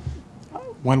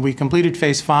 When we completed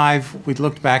phase 5, we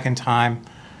looked back in time.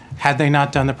 Had they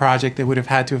not done the project, they would have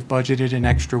had to have budgeted an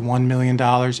extra $1 million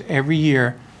every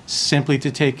year simply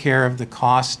to take care of the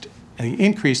cost, the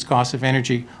increased cost of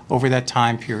energy over that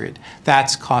time period.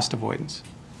 That's cost avoidance.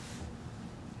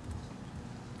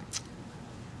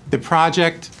 The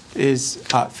project is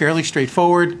fairly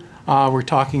straightforward. We're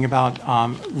talking about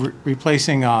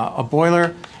replacing a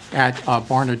boiler at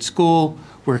Barnard School.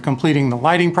 We're completing the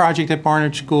lighting project at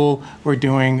Barnard School. We're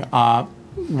doing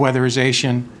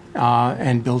weatherization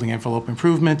and building envelope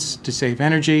improvements to save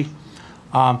energy.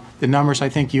 The numbers I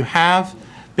think you have.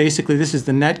 Basically, this is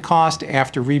the net cost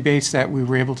after rebates that we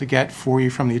were able to get for you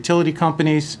from the utility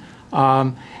companies.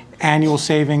 Annual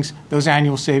savings. Those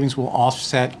annual savings will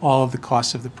offset all of the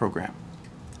costs of the program.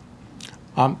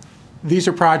 These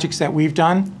are projects that we've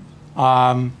done.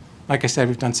 Like I said,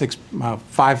 we've done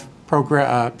five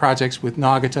projects with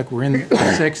Naugatuck. We're in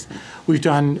the sixth. We've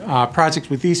done projects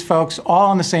with these folks, all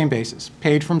on the same basis,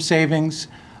 paid from savings,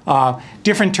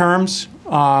 different terms,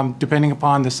 depending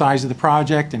upon the size of the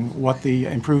project and what the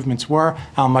improvements were,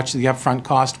 how much the upfront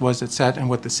cost was, and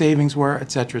what the savings were,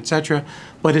 et cetera,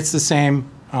 but it's the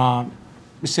same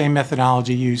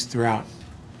methodology used throughout.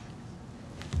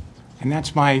 And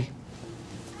that's my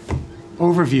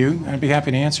overview. I'd be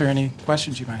happy to answer any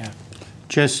questions you might have.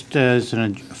 Just as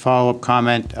a follow-up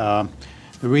comment, the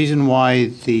reason why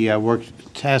the work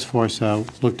task force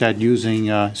looked at using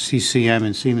CCM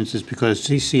and Siemens is because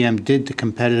CCM did the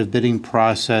competitive bidding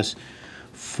process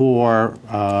for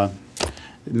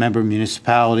member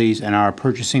municipalities, and our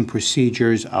purchasing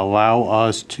procedures allow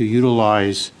us to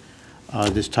utilize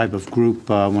this type of group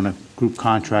when a group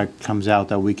contract comes out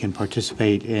that we can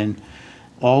participate in.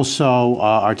 Also,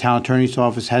 our town attorney's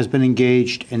office has been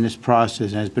engaged in this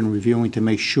process and has been reviewing to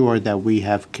make sure that we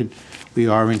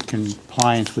are in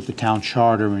compliance with the town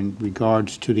charter in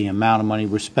regards to the amount of money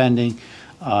we're spending,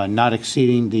 not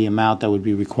exceeding the amount that would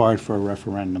be required for a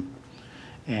referendum.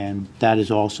 And that has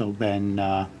also been,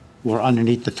 we're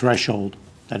underneath the threshold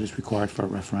that is required for a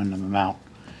referendum amount.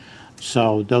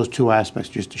 So those two aspects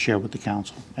just to share with the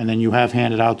council. And then you have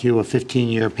handed out to you a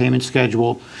 15-year payment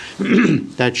schedule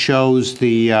that shows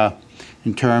the,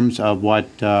 in terms of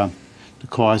what the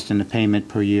cost and the payment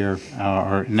per year,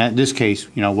 or in this case,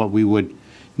 what we would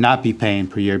not be paying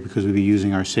per year because we'd be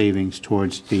using our savings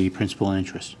towards the principal and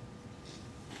interest.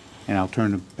 And I'll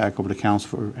turn it back over to council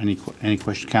for any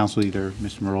question. Council, either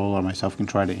Mr. Marola or myself can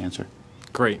try to answer.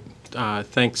 Great.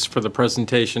 Thanks for the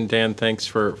presentation, Dan. Thanks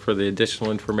for the additional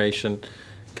information.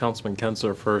 Councilman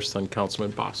Kensler first, then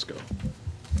Councilman Bosco.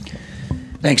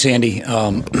 Thanks, Andy.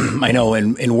 I know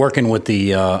in working with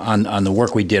the on the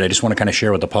work we did, I just want to kind of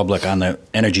share with the public on the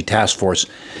Energy Task Force.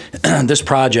 This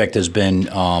project has been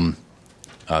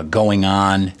going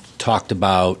on, talked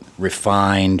about,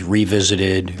 refined,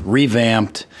 revisited,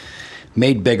 revamped,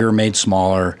 made bigger, made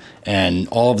smaller, and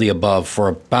all of the above for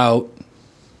about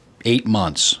 8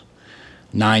 months.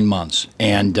 9 months.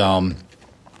 And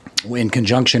in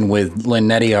conjunction with Lynn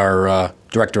Nettie, our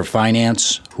Director of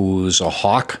Finance, who's a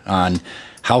hawk on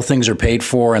how things are paid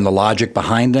for and the logic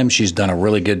behind them, she's done a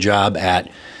really good job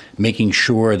at making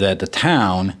sure that the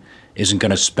town isn't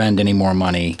going to spend any more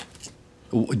money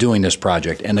doing this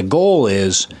project. And the goal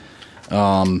is,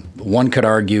 one could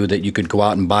argue that you could go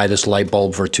out and buy this light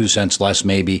bulb for 2 cents less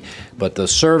maybe, but the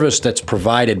service that's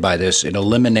provided by this, it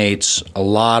eliminates a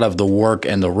lot of the work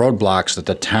and the roadblocks that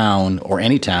the town or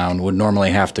any town would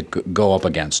normally have to go up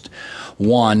against.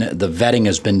 One, the vetting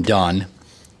has been done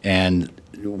and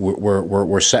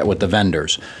we're set with the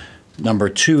vendors. Number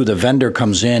two, the vendor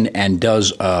comes in and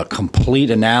does a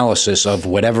complete analysis of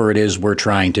whatever it is we're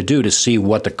trying to do to see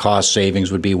what the cost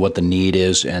savings would be, what the need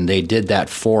is, and they did that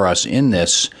for us in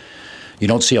this. You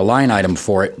don't see a line item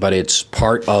for it, but it's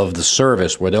part of the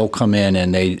service where they'll come in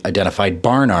and they identified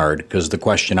Barnard, because the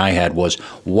question I had was,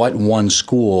 what one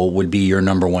school would be your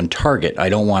number one target? I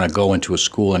don't want to go into a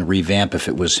school and revamp if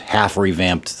it was half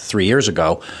revamped 3 years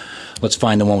ago. Let's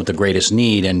find the one with the greatest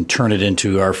need and turn it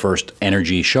into our first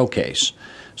energy showcase.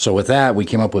 So with that, we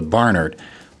came up with Barnard.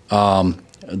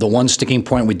 The one sticking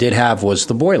point we did have was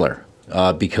the boiler,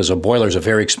 because a boiler is a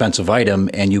very expensive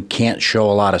item and you can't show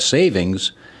a lot of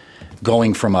savings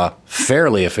going from a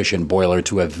fairly efficient boiler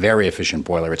to a very efficient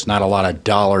boiler. It's not a lot of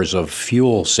dollars of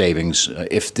fuel savings.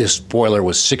 If this boiler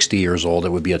was 60 years old, it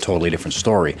would be a totally different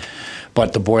story.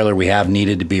 But the boiler we have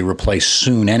needed to be replaced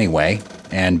soon anyway,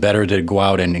 and better to go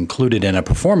out and include it in a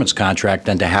performance contract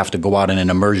than to have to go out in an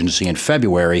emergency in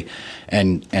February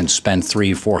and spend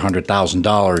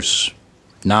 $300,000-$400,000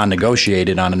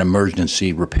 non-negotiated on an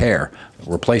emergency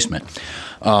replacement.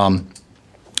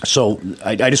 So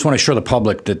I just want to assure the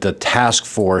public that the task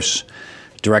force,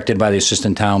 directed by the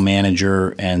assistant town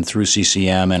manager and through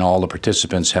CCM and all the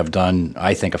participants, have done,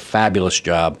 I think, a fabulous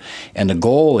job. And the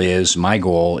goal is, my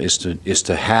goal is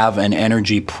to have an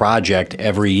energy project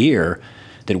every year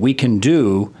that we can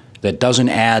do that doesn't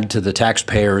add to the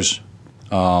taxpayers'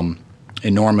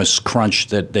 enormous crunch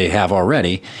that they have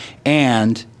already,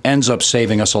 and ends up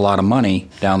saving us a lot of money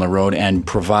down the road and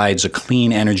provides a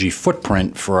clean energy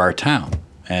footprint for our town.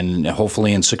 And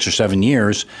hopefully in 6 or 7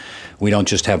 years, we don't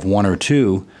just have 1 or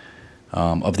 2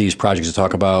 of these projects to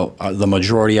talk about, the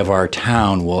majority of our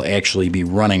town will actually be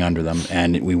running under them,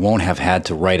 and we won't have had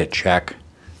to write a check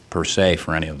per se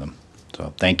for any of them.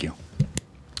 So thank you.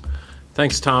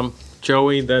 Thanks, Tom.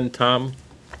 Joey, then Tom.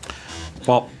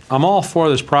 Well, I'm all for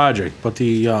this project, but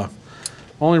the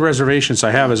only reservations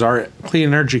I have is our Clean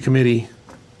Energy Committee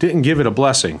didn't give it a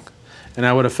blessing, and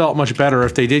I would have felt much better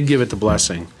if they did give it the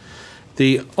blessing.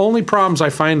 The only problems I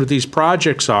find with these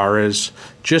projects is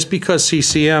just because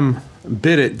CCM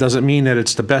bid it doesn't mean that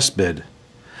it's the best bid.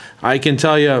 I can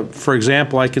tell you, for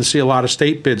example, I can see a lot of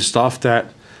state bid stuff that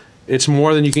it's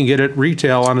more than you can get at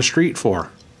retail on the street for.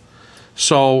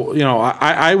 So, you know,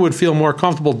 I would feel more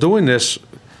comfortable doing this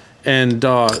and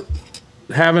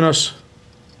having us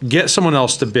get someone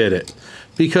else to bid it,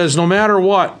 because no matter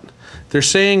what, they're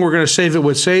saying we're going to save it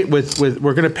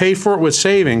we're going to pay for it with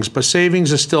savings, but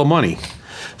savings is still money.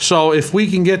 So if we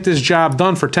can get this job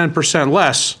done for 10%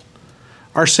 less,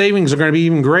 our savings are going to be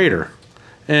even greater.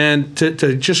 And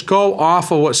to just go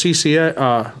off of what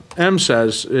CCM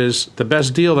says is the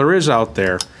best deal there is out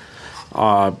there,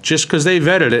 just because they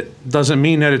vetted it doesn't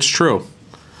mean that it's true.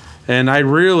 And I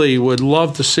really would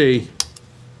love to see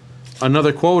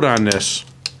another quote on this,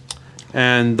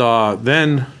 and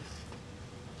then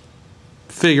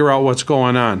figure out what's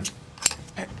going on.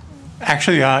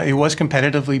 Actually, it was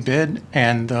competitively bid,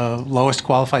 and the lowest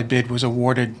qualified bid was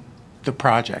awarded the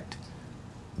project.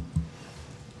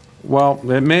 Well,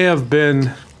 it may have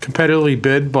been competitively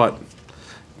bid, but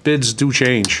bids do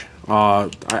change.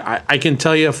 I can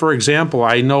tell you, for example,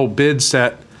 I know bids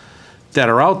that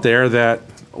are out there that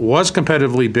was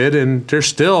competitively bid, and there's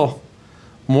still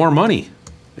more money.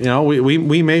 You know,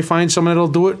 we may find someone that'll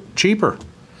do it cheaper.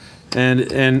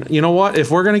 And you know what?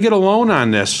 If we're going to get a loan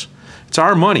on this, it's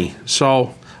our money.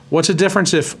 So what's the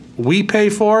difference if we pay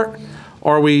for it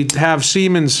or we have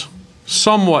Siemens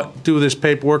somewhat do this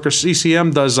paperwork, or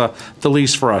CCM does the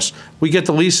lease for us? We get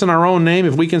the lease in our own name.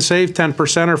 If we can save 10%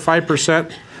 or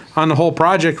 5% on the whole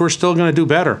project, we're still going to do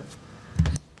better.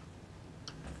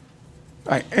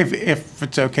 If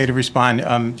it's okay to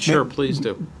respond. Sure, please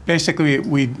do. Basically,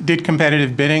 we did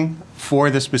competitive bidding for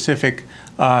the specific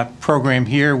program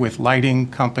here with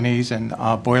lighting companies and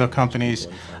boiler companies.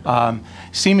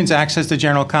 Siemens acts as the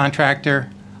general contractor,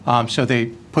 so they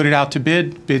put it out to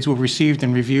bid. Bids were received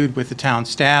and reviewed with the town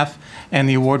staff, and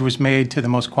the award was made to the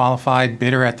most qualified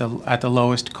bidder at the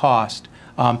lowest cost.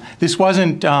 This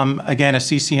wasn't, again, a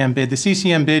CCM bid. The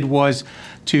CCM bid was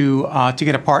to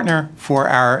get a partner for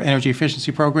our energy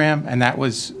efficiency program, and that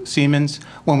was Siemens.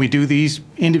 When we do these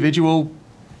individual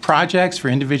projects for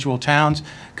individual towns,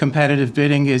 competitive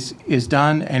bidding is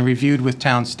done and reviewed with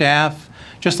town staff.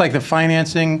 Just like the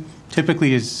financing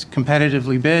typically is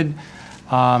competitively bid,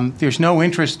 there's no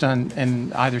interest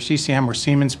in either CCM or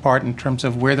Siemens' part in terms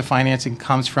of where the financing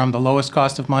comes from. The lowest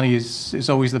cost of money is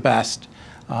always the best.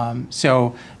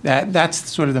 So that's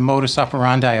sort of the modus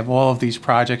operandi of all of these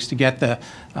projects, to get the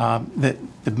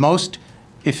most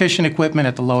efficient equipment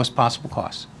at the lowest possible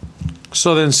cost.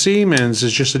 So then Siemens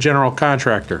is just a general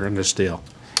contractor in this deal?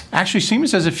 Actually,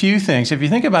 Siemens does a few things. If you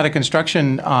think about a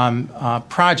construction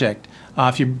project,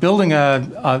 if you're building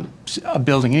a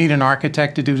building, you need an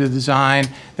architect to do the design,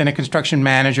 then a construction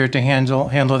manager to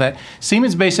handle that.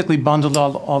 Siemens basically bundled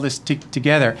all this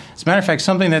together. As a matter of fact,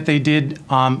 something that they did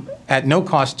at no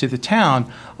cost to the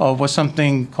town was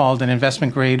something called an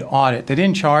investment grade audit. They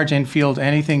didn't charge Enfield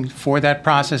anything for that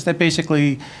process. That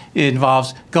basically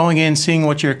involves going in, seeing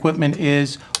what your equipment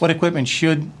is, what equipment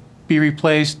should be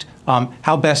replaced,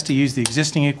 how best to use the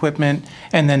existing equipment,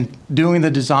 and then doing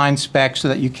the design specs so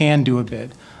that you can do a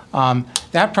bid.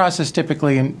 That process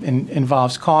typically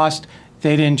involves cost.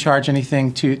 They didn't charge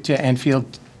anything to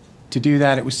Enfield to do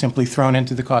that. It was simply thrown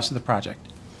into the cost of the project.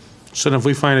 So then if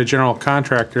we find a general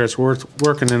contractor that's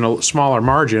working in a smaller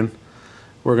margin,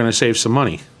 we're going to save some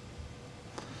money.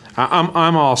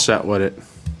 I'm all set with it.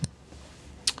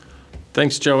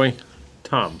 Thanks, Joey.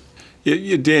 Tom.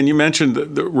 Dan, you mentioned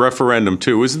the referendum,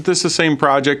 too. Isn't this the same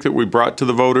project that we brought to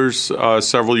the voters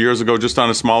several years ago, just on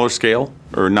a smaller scale,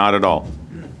 or not at all?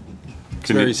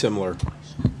 It's very similar.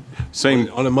 Same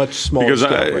on a much smaller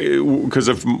scale. Because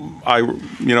if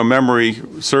memory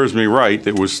serves me right,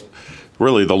 it was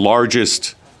really the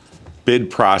largest bid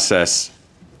process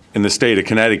in the state of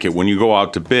Connecticut. When you go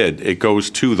out to bid, it goes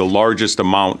to the largest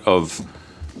amount of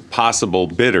possible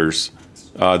bidders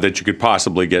that you could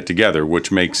possibly get together,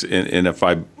 which makes, and if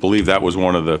I believe that was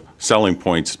one of the selling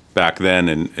points back then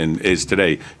and is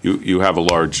today, you have a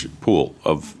large pool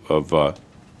of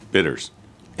bidders.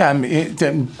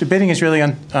 The bidding is really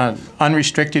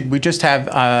unrestricted. We just have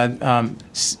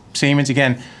Siemens,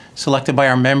 again, selected by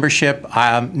our membership.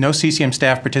 No CCM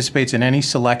staff participates in any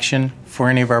selection for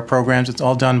any of our programs. It's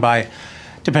all done by,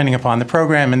 depending upon the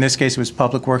program. In this case, it was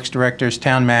public works directors,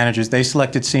 town managers. They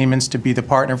selected Siemens to be the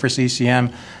partner for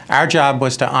CCM. Our job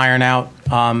was to iron out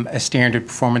a standard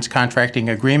performance contracting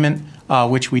agreement,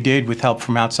 which we did with help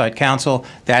from outside counsel.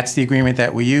 That's the agreement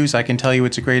that we use. I can tell you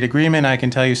it's a great agreement. I can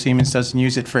tell you Siemens doesn't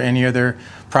use it for any other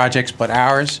projects but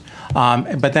ours.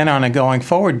 But then on a going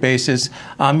forward basis,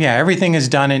 yeah, everything is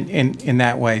done in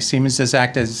that way. Siemens does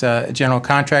act as a general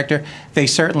contractor. They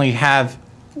certainly have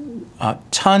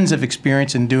tons of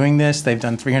experience in doing this. They've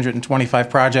done 325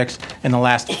 projects in the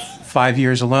last 5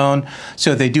 years alone.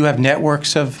 So they do have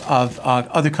networks of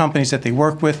other companies that they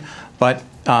work with, but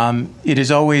it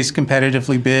is always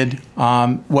competitively bid.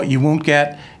 What you won't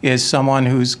get is someone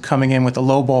who's coming in with a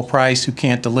lowball price who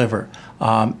can't deliver.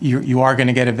 You are going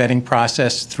to get a vetting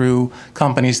process through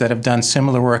companies that have done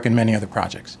similar work in many other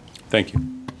projects. Thank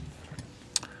you.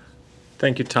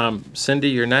 Thank you, Tom. Cindy,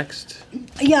 you're next.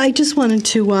 Yeah, I just wanted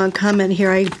to comment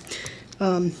here. I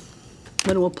want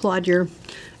to applaud your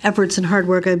efforts and hard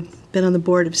work. I've been on the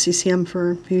board of CCM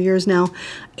for a few years now,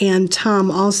 and Tom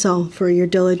also for your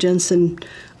diligence in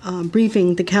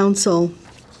briefing the council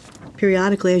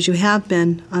periodically, as you have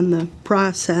been, on the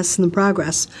process and the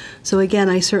progress. So again,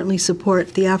 I certainly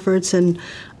support the efforts, and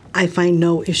I find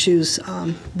no issues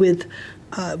with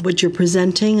what you're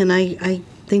presenting, and I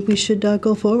think we should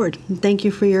go forward. And thank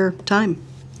you for your time.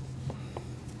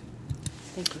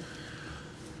 Thank you.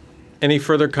 Any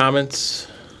further comments?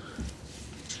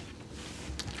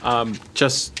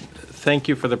 Just thank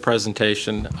you for the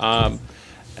presentation. I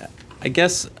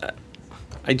guess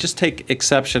I just take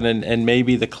exception, and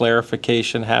maybe the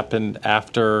clarification happened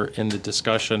after in the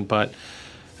discussion, but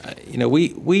you know,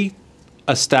 we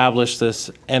established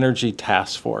this energy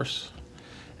task force,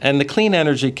 and the Clean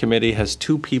Energy Committee has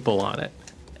 2 people on it,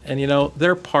 and you know,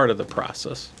 they're part of the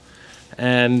process,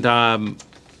 and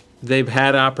they've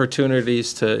had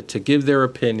opportunities to give their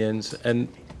opinions and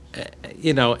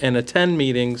you know, and attend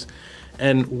meetings,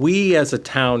 and we as a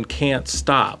town can't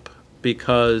stop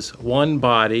because one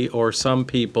body or some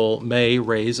people may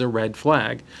raise a red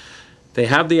flag. They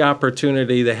have the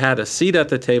opportunity, they had a seat at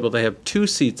the table, they have 2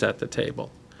 seats at the table,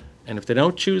 and if they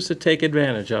don't choose to take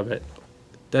advantage of it,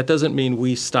 that doesn't mean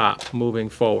we stop moving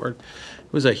forward.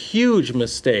 It was a huge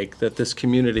mistake that this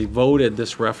community voted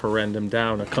this referendum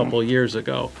down a couple years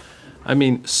ago. I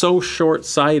mean, so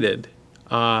short-sighted,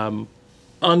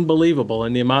 unbelievable,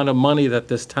 and the amount of money that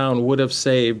this town would have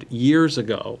saved years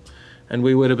ago, and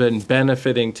we would have been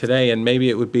benefiting today, and maybe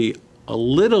it would be a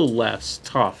little less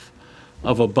tough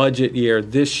of a budget year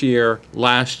this year,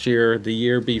 last year, the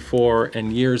year before,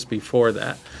 and years before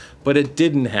that. But it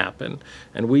didn't happen,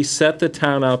 and we set the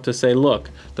town out to say, look,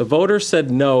 the voters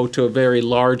said no to a very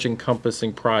large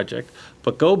encompassing project,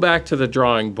 but go back to the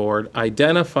drawing board,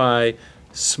 identify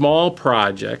small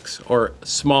projects or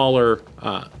smaller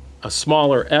a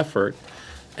smaller effort,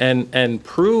 and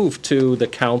prove to the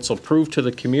council, prove to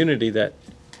the community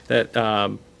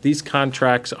that these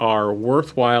contracts are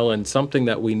worthwhile and something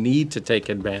that we need to take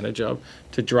advantage of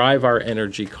to drive our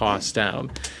energy costs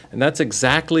down. And that's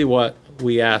exactly what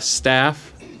we asked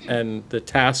staff and the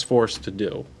task force to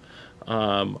do.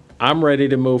 I'm ready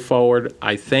to move forward.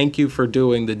 I thank you for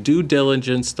doing the due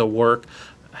diligence, the work.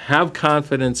 Have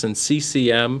confidence in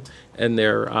CCM and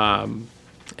their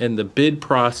and the bid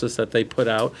process that they put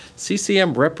out.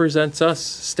 CCM represents us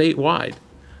statewide.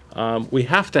 We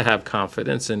have to have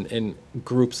confidence in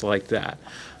groups like that.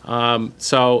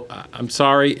 So I'm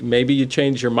sorry, maybe you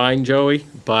changed your mind, Joey,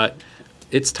 but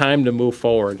it's time to move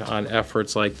forward on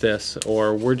efforts like this,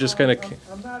 or we're just going to...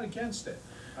 I'm not against it.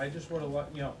 I just would have,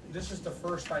 you know, this is the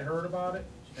first I heard about it,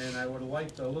 and I would have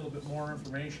liked a little bit more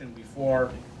information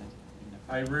before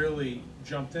I really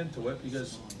jumped into it,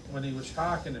 because when he was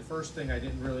talking, the first thing I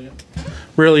didn't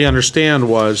really understand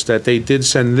was that they did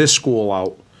send this school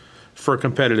out for a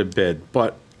competitive bid.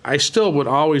 But I still would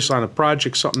always, on a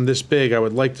project something this big, I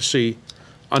would like to see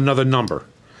another number.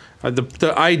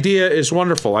 The idea is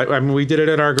wonderful. I mean, we did it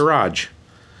at our garage,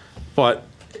 but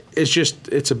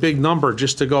it's a big number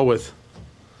just to go with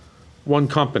one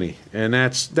company, and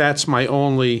that's my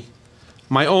only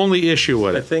issue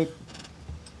with it. I think,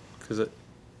 because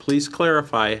please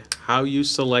clarify how you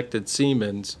selected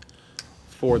Siemens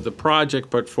for the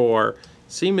project, but for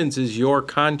Siemens is your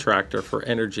contractor for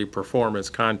energy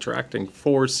performance contracting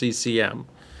for CCM.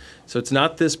 So it's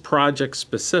not this project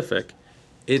specific.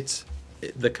 It's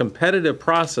the competitive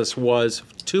process was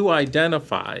to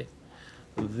identify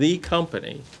the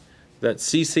company that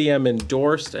CCM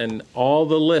endorsed, and all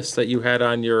the lists that you had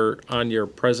on your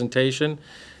presentation.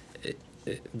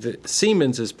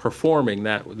 Siemens is performing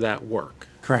that work.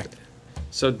 Correct.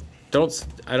 So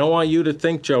I don't want you to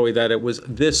think, Joey, that it was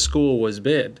this school was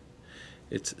bid.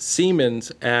 It's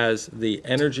Siemens as the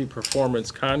energy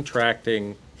performance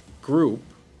contracting group.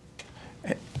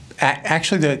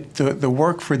 Actually, the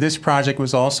work for this project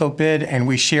was also bid, and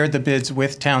we shared the bids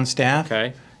with town staff.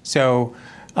 Okay. So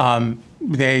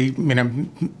they,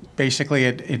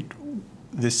 basically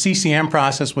the CCM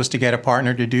process was to get a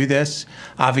partner to do this.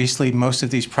 Obviously, most of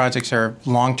these projects are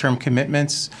long-term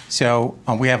commitments, so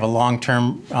we have a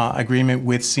long-term agreement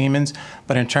with Siemens.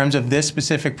 But in terms of this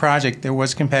specific project, there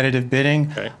was competitive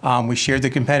bidding. Okay. We shared the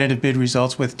competitive bid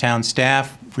results with town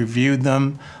staff, reviewed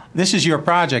them. This is your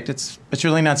project. It's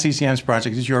really not CCM's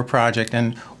project. It's your project.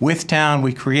 And with town,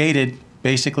 we created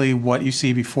basically what you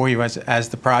see before you as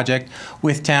the project.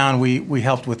 With town, we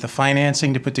helped with the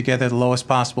financing to put together the lowest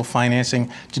possible financing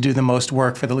to do the most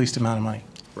work for the least amount of money.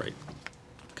 Right.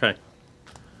 Okay.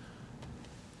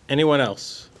 Anyone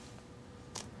else?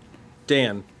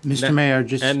 Dan. Mr. Mayor,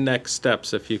 just... And next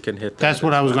steps, if you can hit that. That's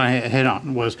what I was going to hit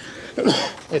on, was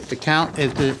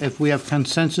if we have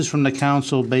consensus from the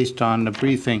council based on the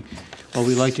briefing, what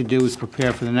we'd like to do is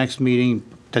prepare for the next meeting.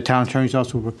 The town attorneys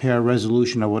also prepare a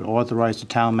resolution that would authorize the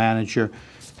town manager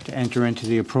to enter into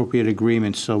the appropriate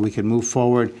agreements so we can move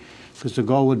forward, because the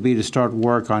goal would be to start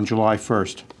work on July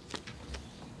 1st.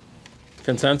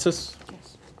 Consensus?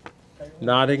 Yes.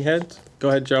 Nodding heads? Go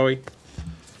ahead, Joey.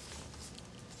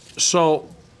 So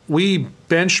we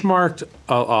benchmarked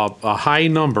a high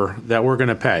number that we're going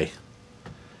to pay.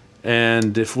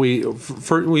 And if he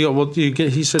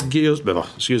said,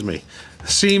 excuse me,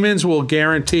 Siemens will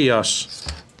guarantee us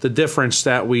the difference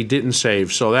that we didn't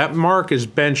save. So that mark is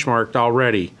benchmarked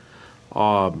already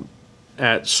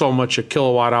at so much a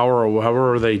kilowatt hour or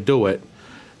however they do it.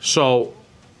 So,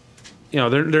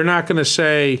 they're not going to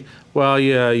say, well,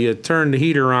 you turn the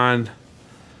heater on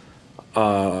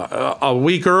a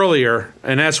week earlier,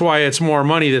 and that's why it's more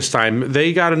money this time.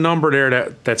 They got a number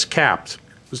there that's capped.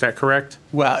 Is that correct?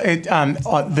 Well,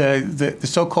 the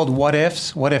so-called what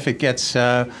ifs. What if it gets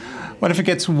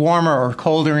warmer or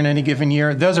colder in any given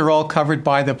year? Those are all covered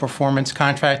by the performance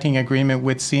contracting agreement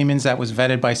with Siemens that was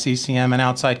vetted by CCM and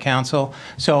outside counsel.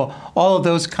 So all of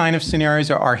those kind of scenarios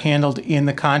are handled in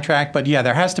the contract. But yeah,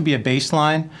 there has to be a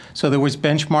baseline. So there was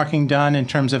benchmarking done in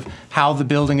terms of how the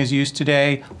building is used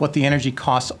today, what the energy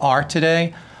costs are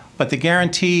today. But the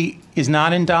guarantee is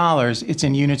not in dollars, it's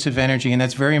in units of energy. And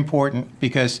that's very important,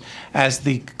 because as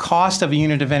the cost of a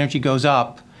unit of energy goes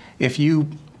up, if you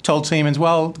told Siemens,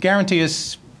 well, the guarantee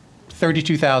is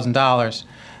 $32,000,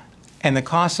 and the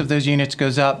cost of those units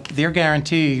goes up, their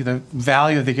guarantee, the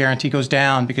value of the guarantee goes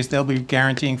down, because they'll be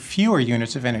guaranteeing fewer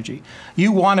units of energy.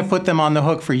 You want to put them on the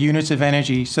hook for units of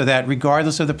energy so that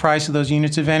regardless of the price of those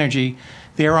units of energy,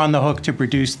 they're on the hook to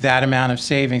produce that amount of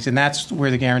savings, and that's where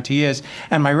the guarantee is.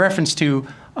 And my reference to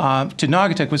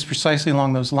Naugatuck was precisely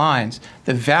along those lines.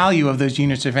 The value of those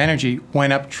units of energy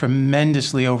went up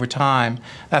tremendously over time.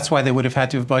 That's why they would have had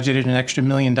to have budgeted an extra $1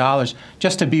 million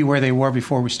just to be where they were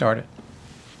before we started.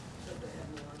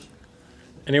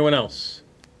 Anyone else?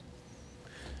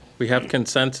 We have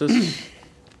consensus.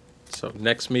 So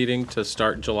next meeting to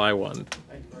start July 1.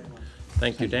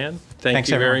 Thank you, Dan. Thanks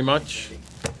you very much.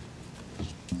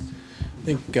 I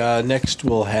think next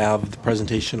we'll have the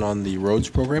presentation on the roads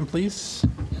program, please.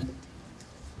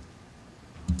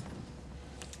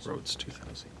 Roads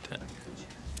 2010.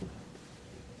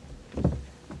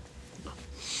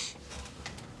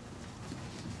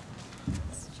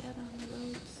 Jet on the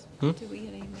roads. Hmm? Did we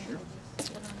get any more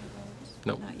jet on the roads?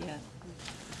 No. Not yet.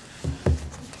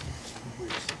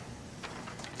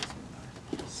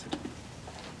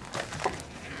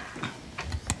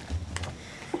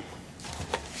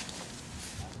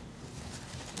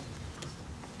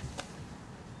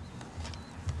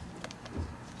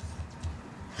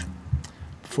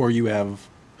 Before you have,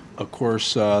 of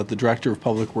course, the Director of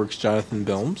Public Works, Jonathan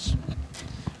Bilms.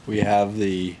 We have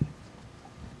the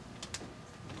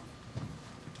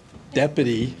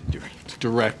Deputy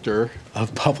Director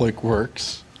of Public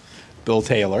Works, Bill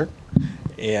Taylor,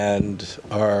 and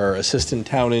our Assistant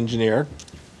Town Engineer,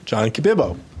 John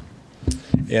Kabibbo.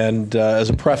 And as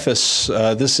a preface,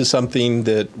 this is something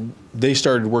that they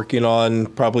started working on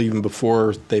probably even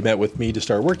before they met with me to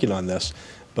start working on this.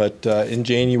 But in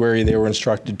January, they were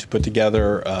instructed to put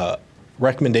together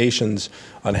recommendations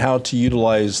on how to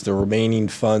utilize the remaining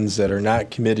funds that are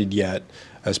not committed yet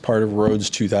as part of Roads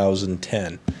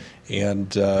 2010.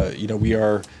 And, we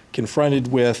are confronted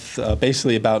with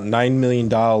basically about $9 million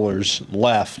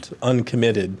left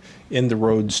uncommitted in the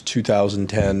Roads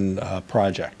 2010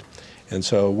 project. And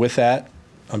so with that,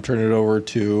 I'm turning it over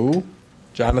to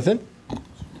Jonathan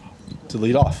to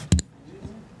lead off.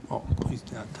 Oh, he's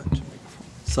not touching the microphone.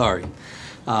 Sorry.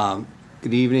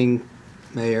 Good evening,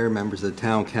 Mayor, members of the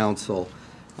Town Council.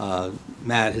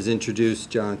 Matt has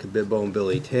introduced John Cabibbo and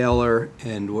Billy Taylor,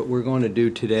 and what we're going to do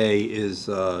today is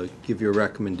give you a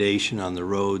recommendation on the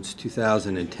roads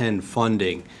 2010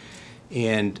 funding.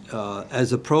 And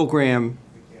as a program,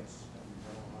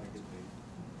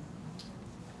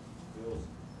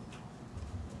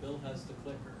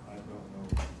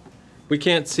 We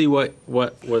can't see what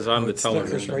was on the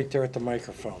television. It's right there at the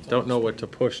microphone. Don't know what to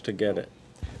push to get it.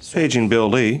 Paging Bill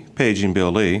Lee, paging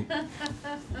Bill Lee.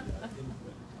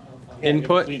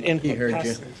 Input? He heard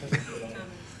you.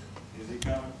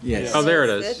 Yes. Oh, there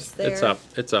it is. It's up.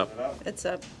 It's up. It's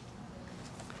up.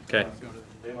 Okay.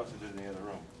 They must have did it in the other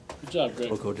room. Good job, Greg.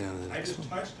 We'll go down to the next one.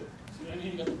 touched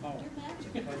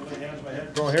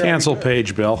it. Cancel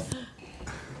page, Bill.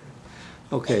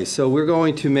 Okay, so we're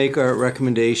going to make our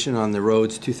recommendation on the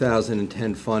roads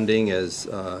 2010 funding, as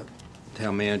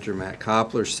Town Manager Matt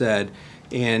Koppler said.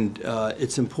 And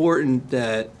it's important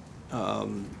that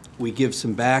we give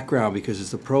some background, because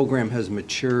as the program has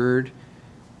matured,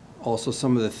 also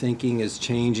some of the thinking is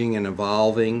changing and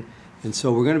evolving. And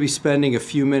so we're going to be spending a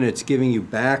few minutes giving you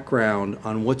background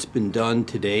on what's been done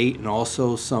to date, and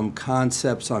also some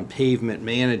concepts on pavement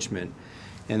management.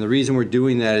 And the reason we're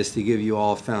doing that is to give you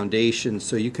all a foundation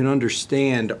so you can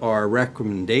understand our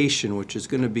recommendation, which is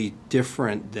going to be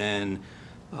different than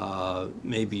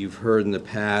maybe you've heard in the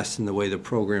past and the way the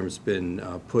program's been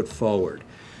put forward.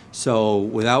 So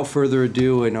without further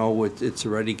ado, I know it's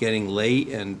already getting late,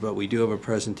 but we do have a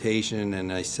presentation,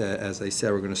 and as I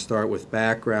said, we're going to start with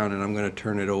background, and I'm going to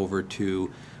turn it over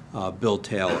to Bill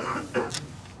Taylor.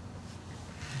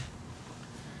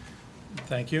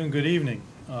 Thank you and good evening.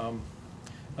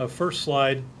 First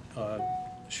slide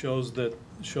shows the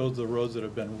roads that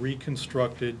have been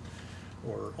reconstructed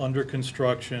or under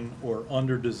construction or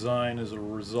under design as a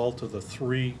result of the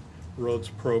 3 roads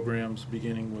programs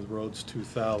beginning with Roads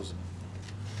 2000.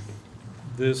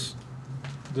 This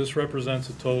represents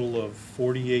a total of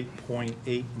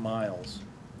 48.8 miles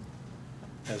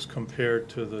as compared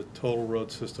to the total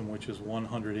road system, which is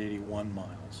 181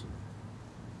 miles.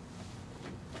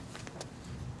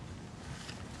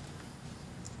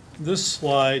 This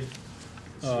slide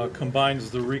combines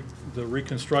the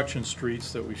reconstruction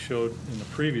streets that we showed in the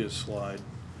previous slide,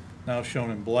 now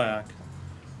shown in black,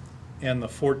 and the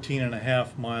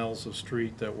 14.5 miles of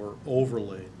street that were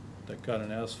overlaid, that got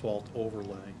an asphalt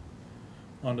overlay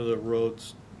under the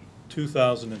roads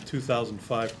 2000 and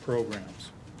 2005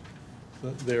 programs.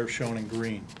 They're shown in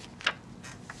green.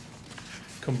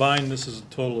 Combined, this is a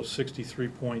total of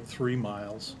 63.3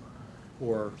 miles,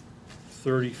 or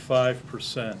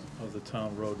 35% of the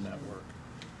town road network.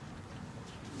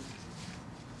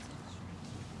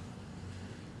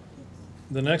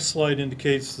 The next slide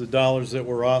indicates the dollars that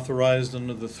were authorized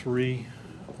under the 3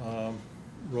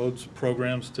 roads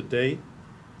programs to date,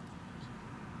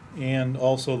 and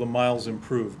also the miles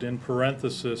improved. In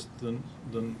parenthesis, the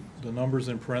numbers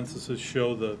in parenthesis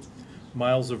show the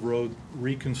miles of road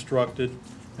reconstructed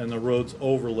and the roads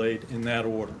overlaid in that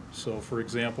order. So for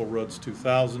example, roads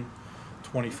 2000,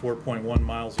 24.1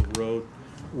 miles of road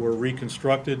were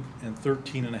reconstructed, and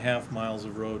 13.5 miles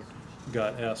of road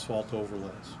got asphalt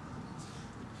overlays.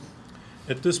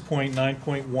 At this point,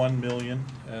 9.1 million,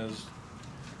 as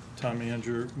Town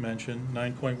Manager mentioned,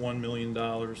 $9.1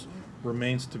 million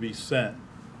remains to be spent.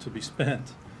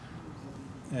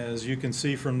 As you can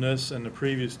see from this and the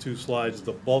previous 2 slides,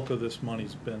 the bulk of this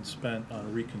money's been spent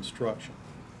on reconstruction.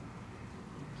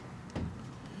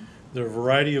 There are a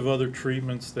variety of other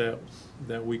treatments that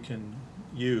we can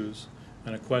use,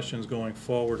 and the questions going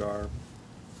forward are,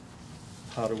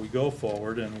 how do we go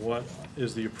forward, and what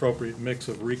is the appropriate mix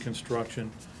of reconstruction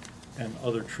and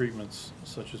other treatments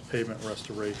such as pavement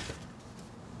restoration?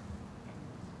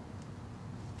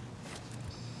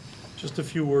 Just a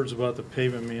few words about the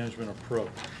pavement management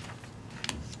approach.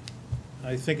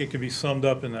 I think it can be summed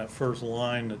up in that first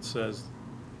line that says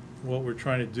what we're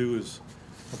trying to do is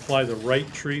apply the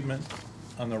right treatment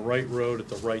on the right road at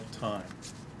the right time.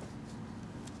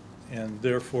 And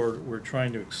therefore, we're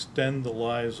trying to extend the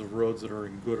lives of roads that are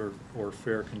in good or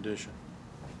fair condition.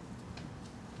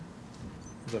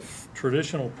 The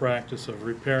traditional practice of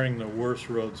repairing the worst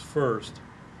roads first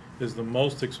is the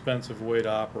most expensive way to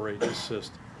operate the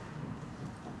system.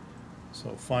 So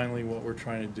finally, what we're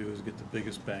trying to do is get the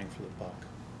biggest bang for the buck.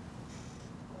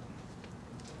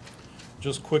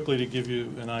 Just quickly to give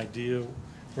you an idea,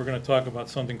 we're going to talk about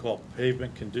something called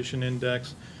Pavement Condition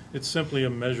Index. It's simply a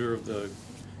measure of the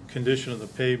condition of the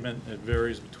pavement. It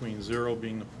varies between 0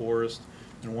 being the poorest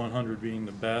and 100 being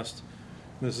the best.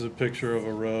 This is a picture of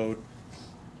a road,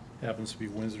 happens to be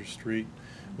Windsor Street,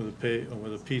 with a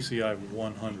PCI of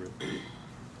 100.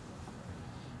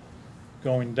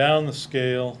 Going down the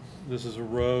scale, this is a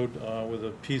road with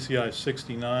a PCI of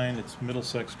 69. It's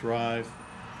Middlesex Drive,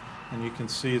 and you can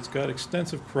see it's got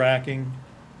extensive cracking,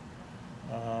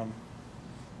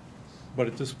 but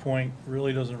at this point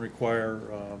really doesn't require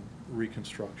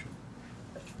reconstruction.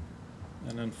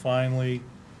 And then finally,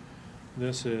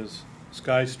 this is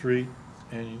Sky Street,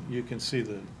 and you can see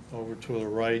the over to the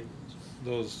right,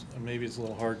 those, maybe it's a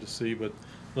little hard to see, but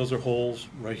those are holes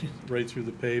right through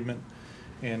the pavement,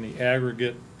 and the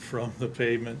aggregate from the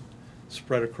pavement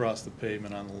spread across the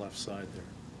pavement on the left side there.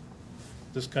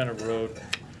 This kind of road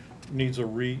needs a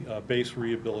base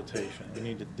rehabilitation. We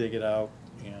need to dig it out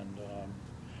and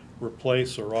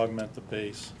replace or augment the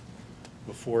base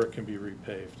before it can be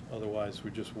repaved. Otherwise, we're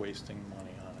just wasting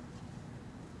money on it.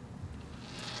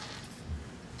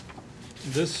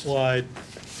 This slide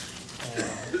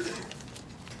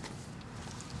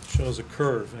shows a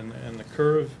curve, and the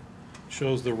curve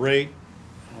shows the rate.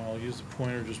 I'll use the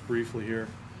pointer just briefly here.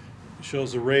 It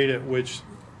shows the rate at which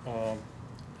a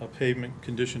pavement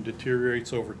condition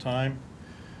deteriorates over time.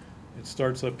 It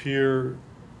starts up here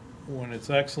when it's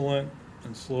excellent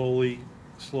and slowly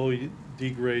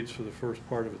degrades for the first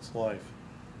part of its life.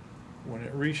 When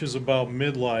it reaches about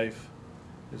midlife,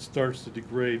 it starts to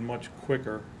degrade much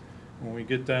quicker. When we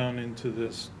get down into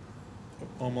this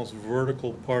almost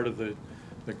vertical part of the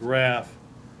graph,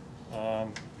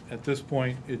 at this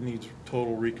point it needs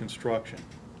total reconstruction.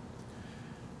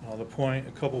 A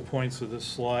couple points of this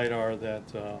slide are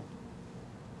that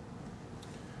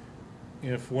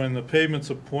if when the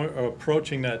pavement's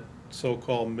approaching that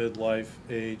so-called midlife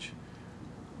age,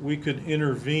 we could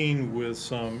intervene with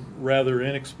some rather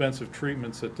inexpensive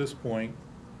treatments at this point,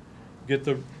 get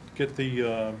the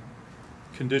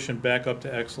condition back up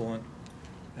to excellent,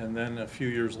 and then a few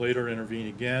years later intervene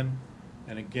again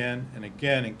and again and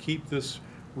again, and keep this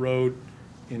road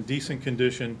in decent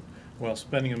condition while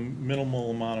spending a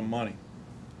minimal amount of money.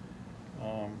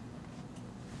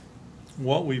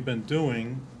 What we've been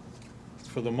doing,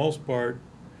 for the most part,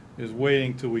 is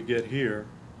waiting till we get here.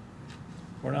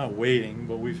 We're not waiting,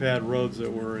 but we've had roads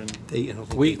that were in...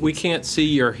 We can't see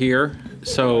you're here,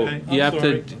 so Okay, you I'm have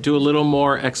sorry. to do a little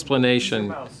more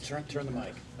explanation. Turn the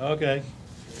mic. Okay,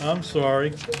 I'm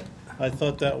sorry. I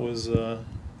thought that was...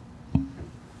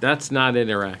 That's not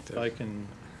interactive. I can...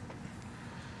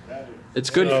 It's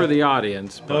good for the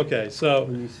audience. But Okay, so...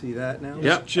 Can you see that now?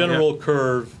 This general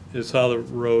curve is how the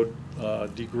road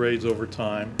degrades over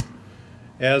time.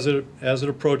 As it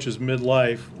approaches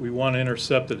midlife, we want to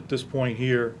intercept it at this point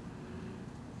here,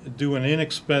 do an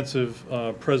inexpensive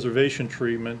preservation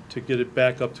treatment to get it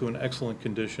back up to an excellent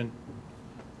condition.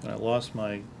 And I lost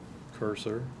my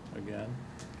cursor again.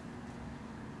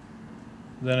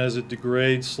 Then as it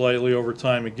degrades slightly over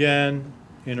time again,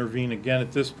 intervene again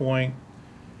at this point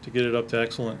to get it up to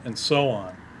excellent, and so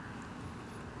on.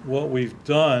 What we've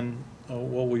done,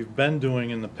 what we've been doing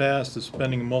in the past is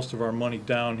spending most of our money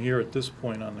down here at this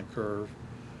point on the curve,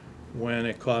 when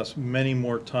it costs many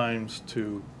more times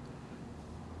to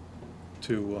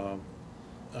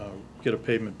get a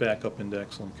pavement back up into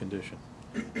excellent condition.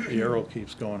 The arrow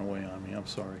keeps going away on me, I'm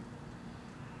sorry.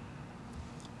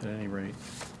 At any rate.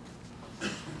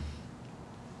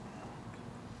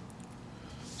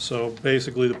 So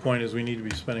basically the point is we need to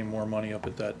be spending more money up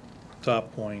at that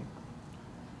top point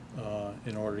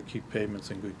in order to keep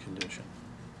pavements in good condition.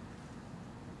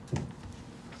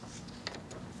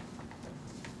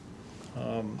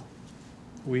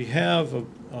 We have a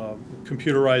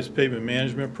computerized pavement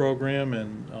management program,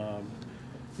 and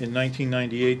in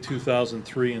 1998,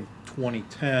 2003, and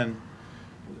 2010,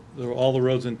 all the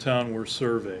roads in town were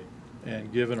surveyed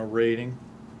and given a rating,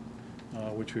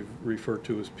 which we refer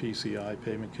to as PCI,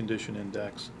 Pavement Condition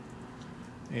Index.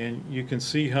 And you can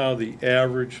see how the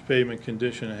average pavement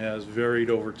condition has varied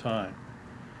over time.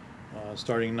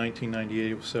 Starting in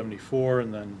 1998 it was 74,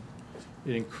 and then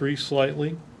it increased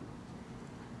slightly,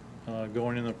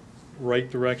 going in the right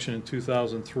direction in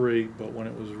 2003, but when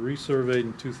it was resurveyed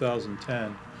in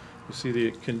 2010, you see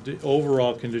the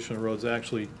overall condition of the roads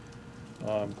actually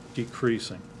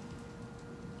decreasing.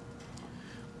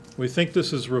 We think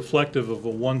this is reflective of a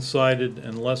one-sided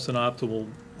and less than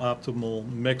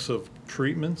optimal mix of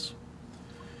treatments,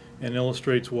 and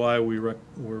illustrates why we're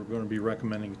going to be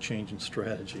recommending a change in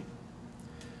strategy.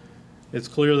 It's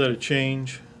clear that a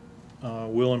change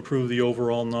will improve the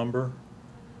overall number.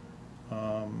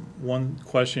 One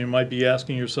question you might be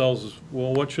asking yourselves is,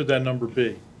 well, what should that number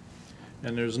be?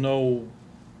 And there's no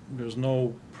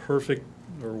perfect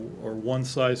or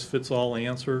one-size-fits-all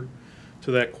answer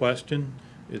to that question.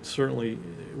 It certainly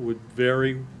would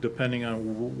vary depending on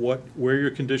where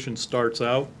your condition starts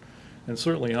out, and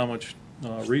certainly how much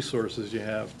resources you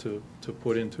have to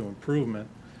put into improvement.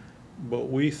 But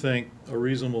we think a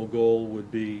reasonable goal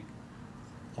would be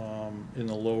in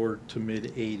the lower to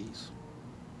mid-80s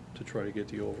to try to get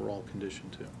the overall condition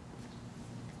to.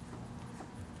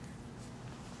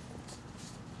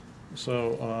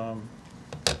 So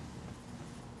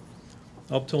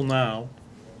up till now,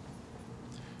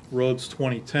 roads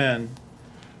 2010,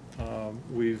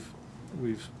 we've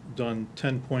done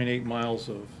 10.8 miles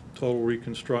of total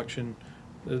reconstruction.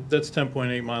 That's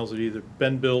 10.8 miles that either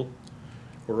been built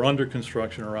or under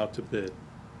construction or out to bid.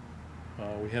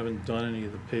 We haven't done any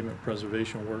of the pavement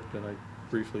preservation work that I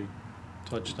briefly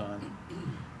touched on,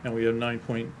 and we have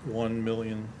 $9.1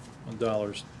 million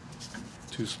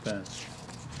to spend.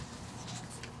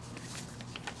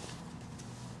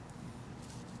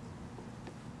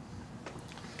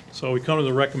 So we come to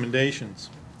the recommendations.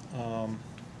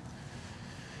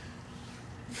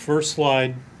 First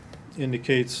slide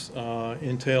entails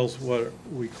what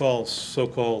we call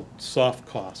so-called soft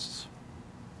costs.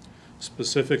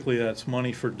 Specifically, that's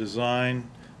money for design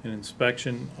and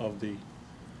inspection of the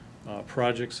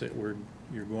projects that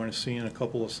you're going to see in a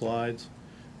couple of slides.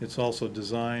 It's also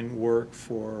design work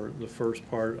for the first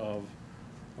part of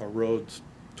our roads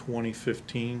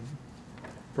 2015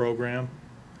 program.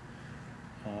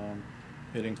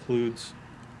 It includes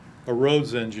a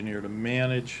roads engineer to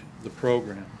manage the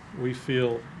program. We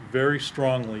feel very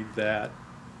strongly that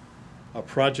a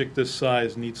project this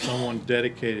size needs someone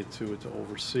dedicated to it to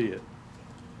oversee it.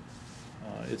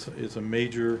 It's a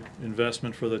major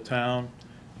investment for the town,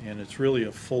 and it's really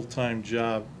a full-time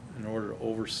job in order to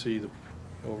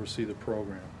oversee the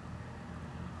program.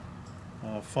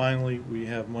 Finally, we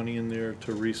have money in there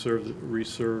to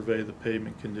resurvey the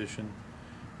pavement condition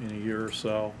in a year or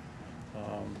so.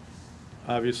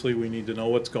 Obviously, we need to know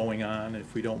what's going on.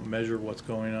 If we don't measure what's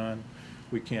going on,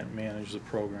 we can't manage the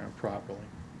program properly.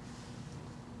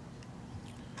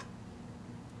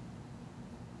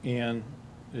 And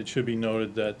it should be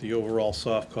noted that the overall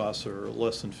soft costs are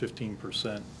less than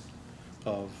 15%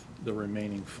 of the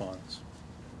remaining funds.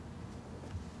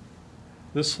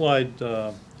 This slide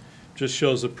just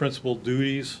shows the principal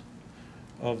duties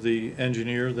of the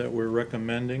engineer that we're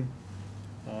recommending.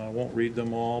 I won't read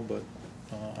them all, but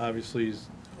obviously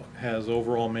has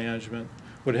overall management,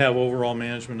 would have overall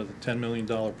management of the $10 million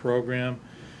program.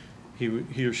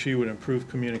 He or she would improve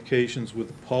communications with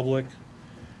the public,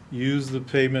 use the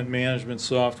pavement management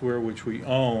software, which we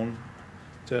own,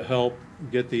 to help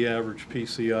get the average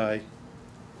PCI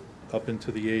up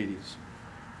into the 80s.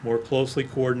 More closely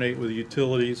coordinate with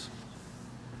utilities.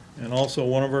 And also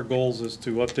one of our goals is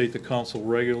to update the council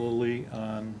regularly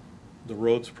on the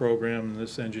roads program, and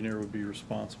this engineer would be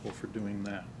responsible for doing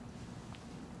that.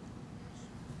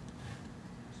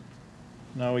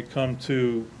 Now we come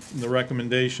to the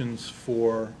recommendations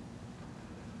for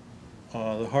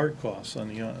the hard costs on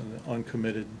the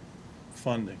uncommitted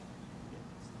funding.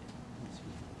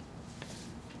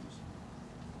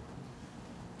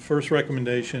 First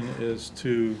recommendation is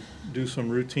to do some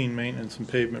routine maintenance and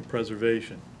pavement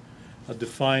preservation. I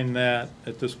define that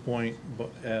at this point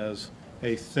as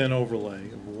a thin overlay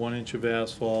of 1 inch of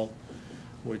asphalt,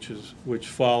 which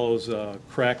follows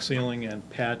crack sealing and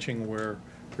patching where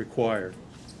required.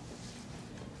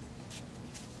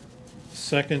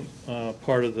 Second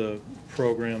part of the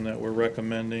program that we're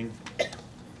recommending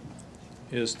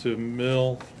is to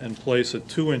mill and place a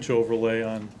 2 inch overlay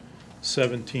on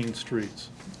 17 streets.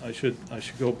 I should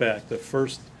go back. That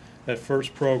first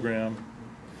program,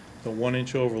 the 1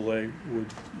 inch overlay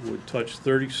would touch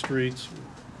 30 streets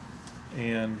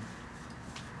and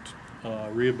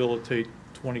rehabilitate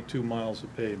 22 miles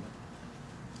of pavement.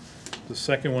 The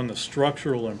second one, the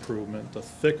structural improvement, the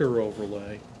thicker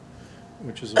overlay,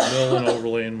 which is a mill and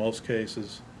overlay in most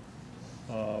cases,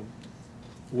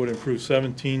 would improve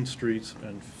 17 streets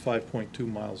and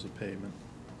 5.2 miles of pavement.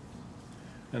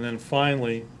 And then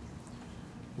finally,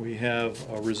 we have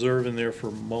a reserve in there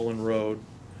for Mullen Road.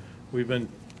 We've been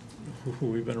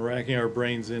racking our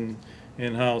brains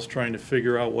in-house trying to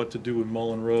figure out what to do with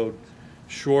Mullen Road.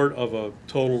 Short of a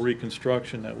total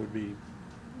reconstruction, that would be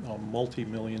a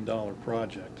multi-million-dollar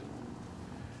project.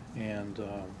 And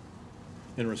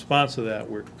in response to that,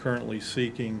 we're currently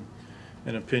seeking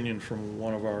an opinion from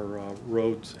one of our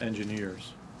roads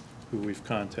engineers who we've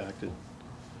contacted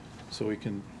so he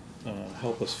can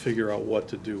help us figure out what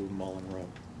to do with Mullen Road.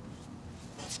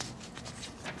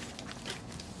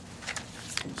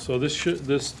 So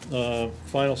this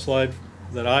final slide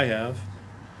that I have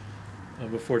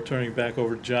before turning back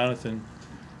over to Jonathan,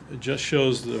 it just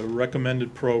shows the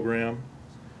recommended program,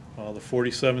 the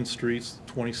 47 streets,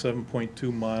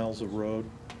 27.2 miles of road.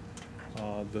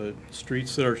 The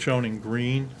streets that are shown in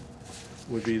green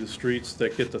would be the streets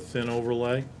that get the thin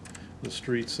overlay. The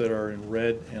streets that are in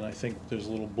red, and I think there's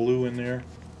a little blue in there,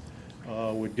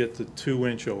 would get the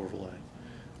 2-inch overlay.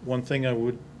 One thing I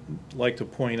would like to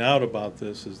point out about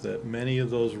this is that many of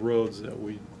those roads that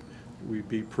we'd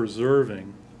be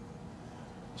preserving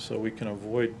so we can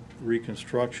avoid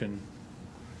reconstruction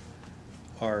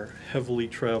are heavily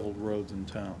traveled roads in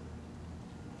town.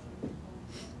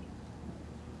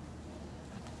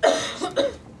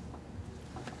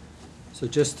 So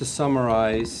just to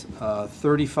summarize,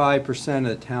 35% of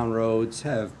the town roads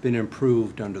have been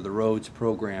improved under the roads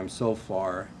program so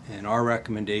far, and our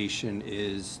recommendation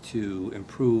is to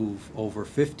improve over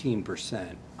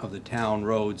 15% of the town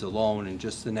roads alone in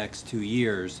just the next 2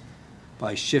 years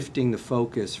by shifting the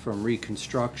focus from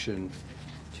reconstruction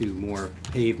to more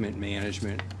pavement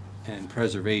management and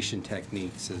preservation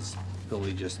techniques, as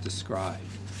Billy just described.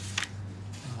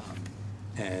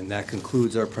 And that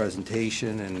concludes our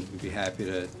presentation, and we'd be happy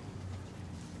to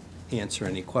answer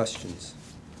any questions.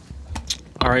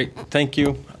 All right, thank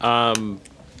you. I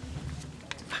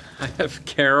have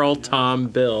Carol, Tom,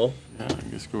 Bill. Yeah, I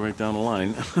guess go right down the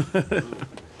line.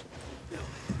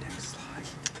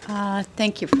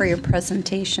 Thank you for your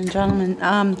presentation, gentlemen.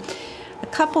 A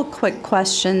couple quick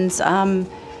questions.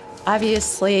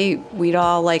 Obviously, we'd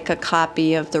all like a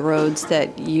copy of the roads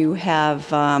that you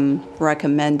have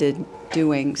recommended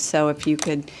doing. So if you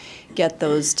could get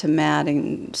those to Matt,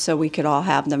 and so we could all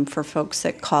have them for folks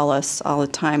that call us all the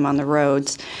time on the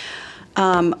roads.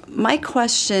 My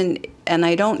question, and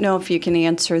I don't know if you can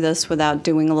answer this without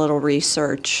doing a little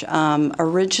research.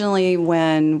 Originally,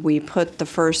 when we put the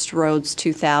first Roads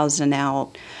 2000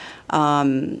 out,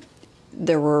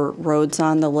 there were roads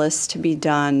on the list to be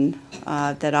done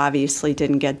that obviously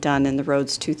didn't get done in the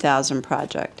Roads 2000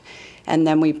 project. And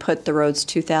then we put the Roads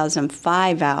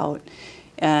 2005 out,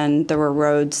 and there were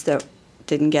roads that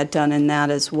didn't get done in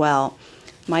that as well.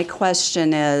 My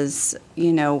question is,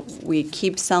 you know, we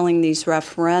keep selling these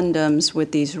referendums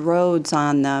with these roads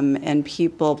on them, and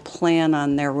people plan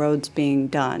on their roads being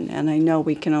done. And I know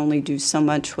we can only do so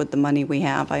much with the money we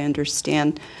have. I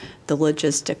understand the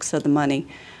logistics of the money.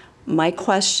 My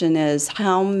question is,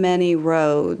 how many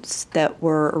roads that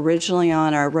were originally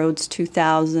on our Roads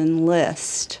 2000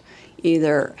 list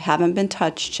either haven't been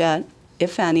touched yet,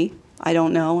 if any? I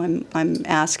don't know. I'm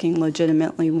asking,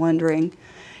 legitimately wondering.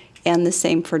 And the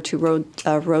same for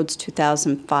Roads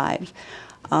 2005.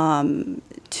 To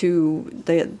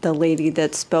the lady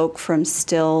that spoke from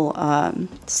Still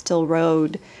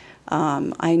Road,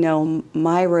 I know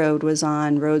my road was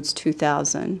on Roads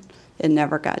 2000. It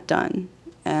never got done.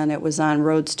 And it was on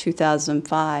Roads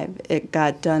 2005. It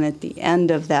got done at the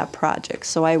end of that project.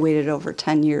 So I waited over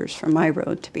 10 years for my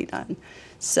road to be done.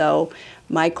 So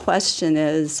my question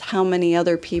is, how many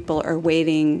other people are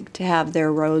waiting to have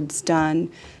their roads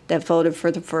done that voted for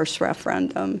the first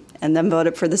referendum and then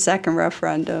voted for the second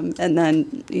referendum? And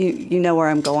then you know where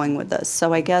I'm going with this.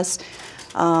 So I guess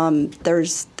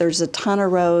there's a ton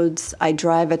of roads. I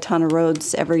drive a ton of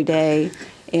roads every day.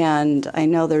 And I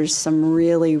know there's some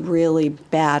really, really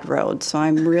bad roads, so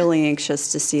I'm really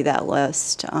anxious to see that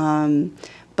list.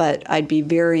 But I'd be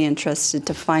very interested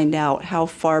to find out how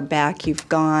far back you've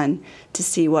gone to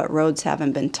see what roads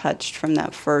haven't been touched from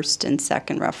that first and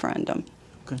second referendum.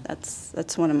 Okay.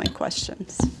 That's one of my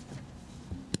questions.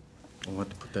 I'll have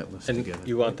to put that list And together.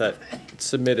 you want that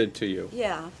submitted to you?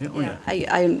 Yeah. Yeah.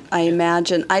 I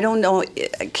imagine. I don't know.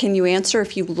 Can you answer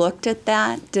if you looked at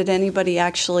that? Did anybody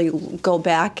actually go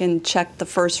back and check the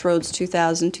first Roads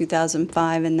 2000,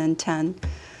 2005, and then 10?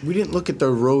 We didn't look at the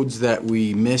roads that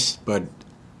we missed, but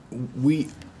we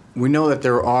know that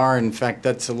there are. In fact,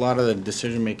 that's a lot of the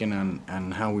decision making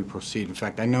on how we proceed. In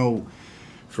fact, I know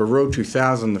for Road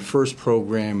 2000, the first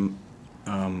program,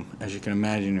 as you can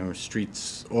imagine, there were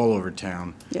streets all over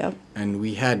town. Yep. And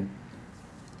we had,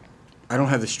 I don't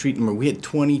have the street number, we had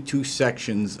 22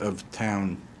 sections of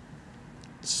town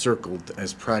circled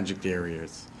as project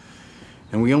areas.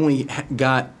 And we only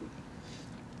got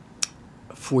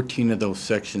 14 of those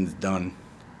sections done.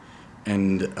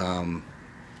 And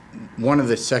one of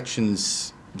the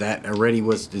sections that already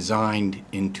was designed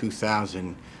in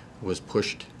 2000 was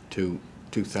pushed to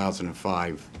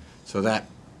 2005. So that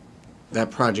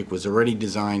project was already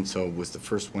designed, so it was the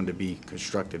first one to be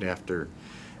constructed after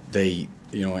they,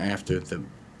 after the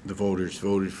voters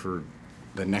voted for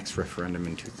the next referendum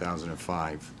in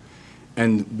 2005.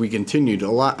 And we continued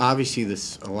a lot. Obviously,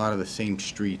 a lot of the same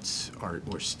streets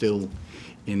were still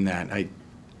in that. I'd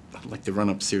like to run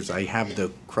upstairs. I have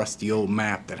the crusty old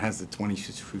map that has the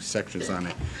 22 sections on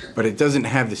it, but it doesn't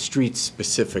have the street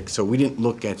specific, so we didn't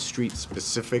look at street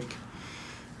specific,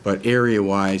 but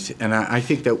area-wise, and I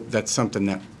think that's something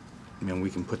that, we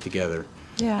can put together.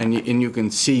 Yeah. And you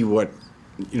can see what,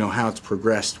 how it's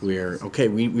progressed where, okay,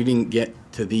 we didn't get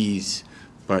to these,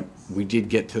 but we did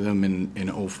get to them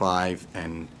in '05,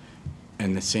 and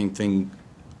the same thing,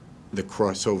 the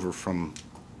crossover from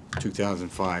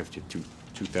 2005 to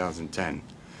 2010.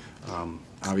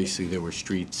 Obviously, there were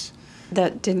streets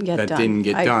That didn't get done. that didn't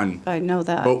get done. I know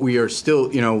that. But we are still,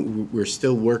 we're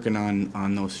still working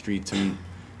on those streets, and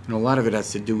a lot of it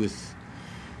has to do with,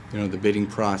 the bidding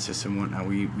process and whatnot.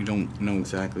 We don't know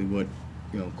exactly what,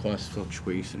 cost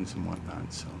fluctuations and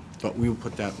whatnot. So, but we'll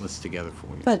put that list together for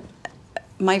you. But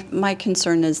my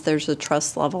concern is there's a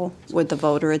trust level with the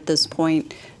voter at this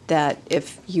point, that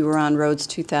if you were on roads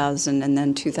 2000 and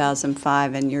then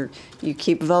 2005 and you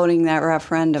keep voting that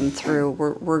referendum through,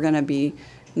 we're going to be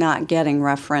not getting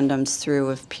referendums through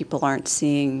if people aren't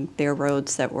seeing their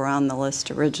roads that were on the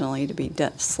list originally to be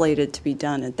slated to be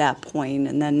done at that point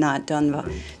and then not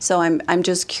done. So I'm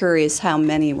just curious how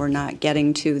many we're not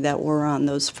getting to that were on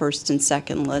those first and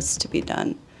second lists to be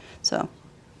done. So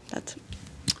that's.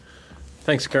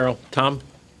 Thanks, Carol. Tom?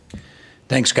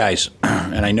 Thanks, guys.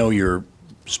 And I know you're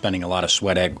spending a lot of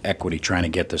sweat equity trying to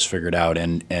get this figured out,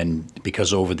 and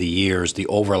because over the years the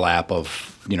overlap of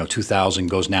 2000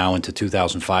 goes now into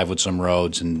 2005 with some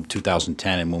roads and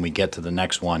 2010, and when we get to the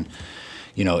next one,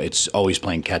 it's always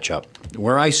playing catch up.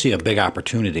 Where I see a big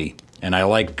opportunity, and I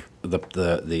like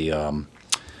the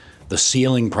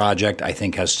ceiling project, I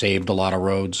think has saved a lot of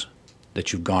roads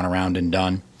that you've gone around and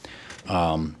done,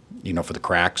 for the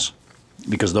cracks,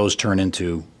 because those turn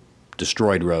into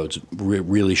destroyed roads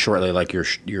really shortly, like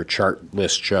your chart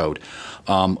list showed.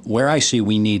 Where I see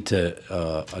we need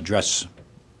to address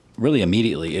really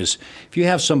immediately is if you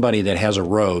have somebody that has a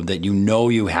road that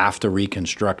you have to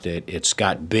reconstruct it, it's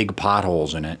got big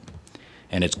potholes in it,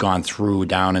 and it's gone through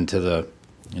down into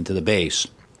the base.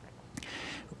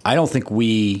 I don't think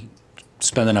we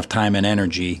spend enough time and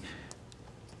energy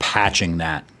patching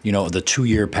that, the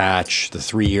 2-year patch, the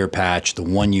 3-year patch, the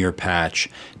 1-year patch,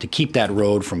 to keep that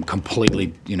road from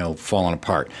completely, falling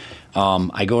apart.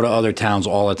 I go to other towns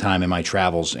all the time in my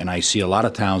travels, and I see a lot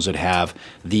of towns that have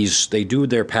these, they do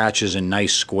their patches in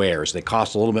nice squares. They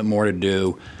cost a little bit more to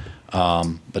do,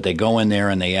 but they go in there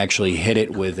and they actually hit it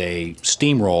with a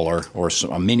steamroller or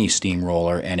a mini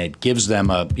steamroller, and it gives them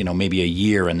maybe a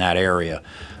year in that area.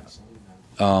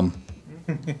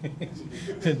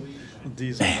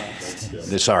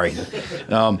 Sorry.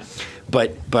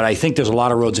 But I think there's a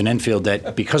lot of roads in Enfield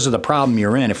that, because of the problem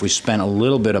you're in, if we spent a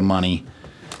little bit of money,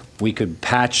 we could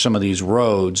patch some of these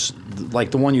roads, like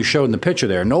the one you showed in the picture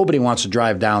there. Nobody wants to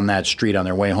drive down that street on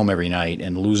their way home every night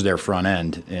and lose their front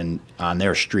end on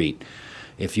their street.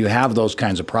 If you have those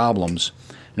kinds of problems,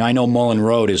 now I know Mullen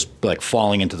Road is like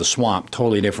falling into the swamp,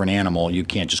 totally different animal. You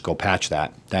can't just go patch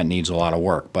that. That needs a lot of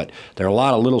work. But there are a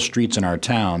lot of little streets in our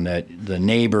town that the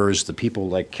neighbors, the people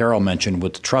like Carol mentioned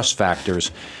with the trust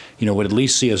factors, would at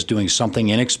least see us doing something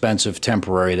inexpensive,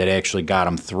 temporary, that actually got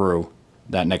them through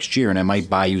that next year. And it might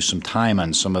buy you some time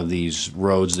on some of these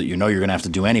roads that you're going to have to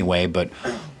do anyway, but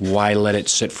why let it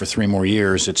sit for 3 more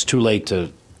years? It's too late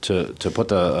to put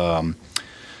the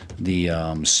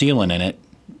sealant in it,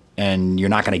 and you're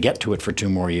not going to get to it for 2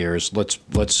 more years. Let's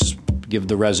give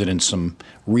the residents some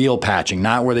real patching,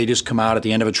 not where they just come out at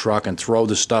the end of a truck and throw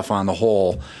the stuff on the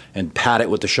hole and pat it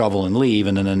with the shovel and leave,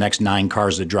 and then the next 9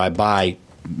 cars that drive by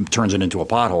turns it into a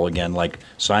pothole again, like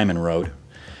Simon Road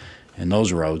and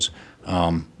those roads.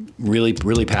 Really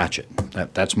patch it.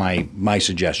 That's my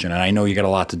suggestion. And I know you got a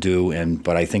lot to do,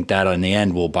 but I think that in the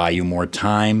end will buy you more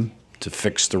time to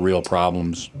fix the real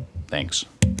problems. Thanks.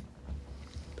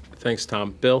 Thanks,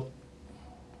 Tom. Bill?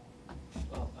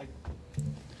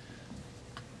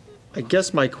 I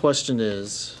guess my question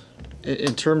is,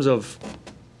 in terms of,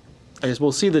 I guess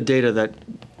we'll see the data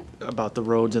about the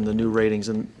roads and the new ratings,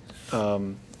 and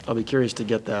I'll be curious to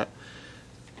get that.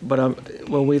 But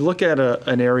when we look at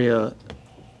an area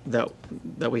that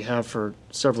we have for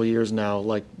several years now,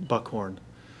 like Buckhorn,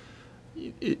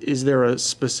 is there a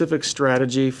specific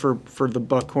strategy for the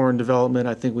Buckhorn development?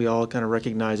 I think we all kind of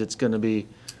recognize it's going to be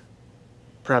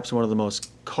perhaps one of the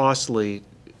most costly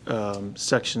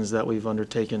sections that we've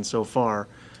undertaken so far.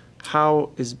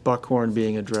 How is Buckhorn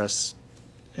being addressed?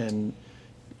 And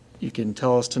you can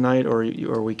tell us tonight, or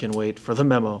we can wait for the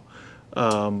memo.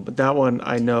 But that one,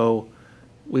 I know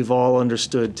we've all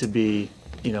understood to be,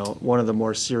 one of the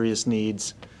more serious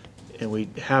needs, and we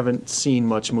haven't seen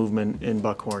much movement in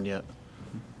Buckhorn yet.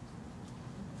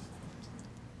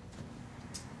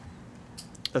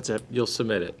 That's it. You'll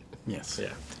submit it. Yes.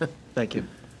 Yeah. Thank you.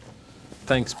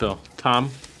 Thanks, Bill. Tom?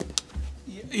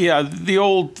 Yeah, the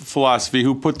old philosophy,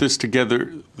 who put this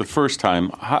together the first time,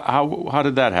 how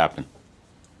did that happen?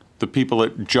 The people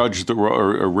that judged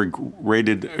or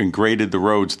rated and graded the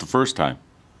roads the first time,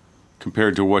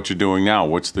 compared to what you're doing now,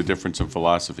 what's the difference in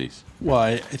philosophies? Well,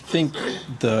 I think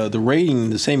the rating,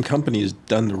 the same company has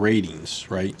done the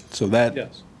ratings, right? So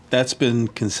that's been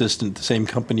consistent, the same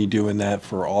company doing that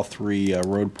for all three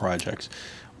road projects.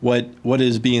 What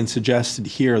is being suggested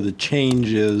here, the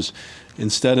change is,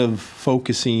 instead of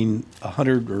focusing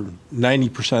 100 or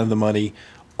 90% of the money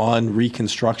on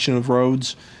reconstruction of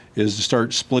roads, is to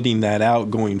start splitting that out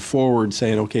going forward,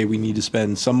 saying, okay, we need to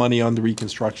spend some money on the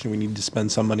reconstruction, we need to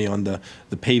spend some money on the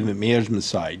pavement management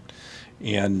side.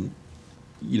 And,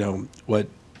 you know, what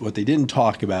they didn't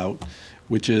talk about,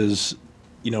 which is,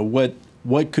 you know,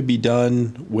 what could be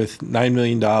done with $9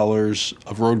 million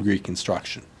of road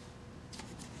reconstruction.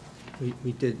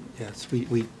 We did, yes,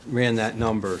 we ran that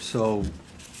number. So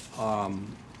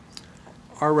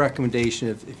our recommendation,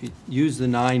 if you use the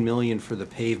 $9 million for the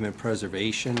pavement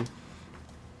preservation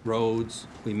roads,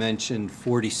 we mentioned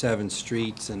 47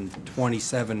 streets and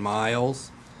 27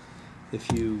 miles.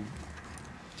 If you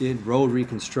did road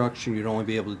reconstruction, you'd only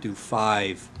be able to do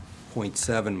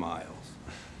 5.7 miles.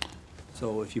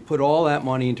 So if you put all that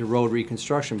money into road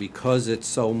reconstruction, because it's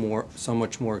so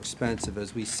much more expensive,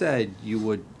 as we said, you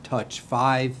would touch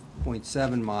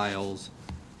 5.7 miles,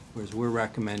 whereas we're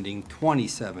recommending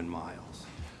 27 miles.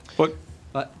 But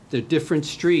they're different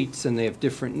streets and they have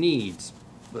different needs,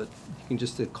 but you can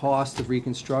just, the cost of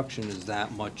reconstruction is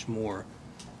that much more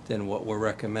than what we're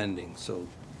recommending. So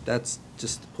that's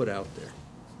just to put out there.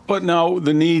 But now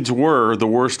the needs were, the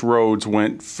worst roads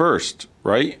went first,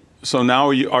 right? So now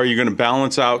are you going to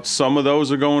balance out some of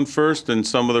those are going first and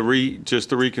some of the just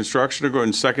the reconstruction are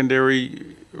going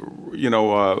secondary, you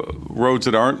know, roads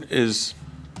that aren't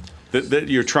that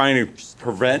you're trying to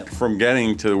prevent from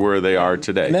getting to where they are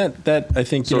today? And that I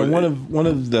think, so, you know, one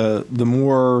of the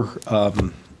more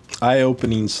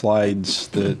eye-opening slides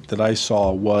that I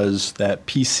saw was that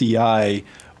PCI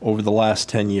over the last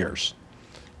 10 years.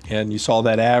 And you saw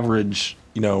that average,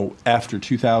 you know, after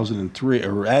 2003,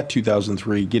 or at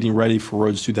 2003, getting ready for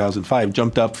roads 2005,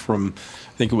 jumped up from,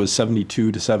 I think it was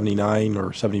 72 to 79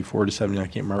 or 74 to 79, I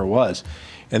can't remember what it was.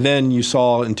 And then you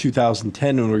saw in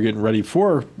 2010, when we were getting ready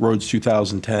for roads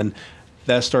 2010,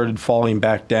 that started falling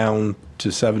back down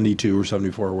to 72 or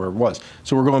 74 or wherever it was.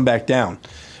 So we're going back down.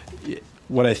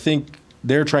 What I think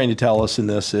they're trying to tell us in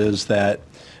this is that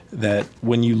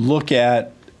when you look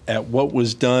at what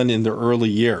was done in the early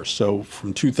years, so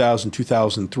from 2000,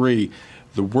 2003,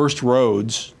 the worst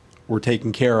roads were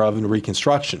taken care of in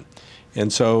reconstruction.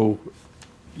 And so,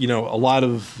 you know, a lot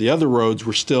of the other roads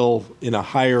were still in a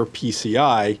higher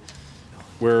PCI,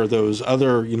 where those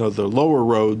other, you know, the lower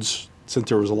roads, since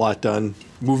there was a lot done,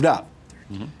 moved up.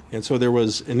 Mm-hmm. And so there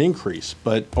was an increase.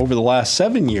 But over the last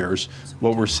 7 years,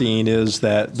 what we're seeing is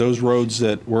that those roads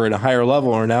that were at a higher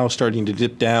level are now starting to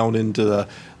dip down into the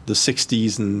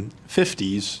 60s and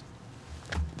 50s,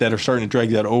 that are starting to drag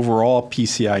that overall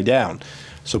PCI down.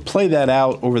 So play that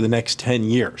out over the next 10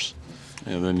 years.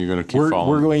 And then you're going to keep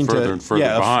falling further and further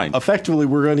behind. Effectively,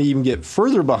 we're going to even get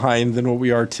further behind than what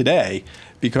we are today,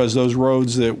 because those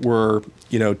roads that were,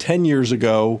 you know, 10 years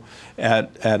ago at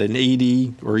an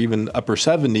 80 or even upper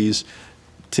 70s,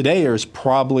 today is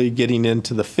probably getting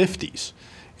into the 50s.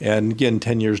 And again,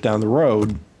 10 years down the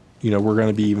road, you know, we're going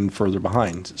to be even further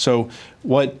behind. So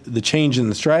what the change in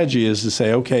the strategy is to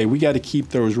say, okay, we got to keep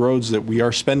those roads that we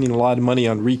are spending a lot of money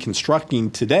on reconstructing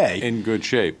today in good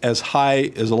shape, as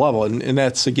high as a level. And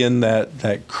that's, again,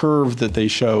 that curve that they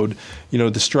showed. You know,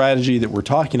 the strategy that we're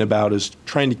talking about is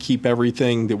trying to keep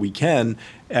everything that we can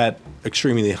at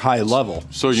extremely high level.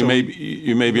 So you may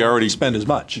be already spend as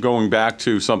much. Going back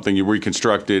to something you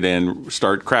reconstructed and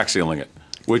start crack sealing it,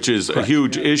 which is a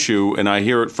huge issue, and I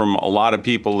hear it from a lot of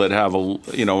people that have,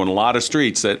 in a lot of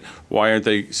streets, that why aren't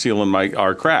they sealing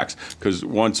our cracks? Because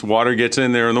once water gets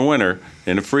in there in the winter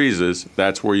and it freezes,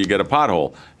 that's where you get a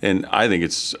pothole. And I think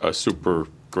it's a super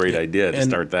great idea to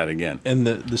start that again. And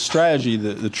the strategy,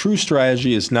 the true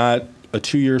strategy is not a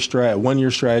 2-year strategy, a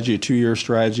 1-year strategy, a 2-year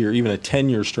strategy, or even a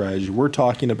 10-year strategy. We're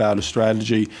talking about a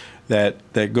strategy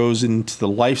that goes into the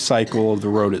life cycle of the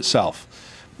road itself.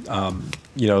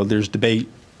 You know, there's debate.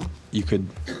 We could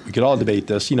all debate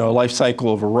this. You know, a life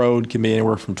cycle of a road can be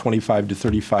anywhere from 25 to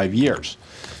 35 years.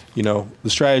 You know, the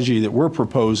strategy that we're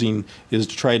proposing is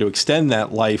to try to extend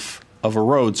that life of a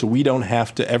road so we don't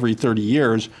have to, every 30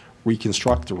 years,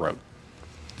 reconstruct the road.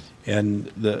 And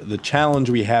the challenge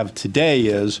we have today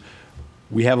is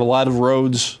we have a lot of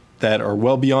roads that are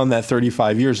well beyond that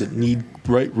 35 years that need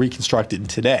reconstructed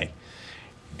today.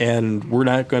 And we're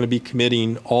not going to be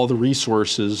committing all the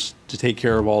resources to take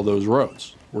care of all those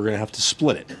roads. We're going to have to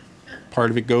split it.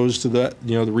 Part of it goes to the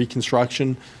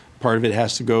reconstruction. Part of it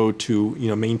has to go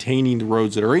to maintaining the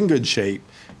roads that are in good shape,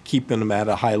 keeping them at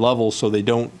a high level so they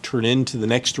don't turn into the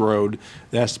next road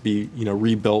that has to be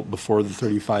rebuilt before the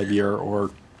 35-year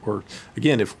or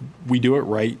again, if we do it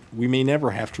right, we may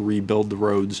never have to rebuild the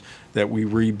roads that we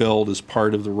rebuild as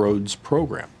part of the roads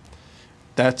program.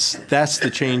 That's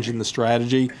the change in the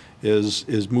strategy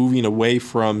is moving away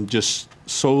from just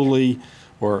solely,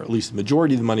 or at least the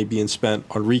majority of the money being spent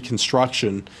on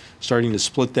reconstruction, starting to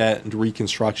split that into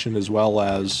reconstruction as well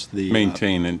as the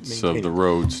maintenance of the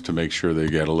roads to make sure they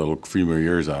get a little few more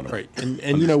years out of it. Right,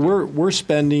 and we're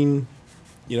spending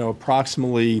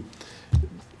approximately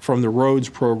from the roads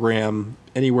program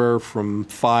anywhere from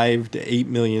 $5 to $8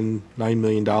 million, $9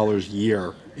 million a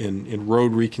year in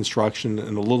road reconstruction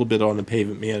and a little bit on the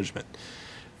pavement management.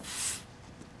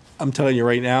 I'm telling you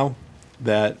right now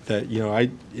that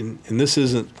and this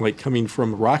isn't like coming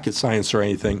from rocket science or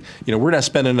anything. We're not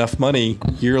spending enough money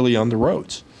yearly on the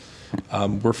roads.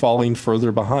 We're falling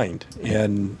further behind,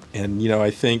 and I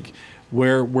think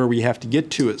where we have to get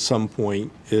to at some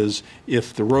point is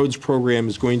if the roads program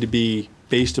is going to be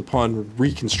based upon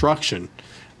reconstruction,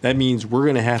 that means we're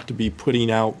going to have to be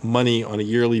putting out money on a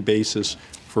yearly basis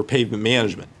for pavement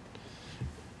management.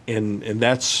 And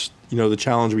that's, the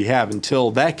challenge we have.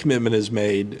 Until that commitment is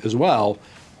made as well,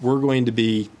 we're going to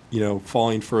be,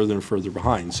 falling further and further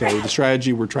behind. So the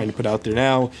strategy we're trying to put out there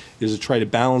now is to try to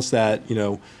balance that,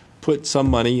 put some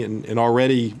money, and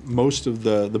already most of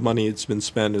the money that's been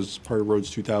spent as part of Roads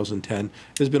 2010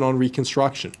 has been on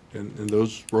reconstruction, and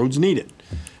those roads need it.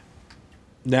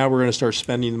 Now we're going to start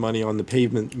spending the money on the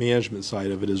pavement management side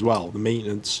of it as well, the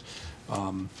maintenance,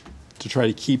 to try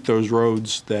to keep those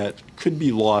roads that could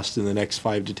be lost in the next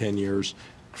 5 to 10 years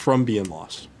from being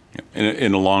lost.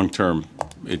 In the long term,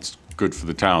 it's good for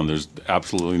the town. There's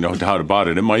absolutely no doubt about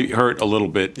it. It might hurt a little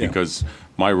bit because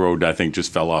my road, I think,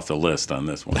 just fell off the list on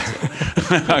this one.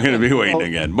 So I'm going to be waiting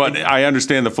again. But I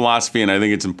understand the philosophy, and I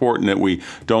think it's important that we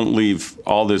don't leave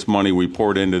all this money we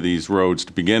poured into these roads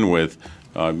to begin with,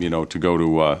 to go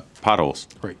to potholes.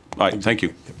 Right. All right. Thank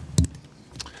you.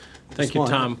 Thank you,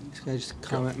 Tom. Can I just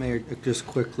comment, Mayor, just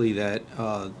quickly that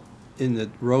in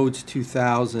the Roads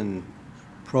 2000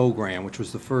 program, which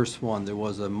was the first one, there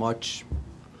was a much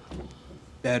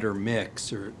better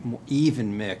mix or more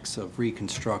even mix of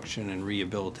reconstruction and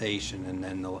rehabilitation, and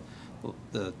then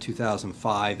the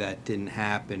 2005 that didn't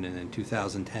happen, and in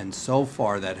 2010 so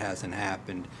far that hasn't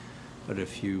happened. But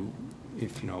if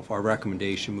our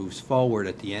recommendation moves forward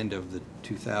at the end of the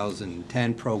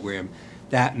 2010 program,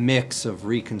 that mix of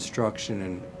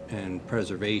reconstruction and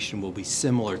preservation will be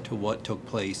similar to what took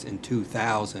place in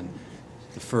 2000,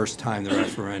 the first time the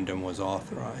referendum was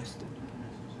authorized.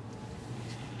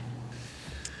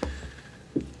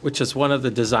 Which is one of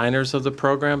the designers of the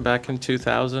program back in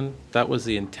 2000. That was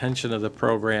the intention of the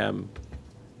program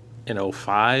in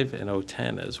 05 and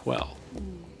 010 as well.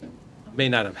 It may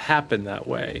not have happened that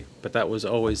way, but that was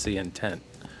always the intent.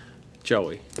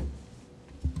 Joey.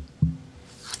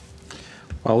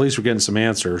 Well, at least we're getting some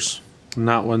answers,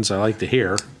 not ones I like to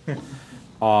hear.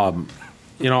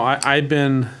 I've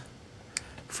been,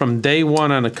 from day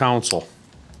one on the council,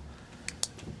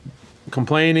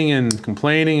 complaining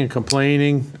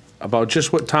about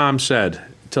just what Tom said,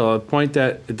 to the point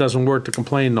that it doesn't work to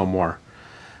complain no more.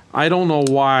 I don't know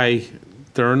why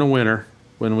during the winter,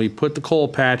 when we put the coal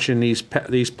patch in these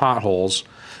potholes,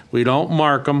 we don't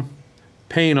mark them,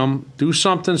 paint them, do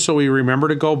something so we remember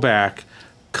to go back,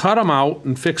 cut them out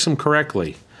and fix them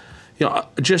correctly.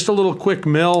 Just a little quick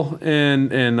mill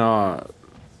and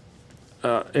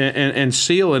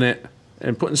sealing it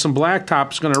and putting some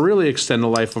blacktop is going to really extend the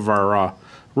life of our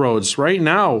roads. Right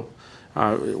now,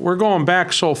 we're going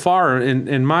back so far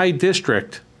in my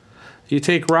district. You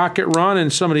take Rocket Run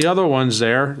and some of the other ones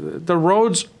there, the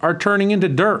roads are turning into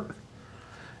dirt.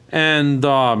 And,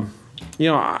 I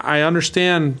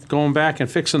understand going back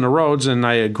and fixing the roads, and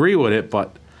I agree with it,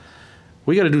 but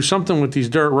we got to do something with these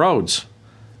dirt roads.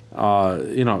 We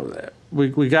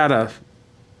got to.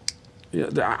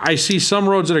 I see some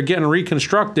roads that are getting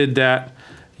reconstructed that,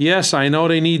 yes, I know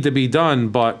they need to be done,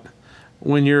 but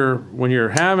when you're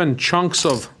having chunks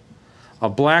of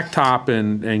blacktop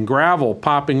and gravel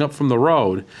popping up from the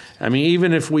road, I mean,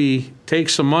 even if we take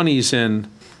some monies and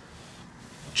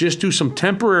just do some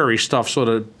temporary stuff so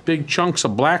the big chunks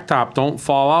of blacktop don't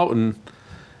fall out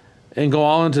and go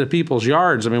all into the people's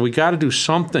yards. I mean, we got to do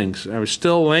something. I mean,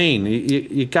 Still Lane,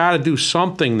 you got to do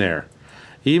something there.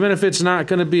 even if it's not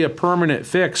going to be a permanent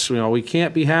fix. You know, we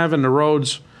can't be having the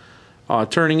roads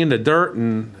turning into dirt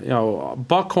and, you know,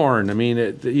 Buckhorn. I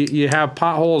mean, you have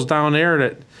potholes down there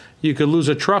that you could lose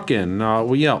a truck in.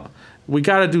 We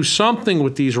got to do something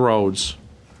with these roads,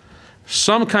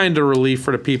 some kind of relief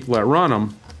for the people that run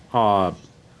them.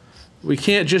 We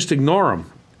can't just ignore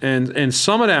them. And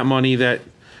some of that money that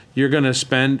you're going to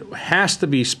spend has to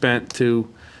be spent to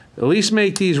at least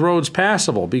make these roads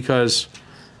passable, because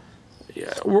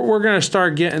we're going to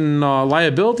start getting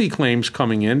liability claims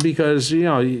coming in because, you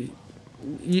know,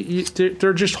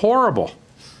 they're just horrible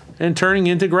and turning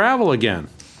into gravel again.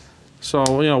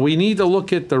 So, you know, we need to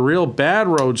look at the real bad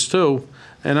roads too.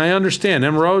 And I understand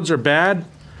them roads are bad.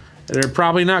 They're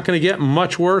probably not going to get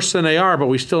much worse than they are, but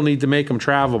we still need to make them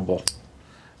travelable.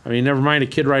 I mean, never mind a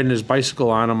kid riding his bicycle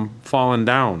on them falling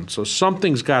down. So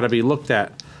something's got to be looked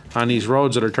at on these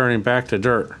roads that are turning back to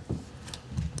dirt.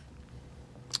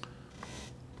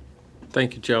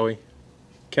 Thank you, Joey.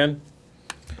 Ken?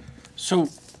 So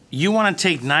you want to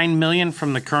take $9 million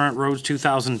from the current roads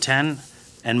 2010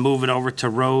 and move it over to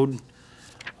road?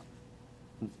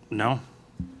 No?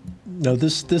 No,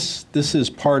 this is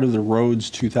part of the roads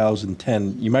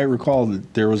 2010. You might recall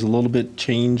that there was a little bit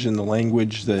change in the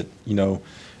language that, you know,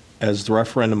 as the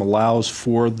referendum allows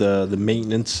for the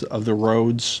maintenance of the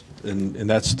roads, and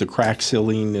that's the crack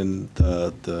sealing and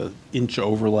the inch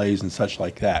overlays and such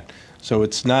like that. So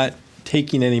it's not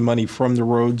taking any money from the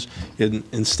roads.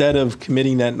 Instead of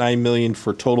committing that $9 million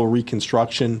for total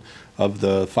reconstruction of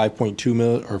the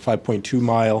 5.2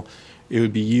 mile, it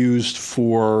would be used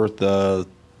for the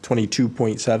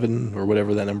 22.7 or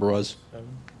whatever that number was,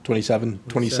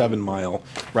 27 mile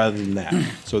rather than that.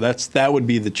 So that would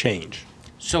be the change.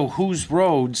 So whose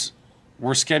roads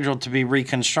were scheduled to be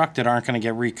reconstructed aren't going to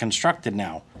get reconstructed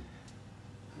now?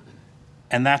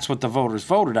 And that's what the voters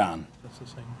voted on. That's the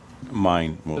same.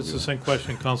 Mine will That's do the that. same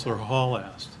question Councilor Hall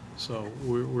asked. So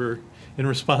we're in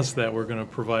response to that, we're going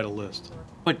to provide a list.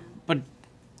 But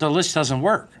the list doesn't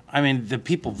work. I mean, the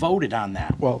people voted on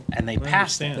that, and they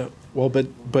passed it. Well,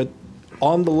 but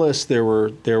on the list there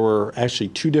were actually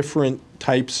two different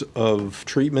types of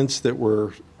treatments that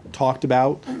were talked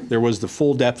about. There was the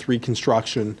full depth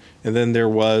reconstruction, and then there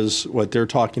was what they're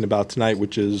talking about tonight,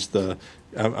 which is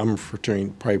I'm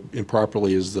referring probably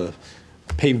improperly as the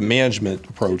pavement management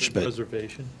approach, but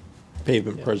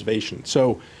pavement preservation.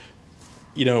 So,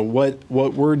 you know, what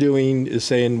we're doing is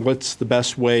saying what's the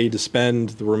best way to spend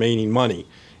the remaining money,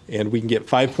 and we can get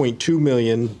 5.2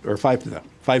 million or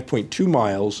 5.2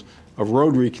 miles of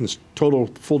road total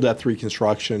full depth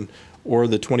reconstruction, or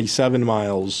the 27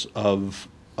 miles of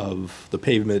the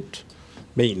pavement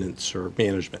maintenance or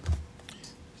management.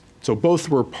 So both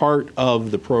were part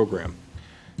of the program.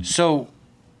 So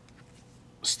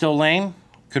Still Lane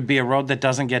could be a road that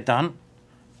doesn't get done.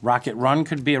 Rocket Run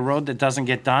could be a road that doesn't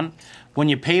get done. When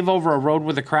you pave over a road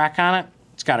with a crack on it,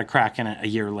 it's got a crack in it a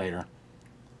year later.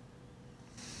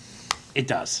 It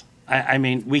does. I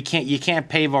mean, you can't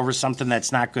pave over something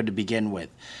that's not good to begin with.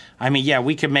 I mean, yeah,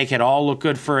 we could make it all look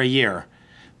good for a year,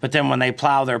 but then when they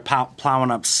plow, they're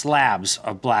plowing up slabs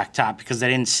of blacktop because they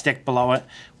didn't stick below it.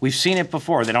 We've seen it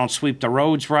before. They don't sweep the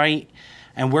roads right,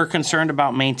 and we're concerned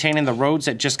about maintaining the roads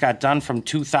that just got done from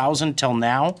 2000 till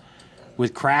now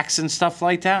with cracks and stuff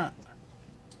like that.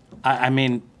 I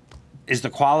mean, is the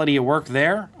quality of work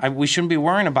there? We shouldn't be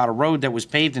worrying about a road that was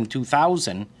paved in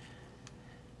 2000.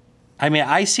 I mean,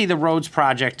 I see the roads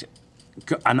project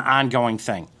an ongoing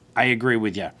thing. I agree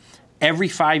with you. Every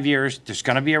 5 years, there's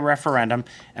going to be a referendum,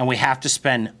 and we have to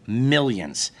spend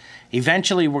millions.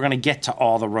 Eventually, we're going to get to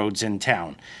all the roads in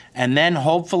town. And then,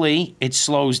 hopefully, it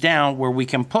slows down where we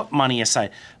can put money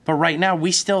aside. But right now,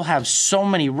 we still have so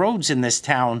many roads in this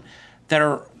town that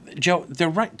are, Joe, they're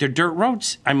dirt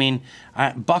roads. I mean,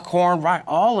 Buckhorn,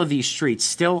 all of these streets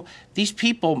still, these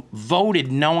people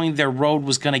voted knowing their road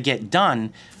was going to get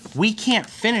done. We can't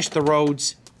finish the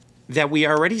roads that we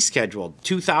already scheduled.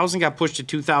 2000 got pushed to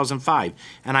 2005.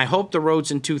 And I hope the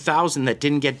roads in 2000 that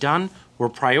didn't get done were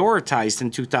prioritized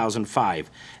in 2005,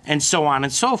 and so on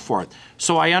and so forth.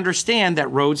 So I understand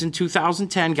that roads in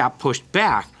 2010 got pushed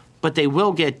back, but they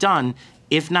will get done.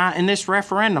 If not in this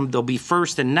referendum, they'll be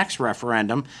first in next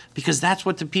referendum, because that's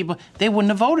what the people, they wouldn't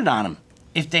have voted on them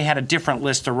if they had a different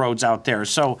list of roads out there.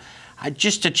 So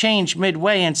just to change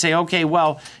midway and say, okay,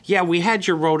 well, yeah, we had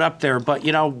your road up there, but,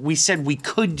 you know, we said we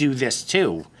could do this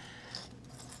too.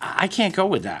 I can't go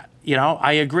with that. You know,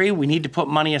 I agree we need to put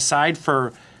money aside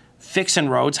for fixing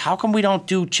roads. How come we don't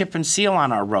do chip and seal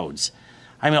on our roads?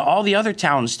 I mean, all the other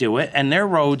towns do it, and their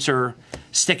roads are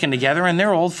sticking together, and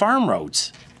they're old farm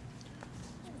roads.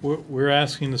 We're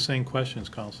asking the same questions,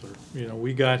 Counselor. You know,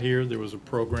 we got here, there was a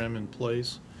program in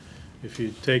place. If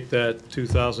you take that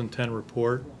 2010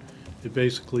 report, it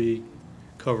basically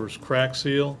covers crack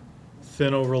seal,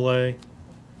 thin overlay,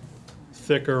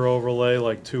 thicker overlay,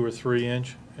 like 2 or 3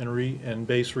 inch, and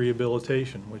base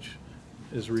rehabilitation, which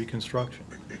is reconstruction.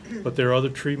 But there are other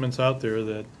treatments out there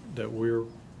that we're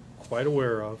quite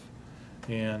aware of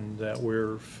and that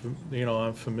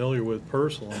I'm familiar with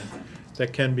personally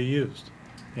that can be used.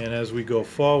 And as we go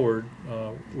forward,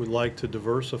 we'd like to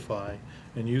diversify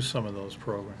and use some of those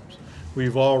programs.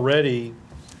 We've already,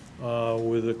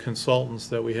 with the consultants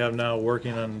that we have now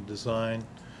working on the design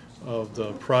of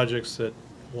the projects, that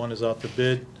one is out to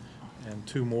bid and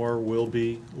 2 more will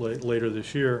be later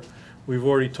this year, we've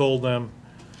already told them,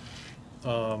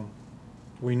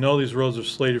 we know these roads are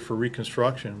slated for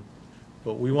reconstruction,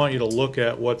 but we want you to look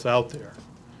at what's out there.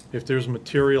 If there's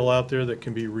material out there that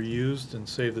can be reused and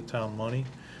save the town money,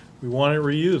 we want it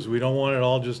reused. We don't want it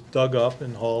all just dug up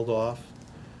and hauled off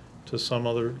to some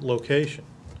other location.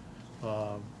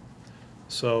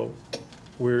 So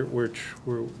we're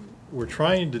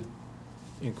trying to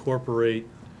incorporate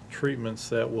treatments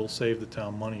that will save the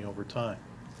town money over time.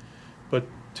 But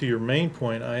to your main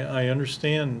point, I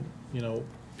understand,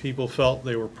 people felt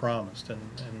they were promised, and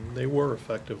they were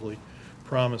effectively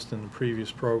promised in the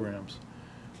previous programs.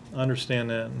 Understand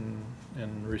that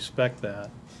and respect that.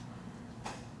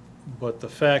 But the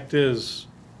fact is,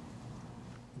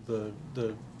 the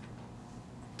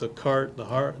car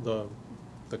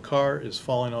is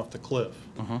falling off the cliff.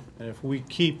 And if we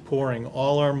keep pouring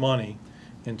all our money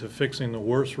into fixing the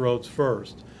worst roads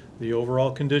first, the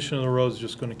overall condition of the road is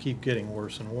just going to keep getting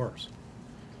worse and worse.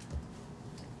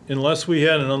 Unless we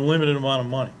had an unlimited amount of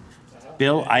money.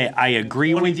 Bill, I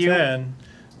agree with you. 2010,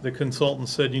 the consultant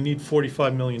said you need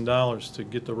 $45 million to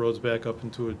get the roads back up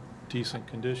into a decent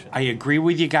condition. I agree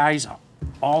with you guys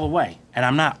all the way, and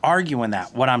I'm not arguing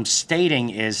that. What I'm stating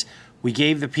is we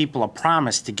gave the people a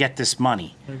promise to get this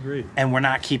money. I agree. And we're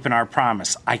not keeping our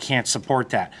promise. I can't support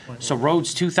that. So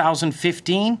roads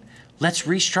 2015, let's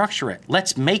restructure it.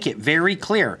 Let's make it very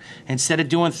clear. Instead of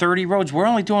doing 30 roads, we're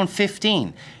only doing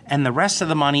 15. And the rest of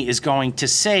the money is going to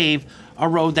save a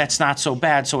road that's not so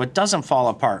bad so it doesn't fall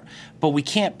apart. But we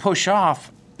can't push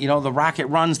off, the Rocket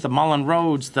Runs, the Mullen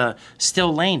Roads, the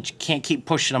Still Lanes, can't keep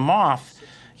pushing them off,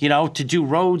 to do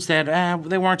roads that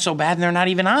they weren't so bad and they're not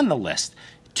even on the list.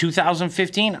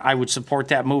 2015, I would support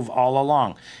that move all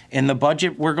along. In the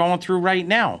budget we're going through right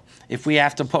now, if we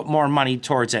have to put more money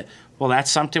towards it, well,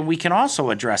 that's something we can also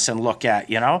address and look at,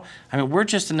 I mean, we're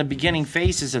just in the beginning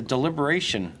phases of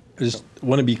deliberation. I just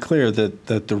want to be clear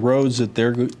that the roads that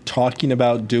they're talking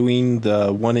about doing,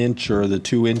 the 1 inch or the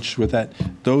 2 inch with that,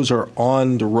 those are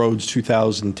on the roads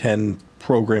 2010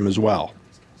 program as well.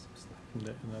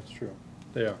 And that's true.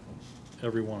 They are.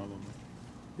 Every one of them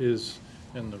is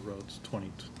in the roads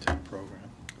 2010 program.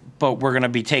 But we're going to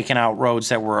be taking out roads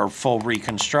that were full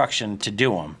reconstruction to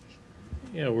do them.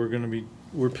 Yeah,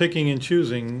 we're picking and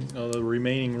choosing the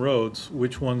remaining roads,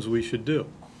 which ones we should do.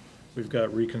 We've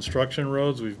got reconstruction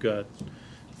roads, we've got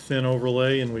thin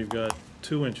overlay, and we've got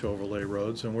 2-inch overlay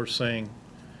roads, and we're saying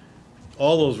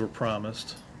all those were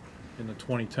promised in the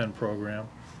 2010 program.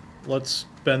 Let's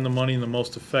spend the money in the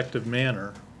most effective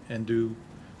manner and do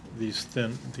these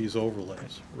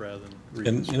overlays rather than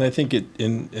reconstruction. And I think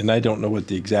and I don't know what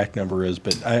the exact number is,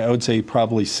 but I would say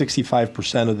probably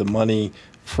 65% of the money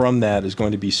from that is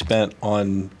going to be spent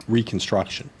on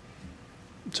reconstruction.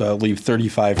 So I'll leave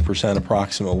 35%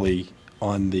 approximately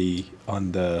on the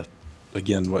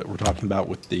again, what we're talking about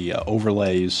with the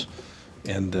overlays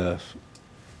and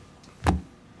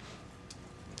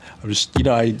I'm just,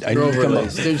 I need to come up.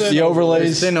 The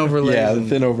overlays. Thin overlays. Yeah, the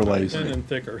thin overlays. Thin and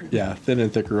thicker. Yeah, thin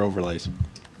and thicker overlays.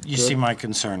 You see my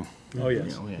concern. Oh,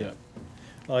 yes. Yeah.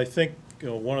 I think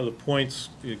one of the points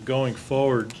going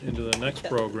forward into the next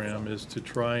program is to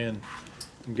try and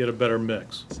get a better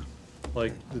mix.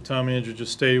 Like the town manager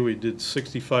just stated, we did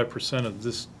 65% of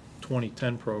this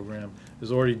 2010 program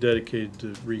is already dedicated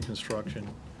to reconstruction.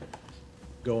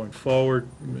 Going forward,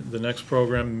 the next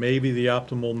program, maybe the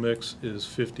optimal mix is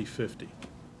 50-50.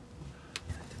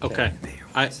 Okay.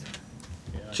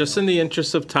 Just in the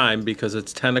interest of time, because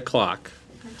it's 10 o'clock,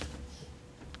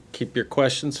 keep your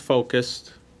questions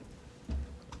focused,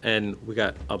 and we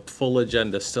got a full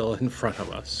agenda still in front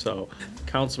of us. So,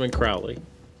 Councilman Crowley.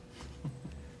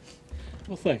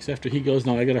 Well, thanks. After he goes,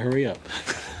 now I got to hurry up.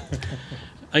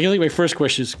 I think my first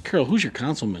question is, Carol, who's your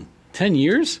councilman? 10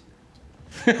 years?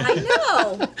 I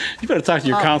know. You better talk to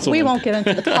your councilman. We won't get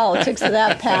into the politics of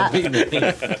that, Pat.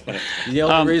 The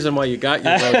only reason why you got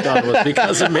your vote done was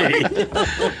because of me.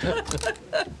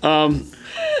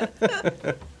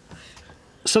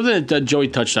 Something that Joey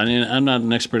touched on, and I'm not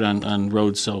an expert on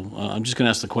roads, so I'm just going to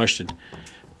ask the question.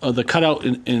 The cutout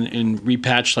and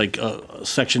repatch, like a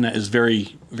section that is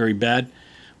very, very bad,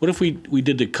 what if we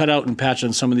did the cutout and patch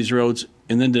on some of these roads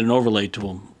and then did an overlay to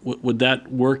them? Would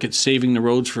that work at saving the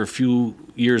roads for a few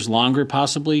years longer,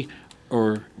 possibly?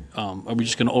 Or are we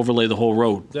just going to overlay the whole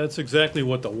road? That's exactly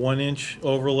what the 1-inch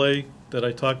overlay that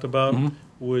I talked about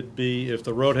would be. If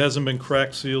the road hasn't been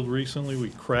crack sealed recently, we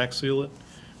crack seal it.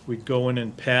 We'd go in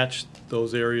and patch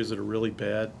those areas that are really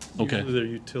bad. Okay. Usually they're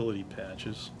utility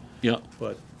patches. Yeah.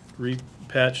 But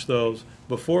repatch those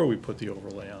before we put the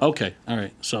overlay on. Okay, all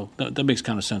right. So that makes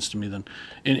kind of sense to me then.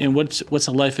 And what's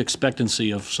the life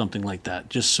expectancy of something like that?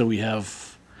 Just so we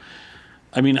have,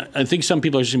 I mean, I think some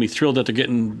people are just going to be thrilled that they're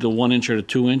getting the 1-inch or the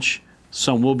 2-inch.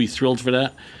 Some will be thrilled for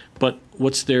that. But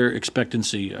what's their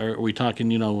expectancy? Are we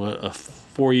talking, a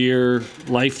 4-year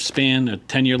lifespan, a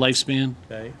 10-year lifespan?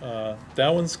 Okay. That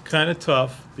one's kind of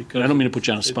tough because I don't mean to put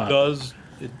you on a spot.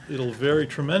 It'll vary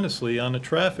tremendously on the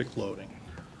traffic loading.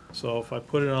 So if I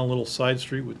put it on a little side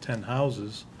street with 10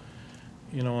 houses,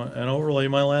 an overlay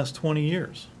might last 20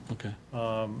 years. Okay.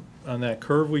 On that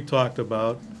curve we talked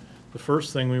about, the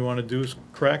first thing we want to do is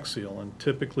crack seal, and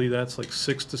typically that's like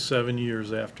 6 to 7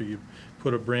 years after you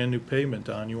put a brand new pavement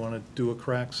on, you want to do a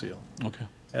crack seal. Okay.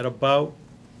 At about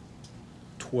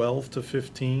 12 to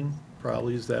 15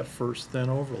 probably is that first then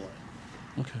overlay.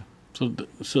 Okay.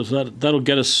 So that'll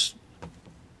get us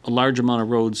a large amount of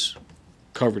roads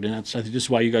covered, and I think this is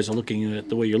why you guys are looking at it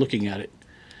the way you're looking at it,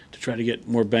 to try to get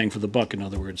more bang for the buck, in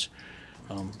other words,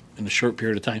 in a short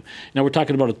period of time. Now, we're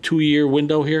talking about a 2-year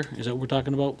window here? Is that what we're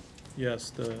talking about?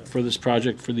 Yes. For this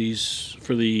project, for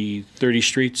the 30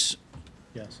 streets?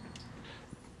 Yes.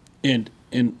 And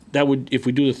that would, if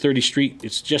we do the 30 street,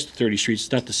 it's just 30 streets,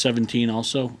 it's not the 17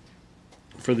 also,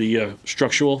 for the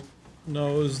structural?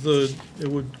 No, it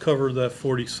would cover that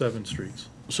 47 streets.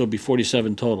 So it'd be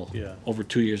 47 total? Yeah. Over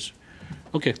 2 years?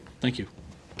 Okay, thank you.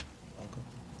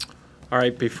 All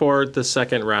right, before the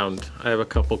second round, I have a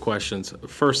couple questions.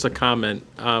 First, a comment.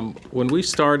 When we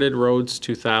started Roads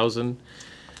 2000,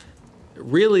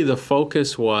 really the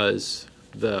focus was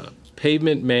the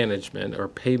pavement management or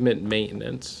pavement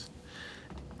maintenance,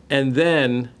 and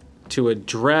then to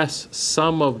address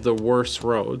some of the worst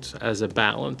roads as a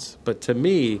balance. But to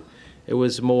me, it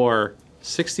was more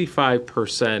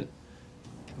 65%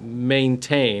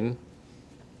 maintain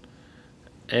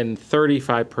and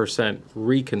 35%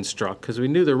 reconstruct, because we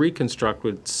knew the reconstruct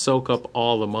would soak up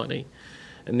all the money.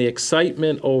 And the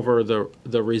excitement over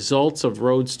the results of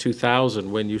Roads 2000,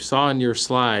 when you saw in your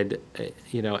slide,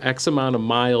 X amount of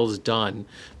miles done,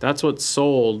 that's what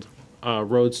sold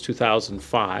Roads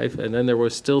 2005, and then there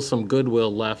was still some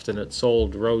goodwill left, and it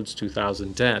sold Roads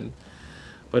 2010.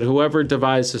 But whoever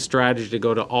devised a strategy to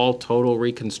go to all total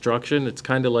reconstruction, it's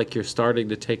kind of like you're starting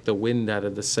to take the wind out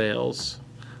of the sails.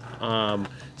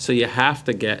 So you have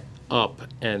to get up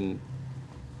and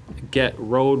get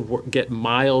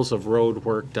miles of road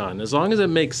work done, as long as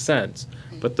it makes sense.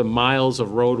 But the miles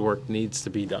of road work needs to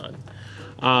be done.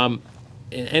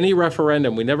 In any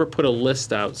referendum, we never put a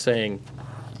list out saying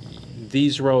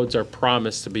these roads are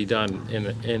promised to be done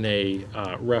in a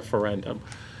referendum.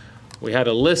 We had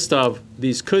a list of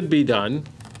these could be done,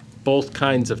 both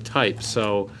kinds of types.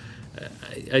 So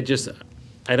I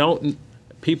don't.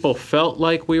 People felt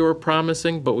like we were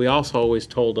promising, but we also always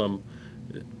told them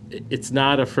it's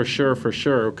not a for sure,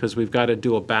 because we've got to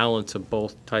do a balance of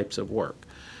both types of work.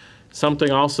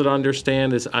 Something also to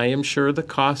understand is I am sure the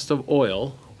cost of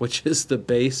oil, which is the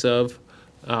base of,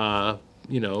 of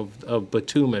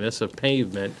bituminous, of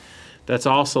pavement, that's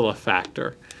also a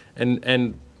factor.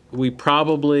 And we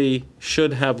probably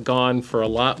should have gone for a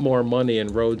lot more money in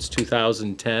Roads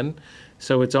 2010.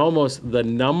 So it's almost the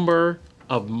number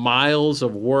of miles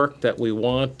of work that we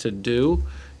want to do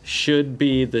should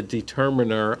be the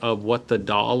determiner of what the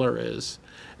dollar is,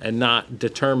 and not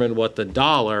determine what the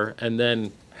dollar and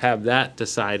then have that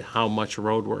decide how much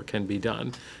road work can be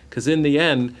done. Because in the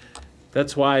end,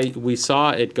 that's why we saw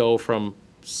it go from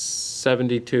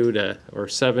 72 to, or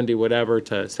 70 whatever,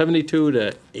 to 72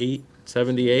 to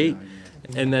 78,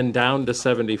 and then down to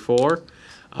 74.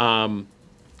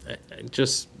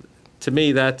 Just, to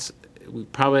me, we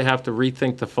probably have to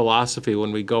rethink the philosophy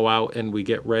when we go out and we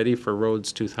get ready for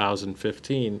Roads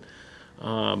 2015,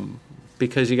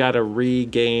 because you got to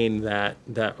regain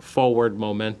that forward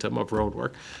momentum of road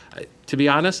work. To be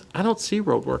honest, I don't see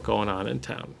road work going on in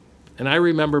town. And I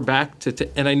remember back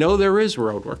and I know there is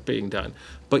road work being done,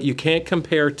 but you can't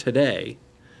compare today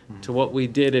to what we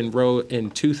did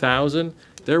in 2000.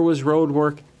 There was road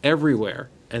work everywhere,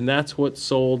 and that's what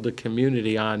sold the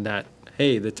community on that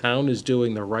hey, the town is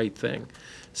doing the right thing.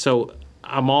 So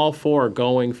I'm all for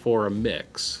going for a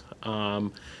mix.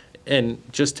 And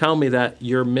just tell me that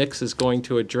your mix is going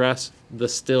to address the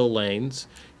still lanes,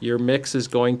 your mix is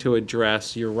going to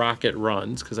address your rocket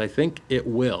runs, because I think it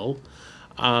will.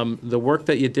 The work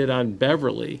that you did on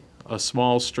Beverly, a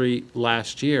small street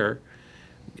last year,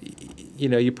 you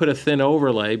know, you put a thin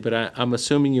overlay, but I'm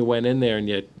assuming you went in there and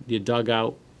you dug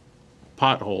out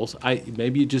potholes.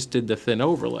 Maybe you just did the thin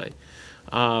overlay.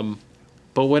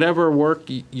 But whatever work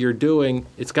you're doing,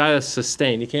 it's got to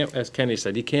sustain. You can't, as Kenny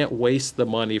said, you can't waste the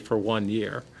money for 1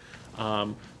 year.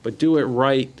 But do it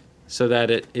right so that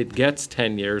it gets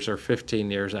 10 years or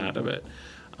 15 years out of it.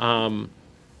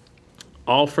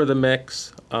 All for the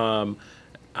mix.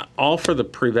 All for the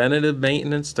preventative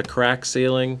maintenance, the crack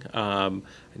sealing.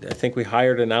 I think we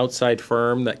hired an outside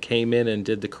firm that came in and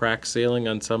did the crack sealing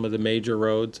on some of the major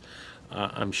roads.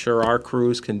 I'm sure our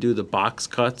crews can do the box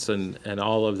cuts and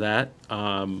all of that.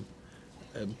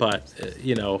 But,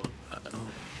 you know,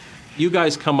 you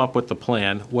guys come up with the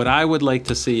plan. What I would like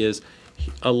to see is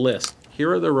a list.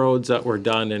 Here are the roads that were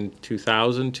done in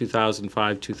 2000,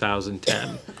 2005,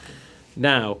 2010.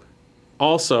 Now,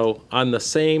 also, on the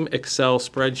same Excel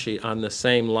spreadsheet, on the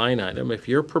same line item, if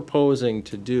you're proposing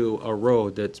to do a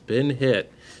road that's been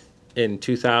hit in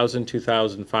 2000,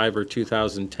 2005, or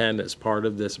 2010 as part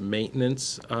of this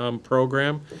maintenance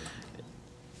program,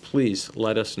 please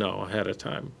let us know ahead of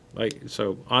time. Like,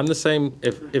 so on the same,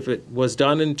 if it was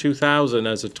done in 2000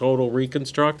 as a total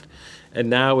reconstruct, and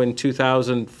now in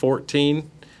 2014,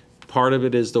 part of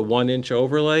it is the 1-inch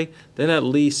overlay, then at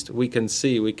least we can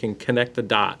see, we can connect the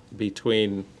dot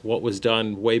between what was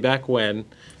done way back when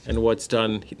and what's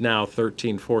done now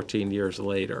 13, 14 years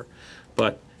later.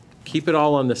 But keep it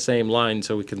all on the same line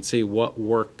so we can see what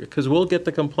worked, because we'll get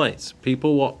the complaints.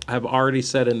 People will have already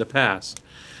said in the past,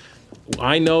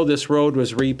 I know this road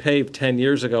was repaved 10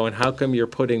 years ago, and how come you're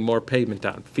putting more pavement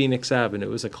down? Phoenix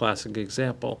Avenue is a classic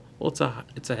example. Well,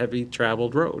 it's a heavy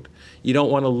traveled road. You don't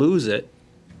want to lose it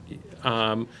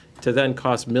to then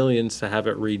cost millions to have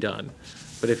it redone.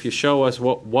 But if you show us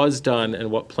what was done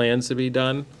and what plans to be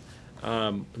done,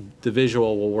 the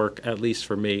visual will work, at least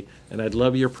for me. And I'd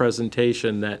love your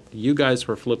presentation that you guys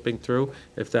were flipping through,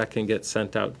 if that can get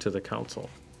sent out to the council.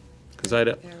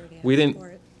 Because we didn't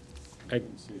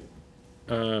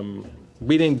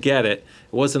get it. It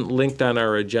wasn't linked on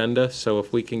our agenda, so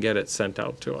if we can get it sent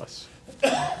out to us.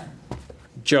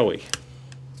 Joey.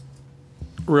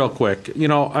 Real quick, you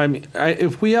know, I mean,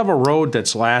 if we have a road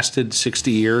that's lasted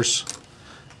 60 years,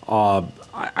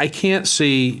 I can't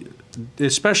see,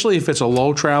 especially if it's a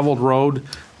low-traveled road,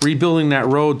 rebuilding that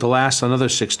road to last another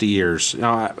 60 years. You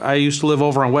know, I used to live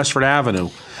over on Westford Avenue,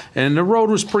 and the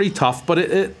road was pretty tough,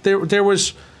 but there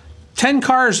was 10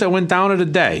 cars that went down in a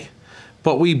day.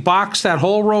 But we boxed that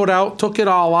whole road out, took it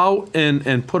all out,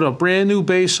 and put a brand new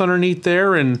base underneath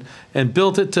there and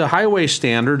built it to highway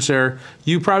standards there.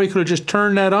 You probably could have just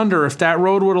turned that under if that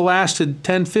road would have lasted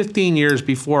 10, 15 years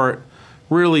before it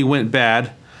really went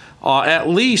bad. At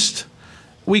least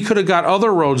we could have got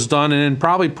other roads done and then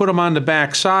probably put them on the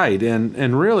back side.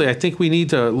 And really, I think we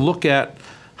need to look at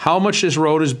how much this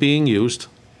road is being used,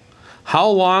 how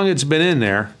long it's been in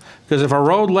there. Because if a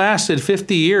road lasted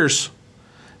 50 years,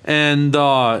 and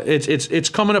it's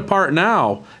coming apart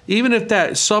now. Even if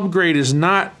that subgrade is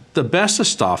not the best of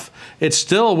stuff, it's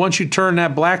still, once you turn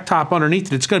that blacktop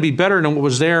underneath it, it's going to be better than what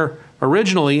was there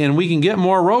originally, and we can get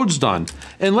more roads done.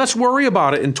 And let's worry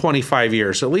about it in 25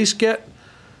 years. At least get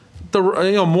the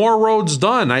more roads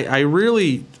done. I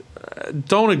really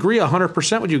don't agree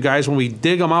 100% with you guys when we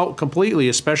dig them out completely,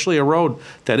 especially a road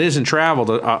that isn't traveled.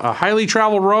 A highly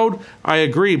traveled road, I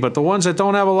agree, but the ones that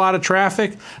don't have a lot of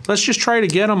traffic, let's just try to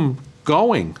get them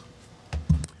going.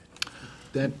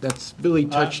 That's Billy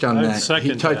touched on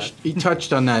that. He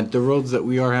touched on that. The roads that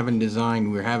we are having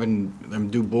designed, we're having them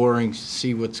do borings,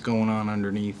 see what's going on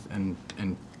underneath, and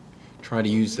try to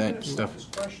use that stuff.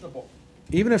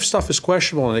 Even if stuff is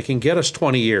questionable and it can get us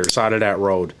 20 years out of that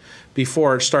road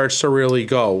before it starts to really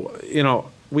go, you know,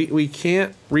 we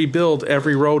can't rebuild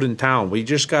every road in town. We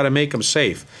just got to make them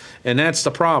safe. And that's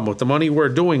the problem. With the money we're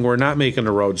doing, we're not making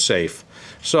the roads safe.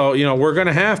 So, you know, we're going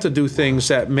to have to do things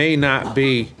that may not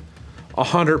be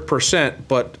 100%,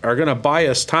 but are going to buy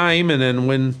us time. And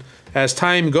then as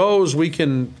time goes, we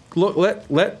can let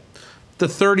the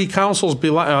 30 councils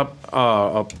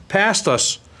past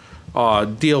us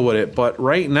deal with it. But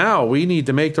right now, we need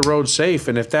to make the road safe.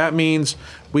 And if that means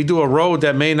we do a road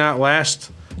that may not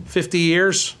last 50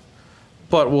 years,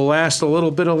 but will last a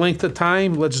little bit of length of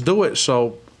time, let's do it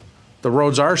so the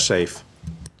roads are safe.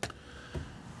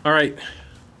 All right.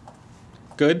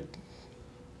 Good?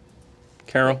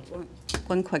 Carol?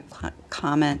 One quick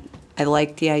comment. I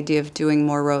like the idea of doing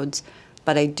more roads,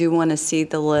 but I do want to see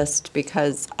the list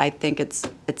because I think it's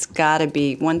got to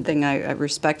be, one thing I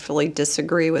respectfully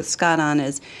disagree with Scott on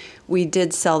is we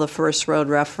did sell the first road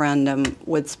referendum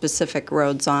with specific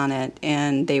roads on it,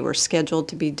 and they were scheduled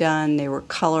to be done. They were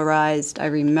colorized. I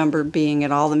remember being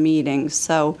at all the meetings.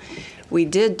 So we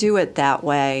did do it that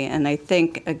way, and I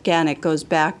think, again, it goes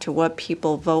back to what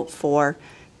people vote for.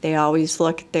 They always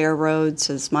look at their roads,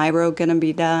 is my road going to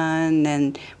be done,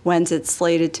 and when's it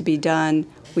slated to be done?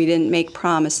 We didn't make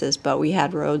promises, but we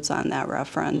had roads on that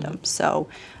referendum. So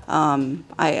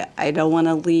I don't want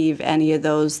to leave any of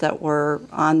those that were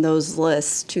on those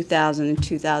lists, 2000 and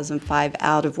 2005,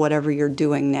 out of whatever you're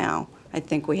doing now. I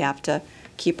think we have to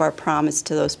keep our promise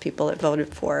to those people that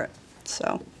voted for it.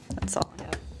 So that's all I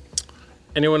have.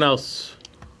 Anyone else?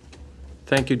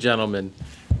 Thank you, gentlemen.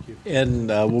 And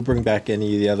we'll bring back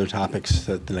any of the other topics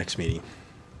at the next meeting.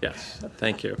 Yes,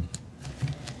 thank you.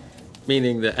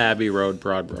 Meaning the Abbey Road,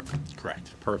 Broadbrook.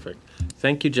 Correct. Perfect.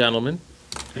 Thank you, gentlemen.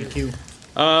 Thank you.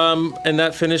 And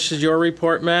that finishes your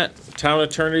report, Matt. Town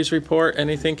Attorney's report.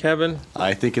 Anything, Kevin?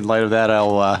 I think in light of that,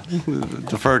 I'll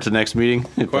defer to next meeting.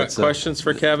 Questions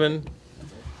for Kevin?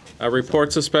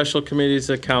 Reports of special committees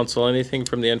of council. Anything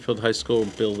from the Enfield High School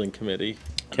Building Committee?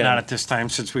 Ken? Not at this time,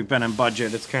 since we've been in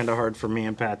budget. It's kind of hard for me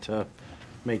and Pat to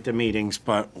make the meetings,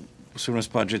 but as soon as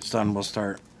budget's done, we'll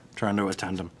start trying to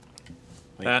attend them.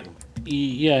 Pat?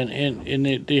 Yeah,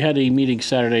 and they had a meeting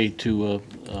Saturday to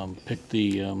pick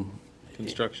the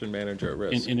construction manager at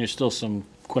risk. And there's still some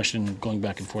question going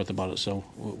back and forth about it, so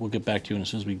we'll get back to you as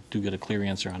soon as we do get a clear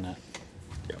answer on that.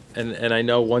 Yeah. And I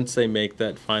know once they make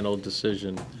that final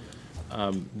decision,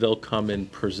 they'll come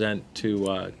and present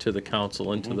to the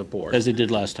council and to the board. As they did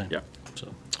last time. Yeah.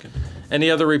 So, okay. Any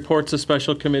other reports of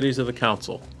special committees of the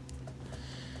council?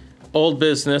 Old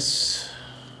business.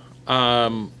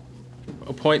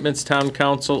 Appointments, town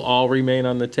council, all remain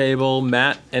on the table.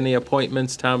 Matt, any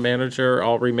appointments, town manager,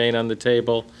 all remain on the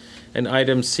table. And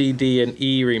items C, D, and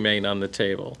E remain on the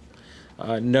table.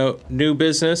 No new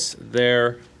business.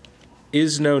 There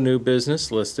is no new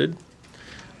business listed.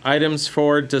 Items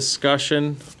for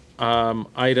discussion,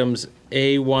 items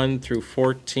A1 through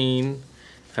 14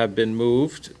 have been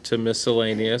moved to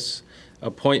miscellaneous.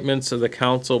 Appointments of the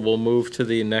council will move to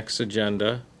the next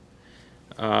agenda.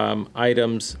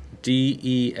 Items D,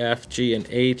 E, F, G, and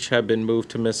H have been moved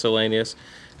to miscellaneous.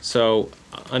 So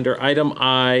under item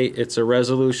I, it's a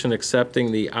resolution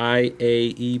accepting the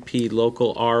IAEP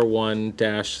Local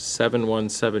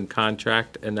R1-717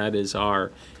 contract, and that is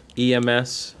our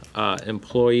EMS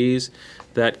employees.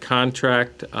 That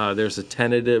contract, there's a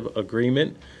tentative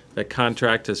agreement. That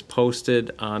contract is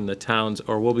posted on the town's,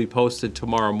 or will be posted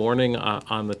tomorrow morning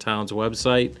on the town's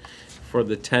website for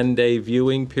the 10-day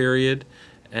viewing period.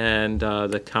 And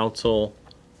the council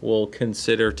will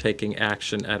consider taking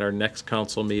action at our next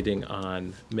council meeting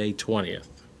on May 20th.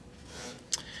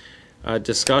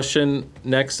 Discussion,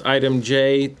 next item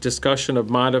J, discussion of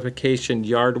modification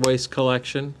yard waste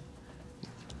collection.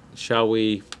 Shall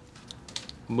we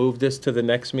move this to the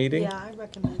next meeting? Yeah, I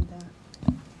recommend that.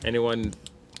 Anyone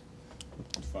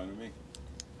It's fine with me.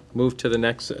 move to the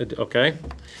next, okay.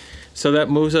 So that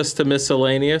moves us to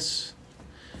miscellaneous.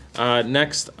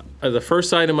 Next, the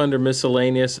first item under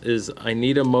miscellaneous is I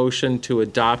need a motion to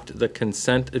adopt the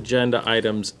consent agenda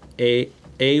items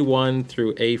A1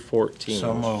 through A14.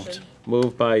 So moved.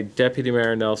 Moved by Deputy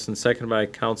Mayor Nelson, seconded by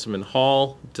Councilman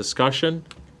Hall. Discussion?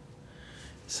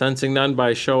 Sensing none,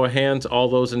 by show of hands, all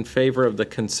those in favor of the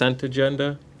consent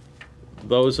agenda?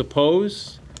 Those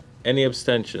opposed? Any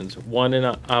abstentions? One in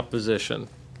opposition.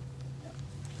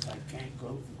 I can't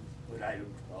go with item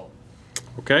 12.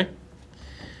 Okay.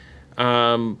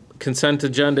 Consent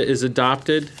agenda is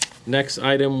adopted. Next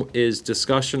item is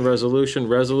discussion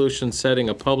resolution setting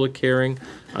a public hearing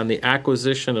on the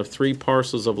acquisition of 3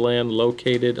 parcels of land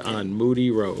located on Moody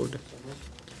Road.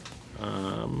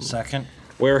 Second.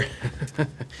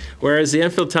 Whereas the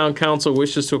Enfield Town Council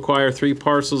wishes to acquire 3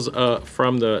 parcels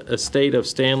from the estate of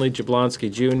Stanley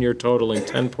Jablonski Jr. totaling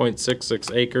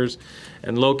 10.66 acres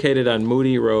and located on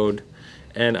Moody Road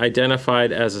and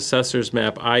identified as Assessor's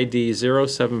Map ID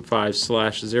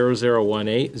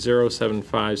 075/0018,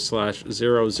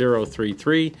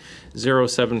 075/0033,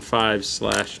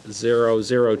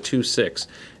 075/0026.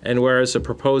 And whereas the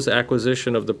proposed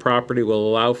acquisition of the property will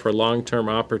allow for long-term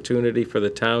opportunity for the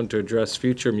town to address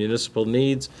future municipal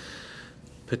needs,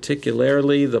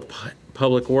 particularly the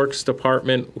Public Works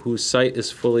Department, whose site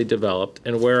is fully developed.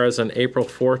 And whereas on April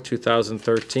 4,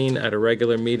 2013, at a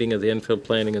regular meeting of the Enfield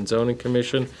Planning and Zoning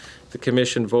Commission, The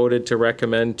commission voted to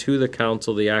recommend to the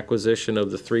council the acquisition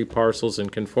of the 3 parcels in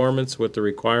conformance with the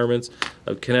requirements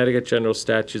of Connecticut General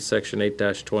Statute, Section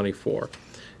 8-24.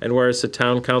 And whereas the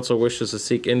town council wishes to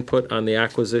seek input on the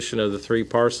acquisition of the 3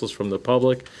 parcels from the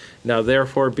public, now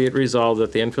therefore be it resolved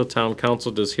that the Enfield Town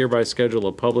Council does hereby schedule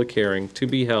a public hearing to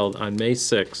be held on May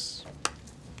 6th,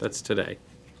 that's today,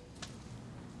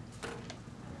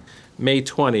 May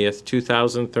 20th,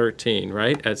 2013,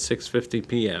 right, at 6:50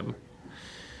 p.m.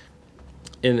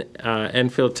 in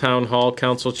Enfield Town Hall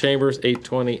Council Chambers,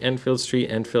 820 Enfield Street,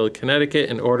 Enfield, Connecticut,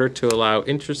 in order to allow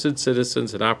interested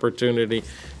citizens an opportunity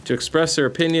to express their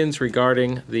opinions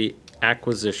regarding the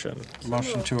acquisition.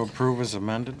 Motion to approve is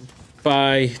amended.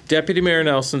 By Deputy Mayor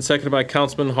Nelson, seconded by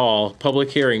Councilman Hall.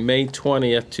 Public hearing, May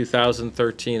 20th,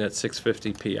 2013 at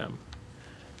 6:50 p.m.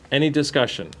 Any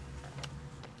discussion?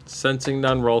 Sensing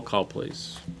none, roll call,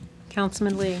 please.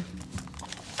 Councilman Lee.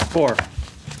 4.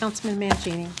 Councilman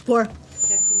Mangini. 4.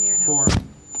 Deputy Mayor Nelson.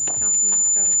 4. Councilman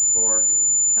Stokes. 4.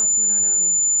 Councilman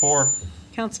Arnone. 4.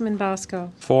 Councilman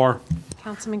Bosco. 4.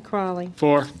 Councilman Crawley.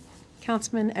 4.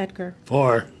 Councilman Edgar.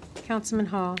 4. Councilman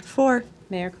Hall. 4.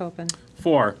 Mayor Copen.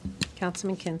 4.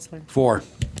 Councilman Kinsler. 4.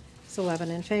 It's 11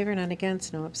 in favor, none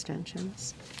against, no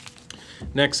abstentions.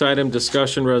 Next item,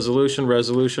 discussion resolution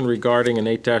regarding an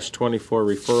 8-24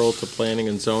 referral to planning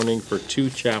and zoning for 2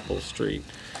 Chapel Street.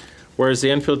 Whereas the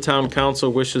Enfield Town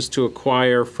Council wishes to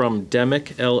acquire from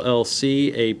Demick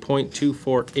LLC a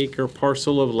 .24 acre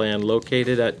parcel of land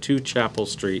located at 2 Chapel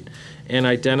Street and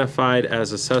identified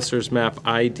as Assessor's Map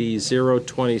ID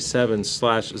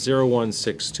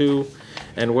 027/0162,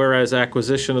 and whereas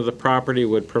acquisition of the property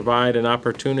would provide an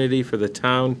opportunity for the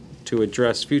town to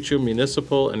address future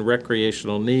municipal and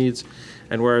recreational needs,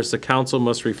 and whereas the council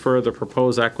must refer the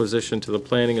proposed acquisition to the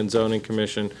Planning and Zoning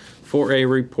Commission for a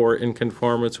report in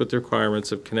conformance with the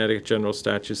requirements of Connecticut General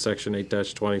Statute, Section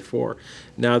 8-24.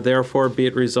 Now therefore be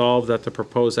it resolved that the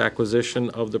proposed acquisition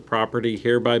of the property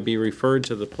hereby be referred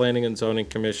to the Planning and Zoning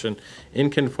Commission in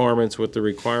conformance with the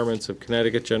requirements of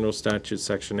Connecticut General Statute,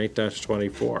 Section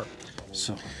 8-24.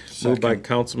 So, Moved by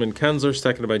Councilman Kinsler,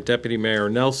 seconded by Deputy Mayor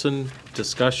Nelson.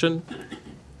 Discussion?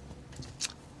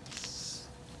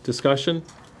 Discussion?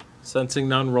 Sensing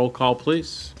none, roll call,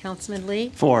 please. Councilman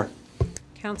Lee. 4.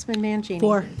 Councilman Mangini.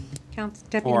 4.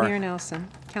 Deputy 4. Mayor Nelson.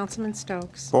 Councilman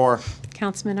Stokes. 4.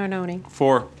 Councilman Arnone.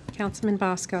 4. Councilman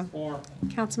Bosco. 4.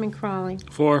 Councilman Crawley.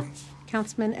 4.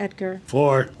 Councilman Edgar.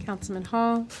 4. Councilman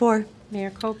Hall. 4. Mayor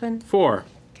Copen. 4.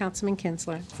 Councilman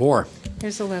Kinsler. 4.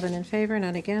 There's 11 in favor,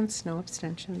 none against, no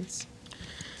abstentions.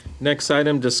 Next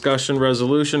item, discussion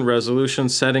resolution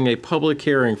setting a public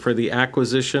hearing for the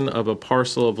acquisition of a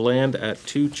parcel of land at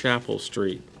 2 Chapel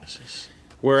Street.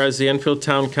 Whereas the Enfield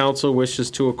Town Council wishes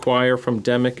to acquire from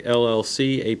Demick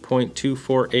LLC a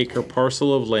 .24 acre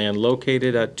parcel of land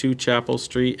located at 2 Chapel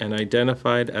Street and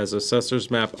identified as Assessor's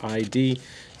Map ID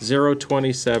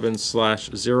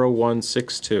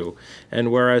 027/0162,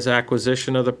 and whereas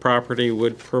acquisition of the property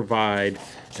would provide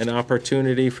an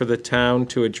opportunity for the town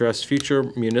to address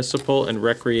future municipal and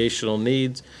recreational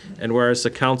needs, and whereas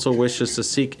the council wishes to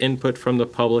seek input from the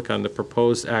public on the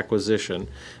proposed acquisition.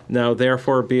 Now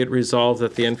therefore be it resolved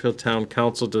that the Enfield Town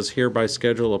Council does hereby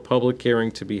schedule a public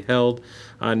hearing to be held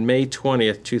on May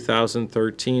 20th,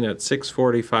 2013 at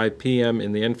 6:45 p.m.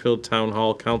 in the Enfield Town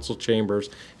Hall Council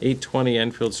Chambers, 820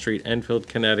 Enfield Street, Enfield,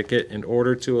 Connecticut, in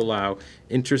order to allow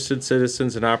interested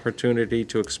citizens an opportunity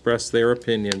to express their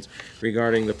opinions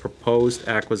regarding the proposed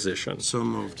acquisition. So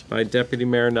moved. By Deputy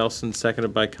Mayor Nelson,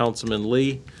 seconded by Councilman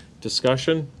Lee.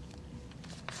 Discussion?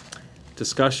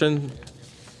 Discussion?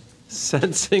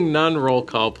 Sensing none, roll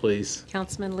call, please.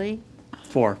 Councilman Lee.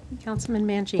 4. Councilman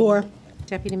Mangini. 4.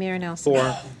 Deputy Mayor Nelson.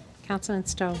 4. Councilman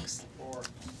Stokes. 4.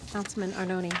 Councilman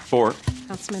Arnone. 4.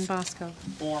 Councilman Bosco.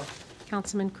 4.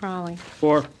 Councilman Crawley.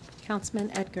 4.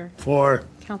 Councilman Edgar. 4.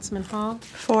 Councilman Hall.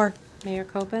 4. Mayor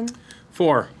Copen.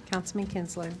 4. Councilman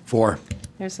Kinsler. 4.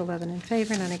 There's 11 in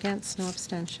favor, none against, no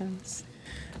abstentions.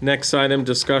 Next item,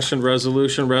 discussion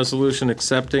resolution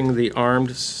accepting the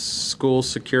Armed School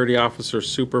Security Officer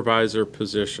Supervisor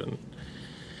position.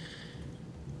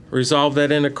 Resolved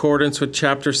that in accordance with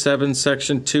Chapter 7,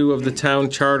 Section 2 of the Town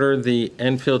Charter, the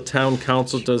Enfield Town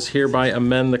Council does hereby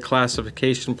amend the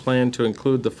classification plan to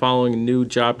include the following new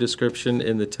job description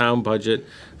in the town budget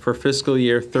for fiscal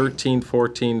year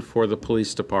 13-14 for the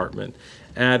police department.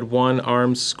 Add 1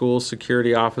 Armed School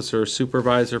Security Officer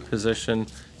Supervisor position,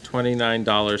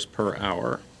 $29 per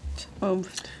hour.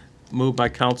 Moved. Moved by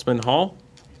Councilman Hall,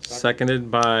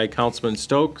 seconded by Councilman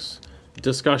Stokes.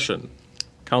 Discussion.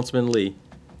 Councilman Lee.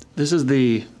 This is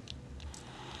we're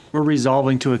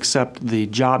resolving to accept the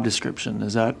job description,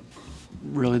 is that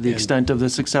really the extent of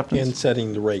this acceptance? And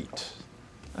setting the rate.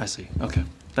 I see. Okay.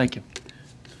 Thank you.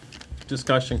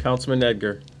 Discussion, Councilman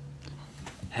Edgar.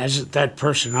 Hasn't that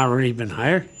person already been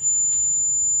hired?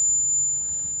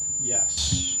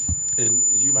 Yes. And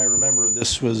as you might remember,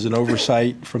 this was an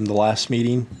oversight from the last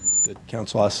meeting that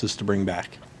council asked us to bring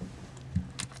back.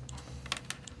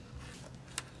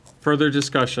 Further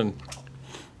discussion?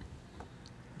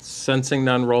 Sensing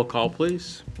none, roll call,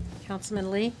 please.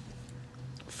 Councilman Lee?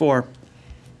 4.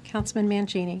 Councilman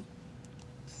Mangini?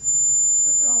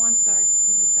 Oh, I'm sorry.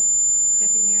 I missed that.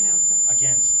 Deputy Mayor Nelson?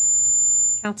 Against.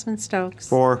 Councilman Stokes?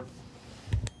 4.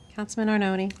 Councilman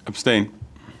Arnone? Abstain.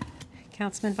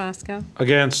 Councilman Bosco?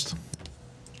 Against.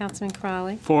 Councilman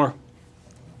Crawley? 4.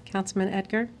 Councilman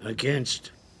Edgar?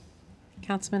 Against.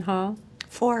 Councilman Hall?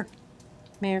 4.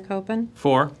 Mayor Copen?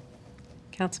 4.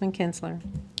 Councilman Kinsler?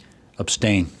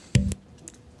 Abstain.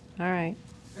 All right.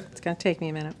 It's going to take me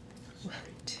a minute. 1,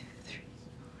 2, 3, 4.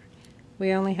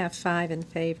 We only have 5 in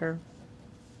favor.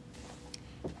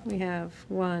 We have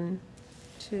 1,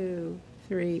 2,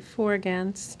 3, 4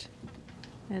 against,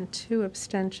 and 2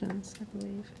 abstentions, I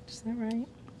believe. Is that right?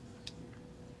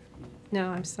 No,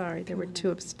 I'm sorry. There were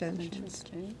 2 abstentions.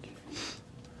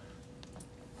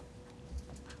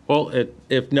 Well,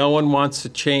 if no one wants to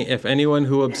change, if anyone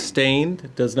who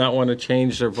abstained does not want to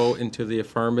change their vote into the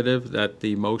affirmative, that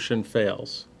the motion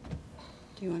fails.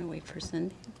 Do you want to wait for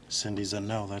Cindy? Cindy's a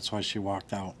no. That's why she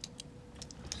walked out.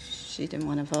 She didn't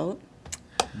want to vote?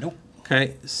 Nope.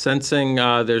 Okay, sensing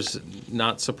there's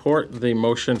not support, the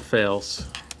motion fails.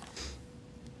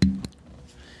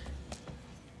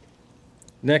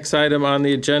 Next item on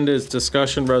the agenda is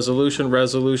discussion resolution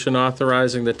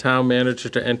authorizing the town manager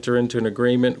to enter into an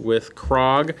agreement with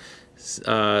CROG,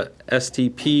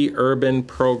 STP Urban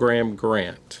Program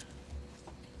Grant.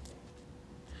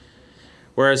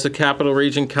 Whereas the Capital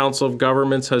Region Council of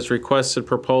Governments has requested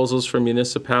proposals from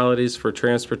municipalities for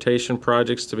transportation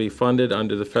projects to be funded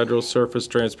under the Federal Surface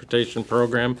Transportation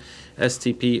Program,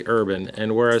 STP Urban,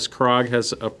 and whereas CROG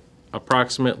has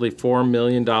approximately $4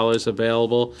 million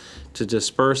available to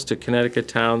disperse to Connecticut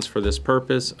towns for this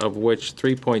purpose, of which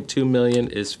 $3.2 million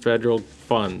is federal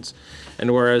funds.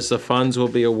 And whereas the funds will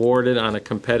be awarded on a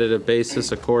competitive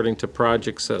basis according to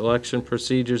project selection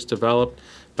procedures developed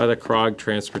by the CROG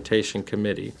Transportation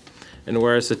Committee. And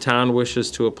whereas the town wishes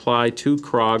to apply to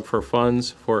CROG for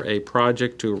funds for a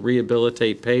project to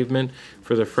rehabilitate pavement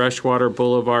for the Freshwater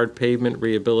Boulevard Pavement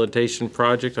Rehabilitation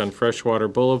Project on Freshwater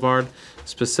Boulevard,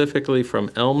 specifically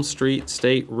from Elm Street,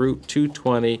 State Route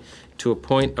 220, to a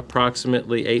point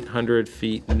approximately 800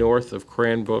 feet north of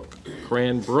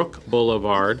Cranbrook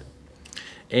Boulevard.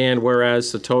 And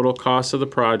whereas the total cost of the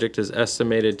project is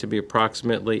estimated to be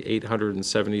approximately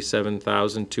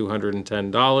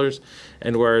 $877,210,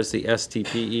 and whereas the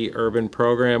STPE Urban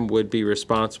Program would be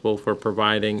responsible for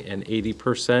providing an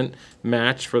 80%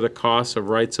 match for the cost of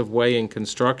rights-of-way and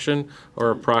construction,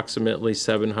 or approximately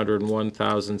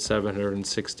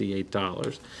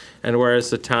 $701,768. And whereas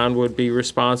the town would be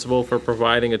responsible for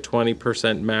providing a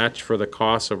 20% match for the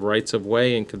cost of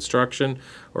rights-of-way and construction,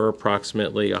 or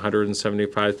approximately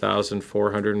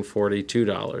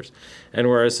 $175,442. And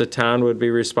whereas the town would be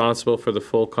responsible for the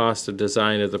full cost of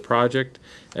design of the project,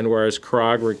 and whereas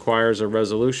CROG requires a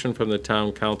resolution from the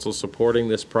town council supporting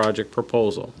this project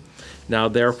proposal. Now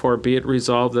therefore be it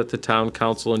resolved that the town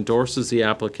council endorses the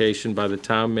application by the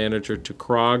town manager to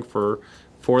CROG for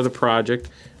the project,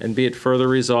 and be it further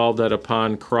resolved that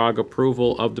upon CROG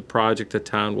approval of the project, the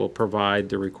town will provide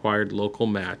the required local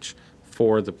match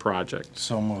for the project.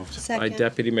 So moved. Second. By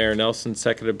Deputy Mayor Nelson,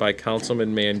 seconded by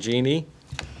Councilman Mangini.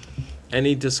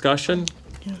 Any discussion?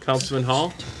 Councilman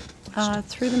Hall?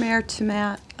 Through the mayor to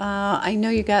Matt, I know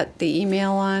you got the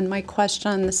email on my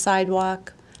question on the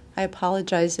sidewalk. I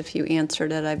apologize if you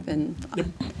answered it. I've been.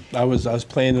 I was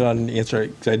planning on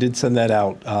answering, because I did send that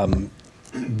out.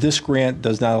 This grant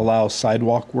does not allow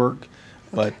sidewalk work,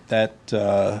 but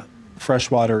that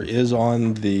Freshwater is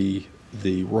on the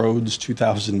Roads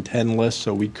 2010 list,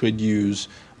 so we could use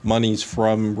monies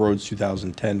from Roads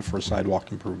 2010 for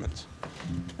sidewalk improvements.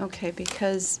 Okay,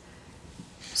 because,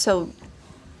 so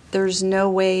there's no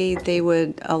way they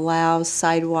would allow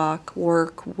sidewalk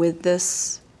work with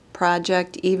this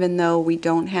project, even though we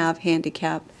don't have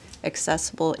handicap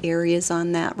accessible areas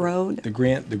on that road? The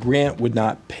grant would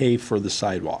not pay for the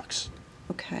sidewalks.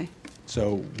 Okay.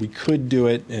 So we could do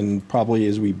it, and probably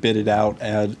as we bid it out,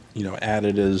 add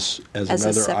it as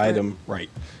another separate- item, right?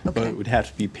 But Okay. it would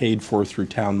have to be paid for through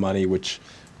town money, which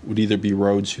would either be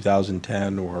Roads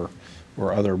 2010 or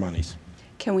other monies.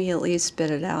 Can we at least bid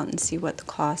it out and see what the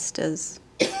cost is?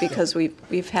 Because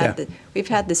we've had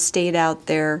Yeah. the state out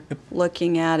there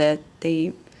looking at it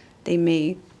they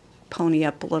may pony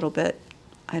up a little bit.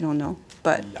 I don't know,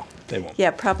 but No, they won't.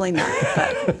 yeah, probably not.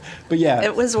 But But yeah,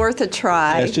 it was worth a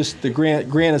try. it's just the grant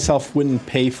itself wouldn't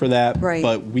pay for that, Right.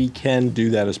 but we can do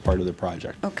that as part of the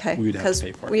project. Okay, We would have because to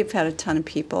pay for it. we've had a ton of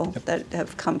people that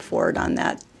have come forward on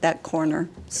that corner.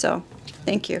 So,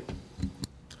 thank you.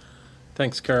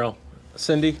 Thanks, Carol.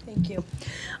 Cindy? Thank you.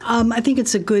 I think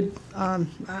it's a good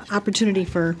opportunity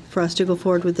for us to go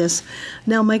forward with this.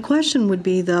 Now, my question would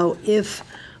be, though, if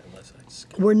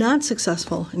we're not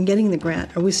successful in getting the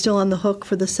grant, are we still on the hook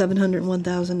for the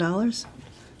 $701,000?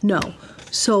 No.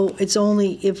 So it's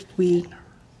only if we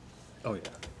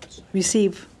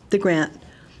receive the grant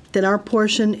that our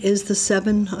portion is the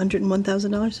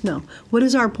 $701,000? No. What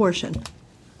is our portion?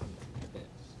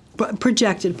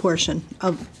 Projected portion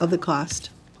of the cost?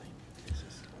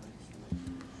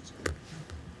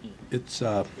 It's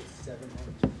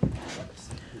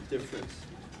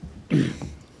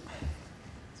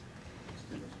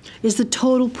Is the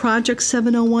total project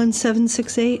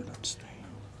 701,768?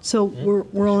 So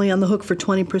we're only on the hook for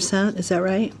 20%, is that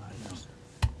right?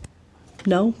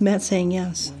 No? Matt's saying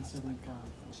yes.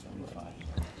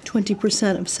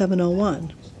 20% of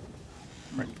 701.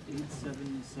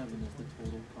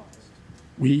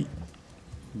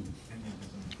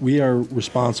 we are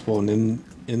responsible, and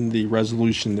in the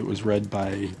resolution that was read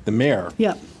by the mayor,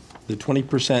 Yep. the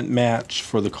 20% match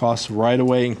for the cost of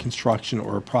right-of-way and construction,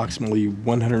 or approximately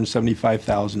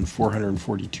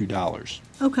 $175,442.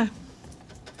 Okay.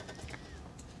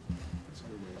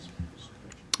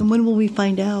 And when will we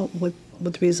find out what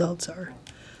the results are?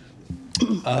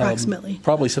 Approximately.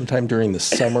 Probably sometime during the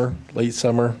summer, late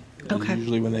summer. Okay.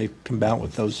 Usually when they come out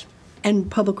with those. And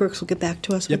Public Works will get back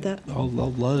to us with that? They'll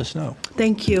let us know.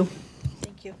 Thank you.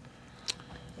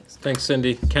 Thanks,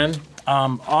 Cindy. Ken?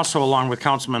 Also, along with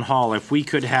Councilman Hall, if we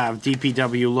could have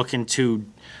DPW look into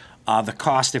the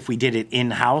cost if we did it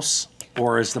in-house,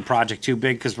 or is the project too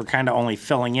big? Because we're kind of only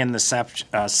filling in the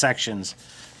sections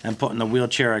and putting the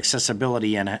wheelchair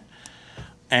accessibility in it.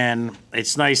 And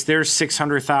it's nice, there's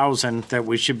 $600,000 that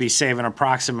we should be saving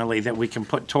approximately that we can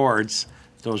put towards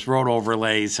those road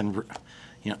overlays and,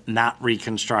 not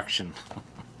reconstruction.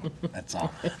 That's all.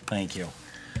 Thank you.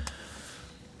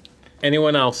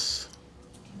 Anyone else?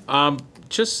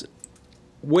 Just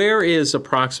where is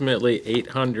approximately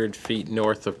 800 feet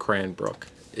north of Cranbrook?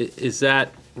 Is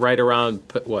that right around,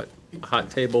 what,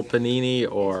 Hot Table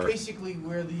Panini, or? Basically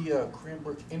where the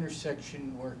Cranbrook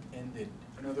intersection work ended.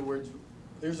 In other words,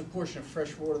 there's a portion of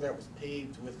Freshwater that was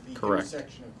paved with the Correct.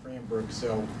 intersection of Cranbrook,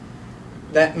 so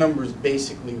that number is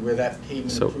basically where that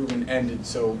pavement improvement ended,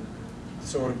 so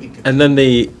it'll be. And then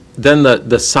the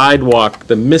sidewalk,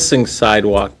 the missing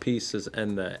sidewalk pieces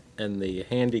and the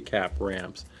handicap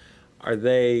ramps,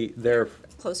 they're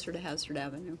Closer to Hazard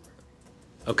Avenue.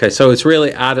 okay, so it's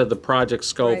really out of the project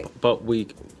scope, Right. but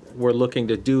we're looking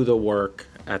to do the work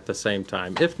at the same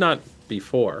time, if not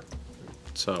before.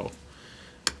 So,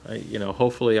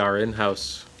 hopefully our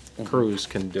in-house crews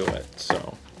can do it,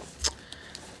 so.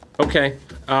 Okay,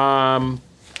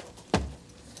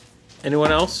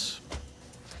 anyone else?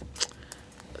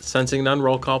 Sensing none,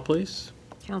 roll call, please.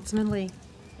 Councilman Lee.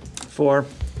 4.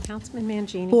 Councilman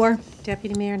Mangini. 4.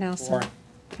 Deputy Mayor Nelson. 4.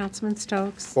 Councilman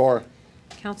Stokes. 4.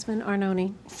 Councilman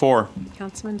Arnone. 4.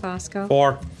 Councilman Bosco.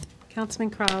 4. Councilman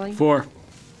Crawley. 4.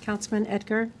 Councilman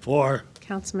Edgar. 4.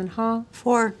 Councilman Hall.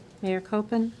 4. Mayor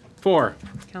Copen. 4.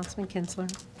 Councilman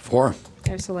Kinsler. 4.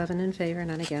 There's 11 in favor,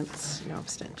 none against, no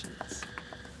abstentions.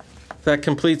 That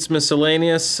completes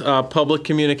miscellaneous. Public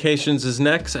communications is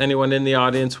next. Anyone in the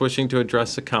audience wishing to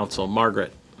address the council?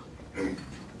 Margaret.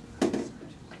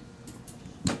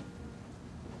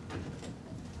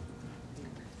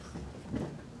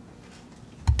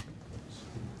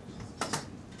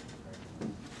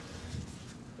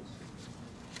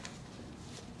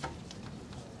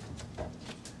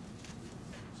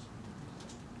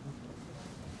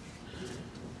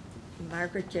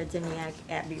 Margaret Jedziniak,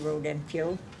 Abbey Road,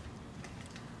 Enfield.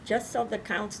 Just so the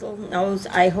council knows,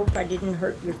 I hope I didn't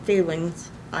hurt your feelings.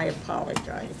 I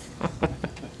apologize.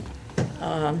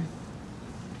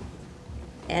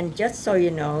 And just so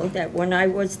you know, that when I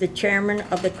was the chairman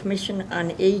of the Commission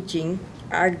on Aging,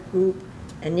 our group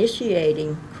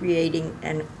initiating creating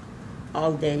an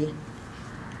all-day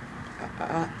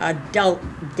adult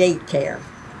daycare.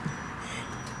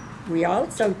 We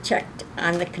also checked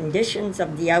on the conditions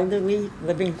of the elderly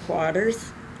living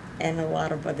quarters and a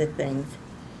lot of other things.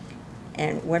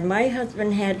 And when my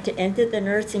husband had to enter the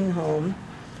nursing home,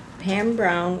 Pam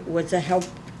Brown was a help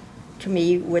to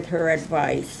me with her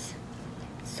advice.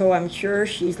 So I'm sure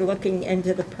she's looking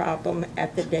into the problem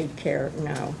at the daycare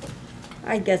now.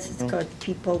 I guess it's because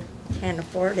people can't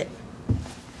afford it.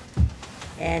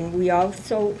 And we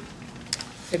also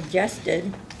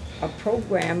suggested a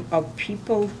program of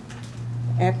people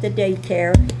at the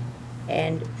daycare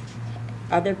and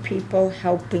other people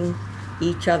helping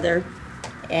each other.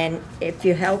 And if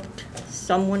you helped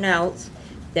someone else,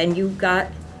 then you got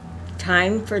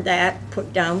time for that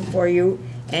put down for you.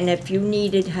 And if you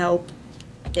needed help,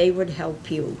 they would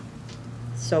help you.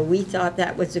 So we thought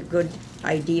that was a good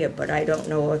idea, but I don't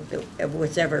know if it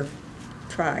was ever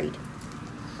tried.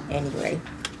 Anyway.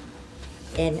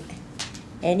 And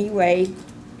anyway,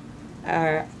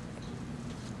 at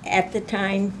the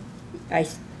time, I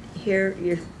hear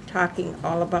you're talking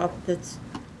all about this,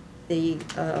 the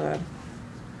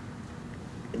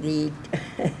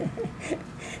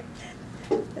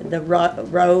the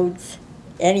roads.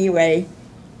 Anyway,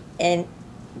 and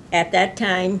at that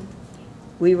time,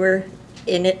 we were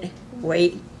in it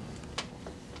way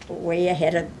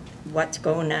ahead of what's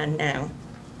going on now.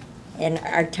 And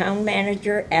our town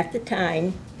manager at the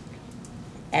time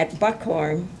at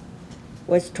Buckhorn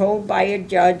was told by a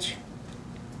judge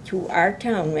to our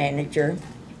town manager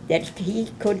that he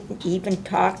couldn't even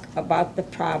talk about the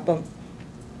problem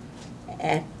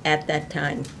at that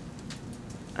time.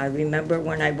 I remember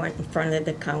when I went in front of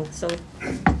the council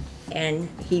and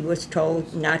he was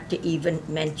told not to even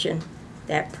mention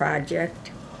that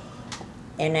project.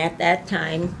 And at that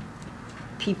time,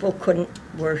 people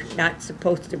were not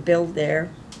supposed to build there.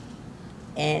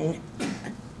 And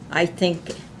I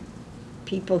think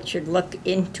people should look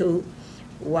into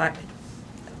what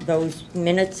those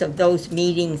minutes of those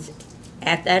meetings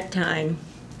at that time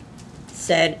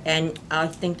said, and I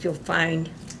think you'll find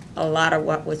a lot of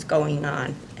what was going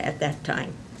on at that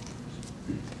time.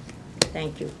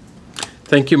 Thank you.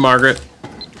 Thank you, Margaret.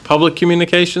 Public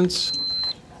communications?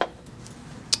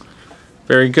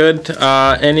 Very good.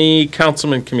 Any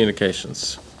councilman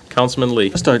communications? Councilman Lee.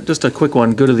 Just a quick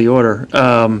one, good to the order.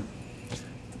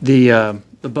 The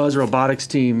Buzz Robotics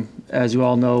team, as you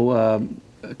all know,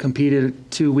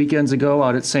 competed 2 weekends ago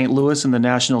out at St. Louis in the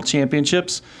national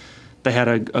championships. They had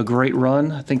a great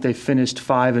run. I think they finished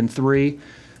 5-3.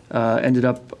 Ended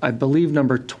up, I believe,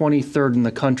 number 23rd in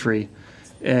the country.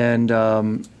 And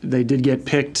they did get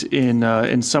picked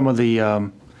in some of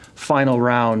the final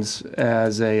rounds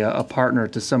as a partner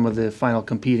to some of the final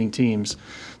competing teams.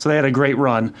 So they had a great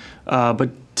run.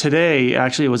 But today,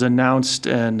 actually, it was announced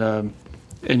and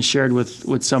shared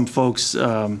with some folks,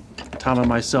 Tom and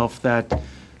myself, that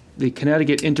the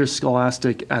Connecticut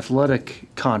Interscholastic Athletic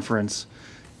Conference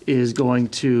is going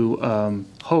to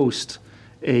host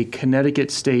a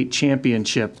Connecticut State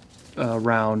Championship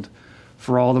round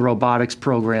for all the robotics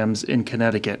programs in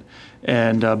Connecticut.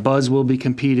 And Buzz will be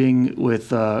competing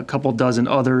with a couple dozen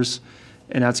others,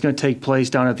 and that's going to take place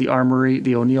down at the Armory,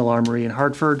 the O'Neill Armory in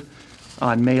Hartford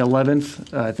on May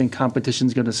 11th. I think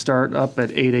competition's going to start up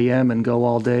at 8 a.m. and go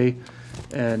all day.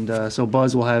 And so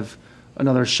Buzz will have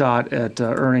another shot at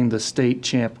earning the state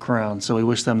champ crown. So we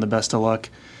wish them the best of luck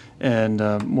and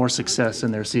more success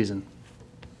in their season.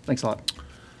 Thanks a lot.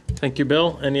 Thank you,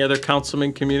 Bill. Any other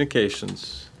councilman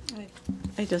communications?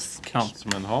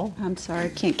 Councilman Hall. I'm sorry, I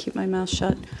can't keep my mouth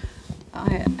shut.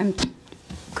 I'm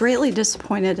greatly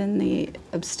disappointed in the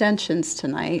abstentions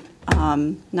tonight.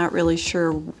 Not really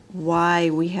sure why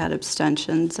we had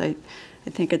abstentions. I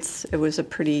think it was a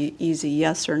pretty easy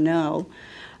yes or no.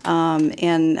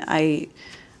 And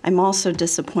I'm also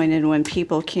disappointed when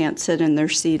people can't sit in their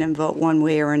seat and vote one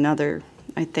way or another.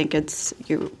 I think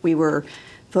we were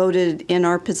voted in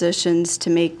our positions to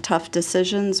make tough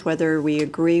decisions, whether we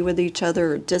agree with each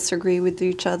other or disagree with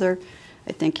each other.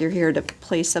 I think you're here to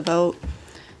place a vote.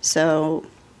 So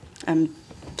I'm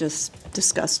just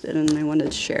disgusted, and I wanted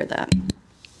to share that.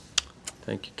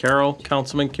 Thank you, Carol.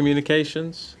 Councilman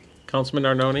communications? Councilman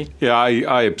Arnone? Yeah,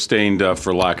 I abstained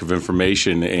for lack of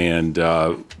information and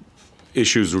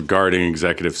issues regarding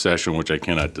executive session, which I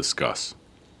cannot discuss.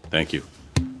 Thank you.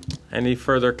 Any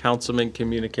further councilman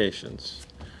communications?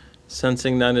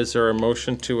 Sensing none, is there a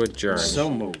motion to adjourn? So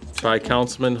moved. By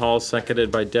Councilman Hall,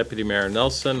 seconded by Deputy Mayor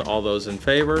Nelson. All those in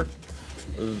favor?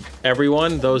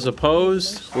 Everyone, those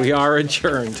opposed? We are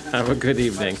adjourned. Have a good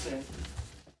evening.